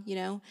speak from, you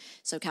know?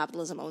 So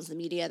capitalism owns the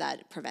media,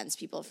 that prevents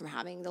people from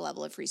having the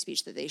level of free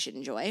speech that they should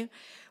enjoy.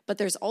 But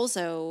there's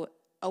also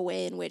a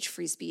way in which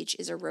free speech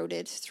is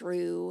eroded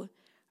through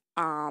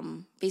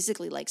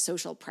basically like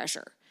social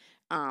pressure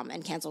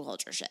and cancel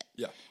culture shit.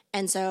 Yeah.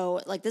 And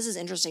so like this is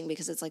interesting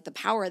because it's like the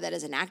power that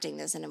is enacting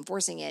this and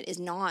enforcing it is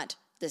not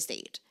the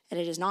state and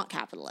it is not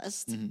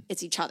capitalist.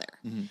 It's each other.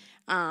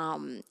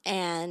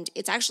 And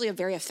it's actually a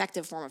very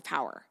effective form of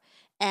power.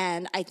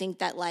 And I think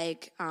that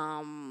like,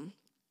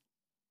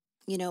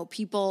 you know,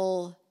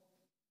 people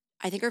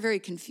I think are very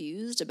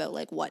confused about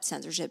like what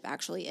censorship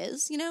actually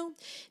is, you know,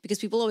 because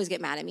people always get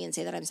mad at me and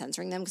say that I'm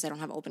censoring them because I don't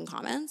have open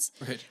comments.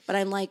 Right. But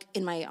I'm like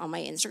on my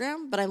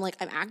Instagram, but I'm like,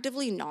 I'm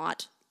actively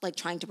not like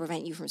trying to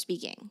prevent you from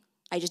speaking.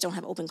 I just don't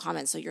have open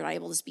comments, so you're not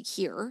able to speak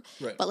here.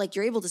 Right. But like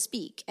you're able to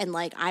speak, and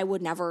like I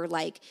would never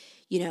like,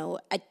 you know,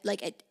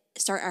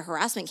 start a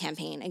harassment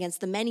campaign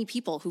against the many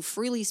people who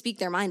freely speak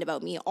their mind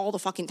about me all the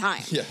fucking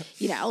time. Yeah.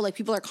 You know, like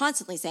people are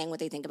constantly saying what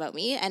they think about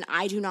me, and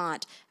I do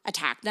not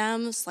attack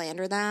them,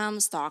 slander them,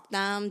 stalk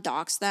them,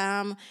 dox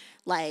them,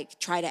 like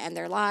try to end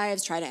their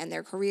lives, try to end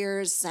their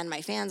careers, send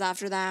my fans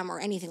after them or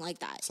anything like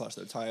that. Slash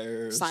their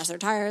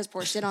tires,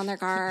 pour shit on their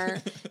car.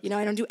 You know,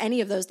 I don't do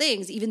any of those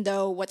things, even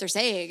though what they're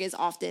saying is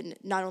often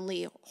not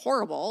only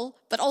horrible,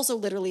 but also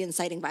literally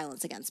inciting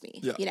violence against me,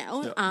 you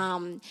know?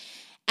 Yeah.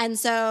 And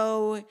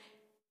so...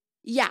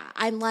 yeah,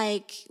 I'm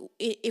like,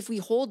 if we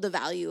hold the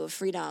value of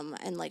freedom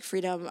and like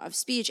freedom of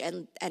speech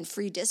and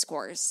free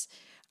discourse,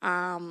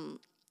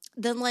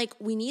 then like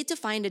we need to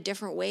find a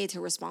different way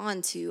to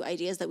respond to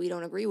ideas that we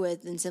don't agree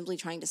with than simply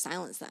trying to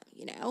silence them,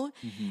 you know?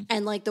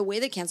 And like the way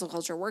that cancel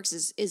culture works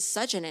is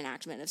such an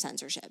enactment of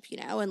censorship, you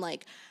know? And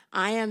like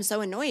I am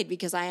so annoyed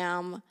because I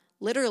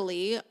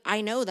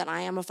know that I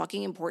am a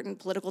fucking important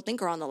political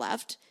thinker on the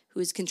left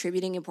who's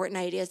contributing important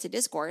ideas to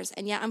discourse,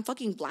 and yet I'm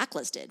fucking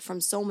blacklisted from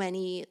so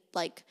many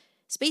like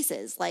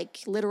spaces, like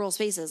literal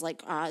spaces,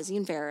 like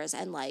zine fairs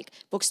and like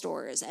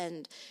bookstores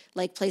and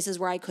like places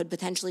where I could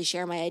potentially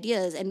share my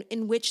ideas, and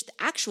in which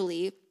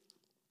actually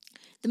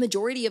the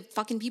majority of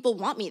fucking people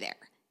want me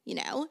there, you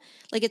know?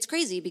 Like it's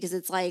crazy because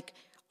it's like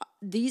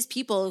these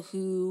people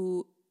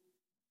who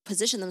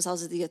position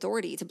themselves as the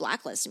authority to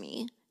blacklist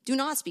me do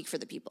not speak for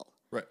the people.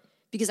 Right.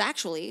 Because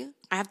actually,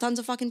 I have tons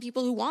of fucking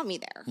people who want me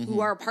there, who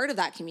are a part of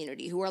that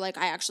community, who are like,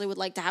 I actually would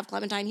like to have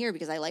Clementine here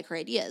because I like her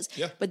ideas.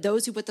 Yeah. But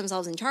those who put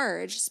themselves in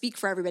charge speak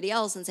for everybody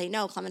else and say,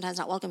 no, Clementine's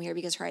not welcome here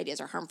because her ideas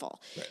are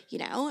harmful, you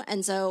know?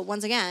 And so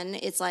once again,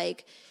 it's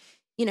like,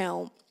 you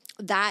know,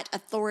 that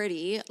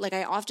authority, like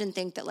I often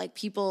think that like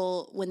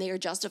people, when they are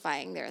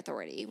justifying their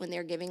authority, when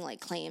they're giving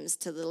like claims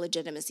to the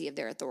legitimacy of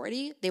their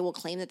authority, they will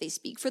claim that they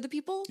speak for the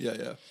people. Yeah,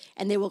 yeah.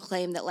 And they will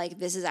claim that like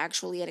this is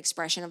actually an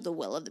expression of the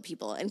will of the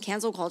people. And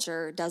cancel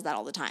culture does that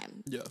all the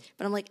time. Yeah.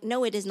 But I'm like,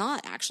 no, it is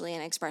not actually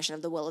an expression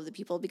of the will of the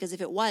people, because if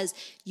it was,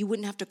 you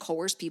wouldn't have to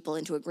coerce people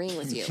into agreeing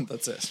with you.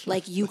 That's it.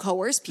 Like you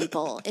coerce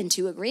people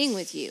into agreeing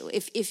with you.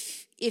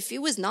 If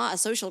it was not a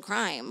social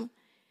crime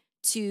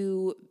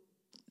to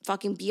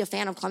fucking be a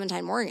fan of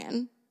Clementine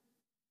Morgan,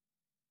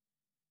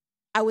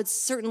 I would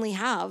certainly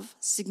have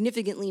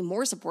significantly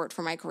more support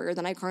for my career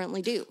than I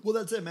currently do. Well,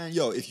 that's it, man.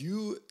 Yo, if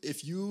you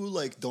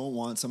like don't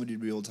want somebody to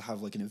be able to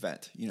have like an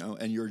event, you know,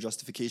 and your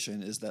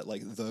justification is that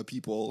like the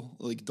people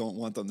like don't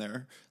want them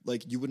there,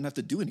 like you wouldn't have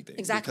to do anything.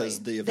 Exactly. Because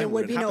the event there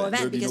would be no event.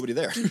 There would be nobody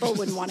there. People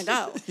wouldn't want to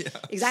go. Yeah.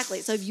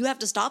 Exactly. So if you have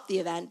to stop the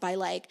event by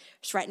like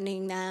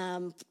threatening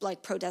them,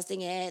 like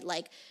protesting it,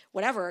 like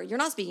whatever, you're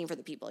not speaking for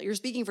the people. You're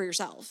speaking for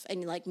yourself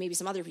and like maybe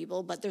some other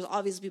people, but there's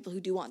obviously people who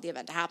do want the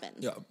event to happen.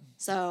 Yeah.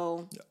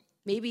 So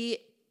maybe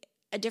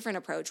a different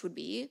approach would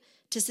be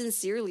to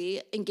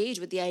sincerely engage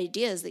with the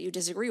ideas that you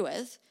disagree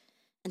with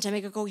and to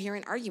make a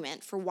coherent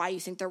argument for why you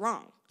think they're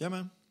wrong, Yeah,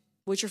 man.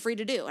 which you're free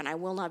to do. And I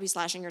will not be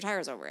slashing your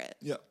tires over it.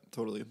 Yeah,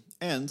 totally.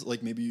 And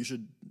like maybe you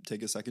should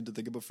take a second to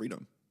think about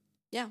freedom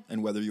Yeah.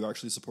 and whether you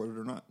actually support it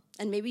or not.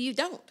 And maybe you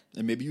don't,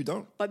 And maybe you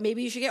don't. but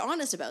maybe you should get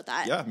honest about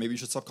that. Yeah, maybe you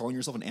should stop calling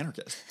yourself an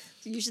anarchist.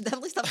 You should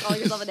definitely stop calling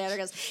yourself an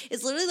anarchist.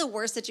 It's literally the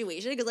worst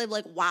situation because I'm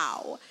like,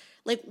 wow.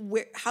 Like,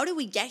 how did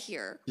we get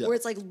here? Yeah. Where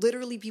it's like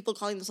literally people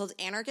calling themselves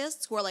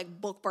anarchists who are like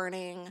book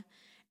burning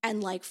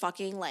and like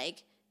fucking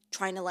like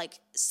trying to like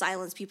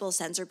silence people,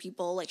 censor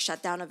people, like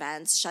shut down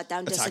events, shut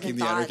down Attacking dissident the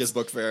thoughts. anarchist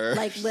book fair.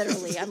 Like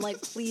literally, I'm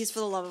like, please, for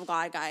the love of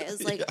God,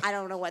 guys. Like, I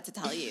don't know what to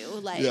tell you.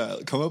 Like, yeah,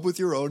 come up with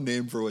your own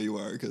name for what you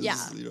are, because Yeah.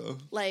 you know.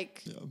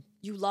 like Yeah.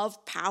 you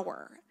love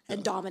power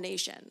and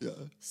domination. Yeah.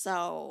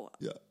 So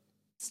Yeah.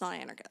 it's not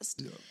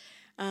anarchist.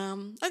 Yeah.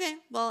 Okay.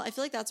 Well, I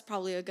feel like that's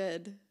probably a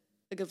good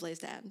place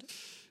to end.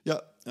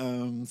 Yeah.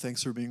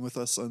 Thanks for being with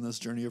us on this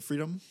journey of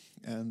freedom,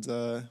 and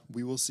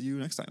we will see you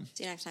next time.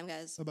 See you next time,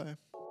 guys. Bye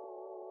bye.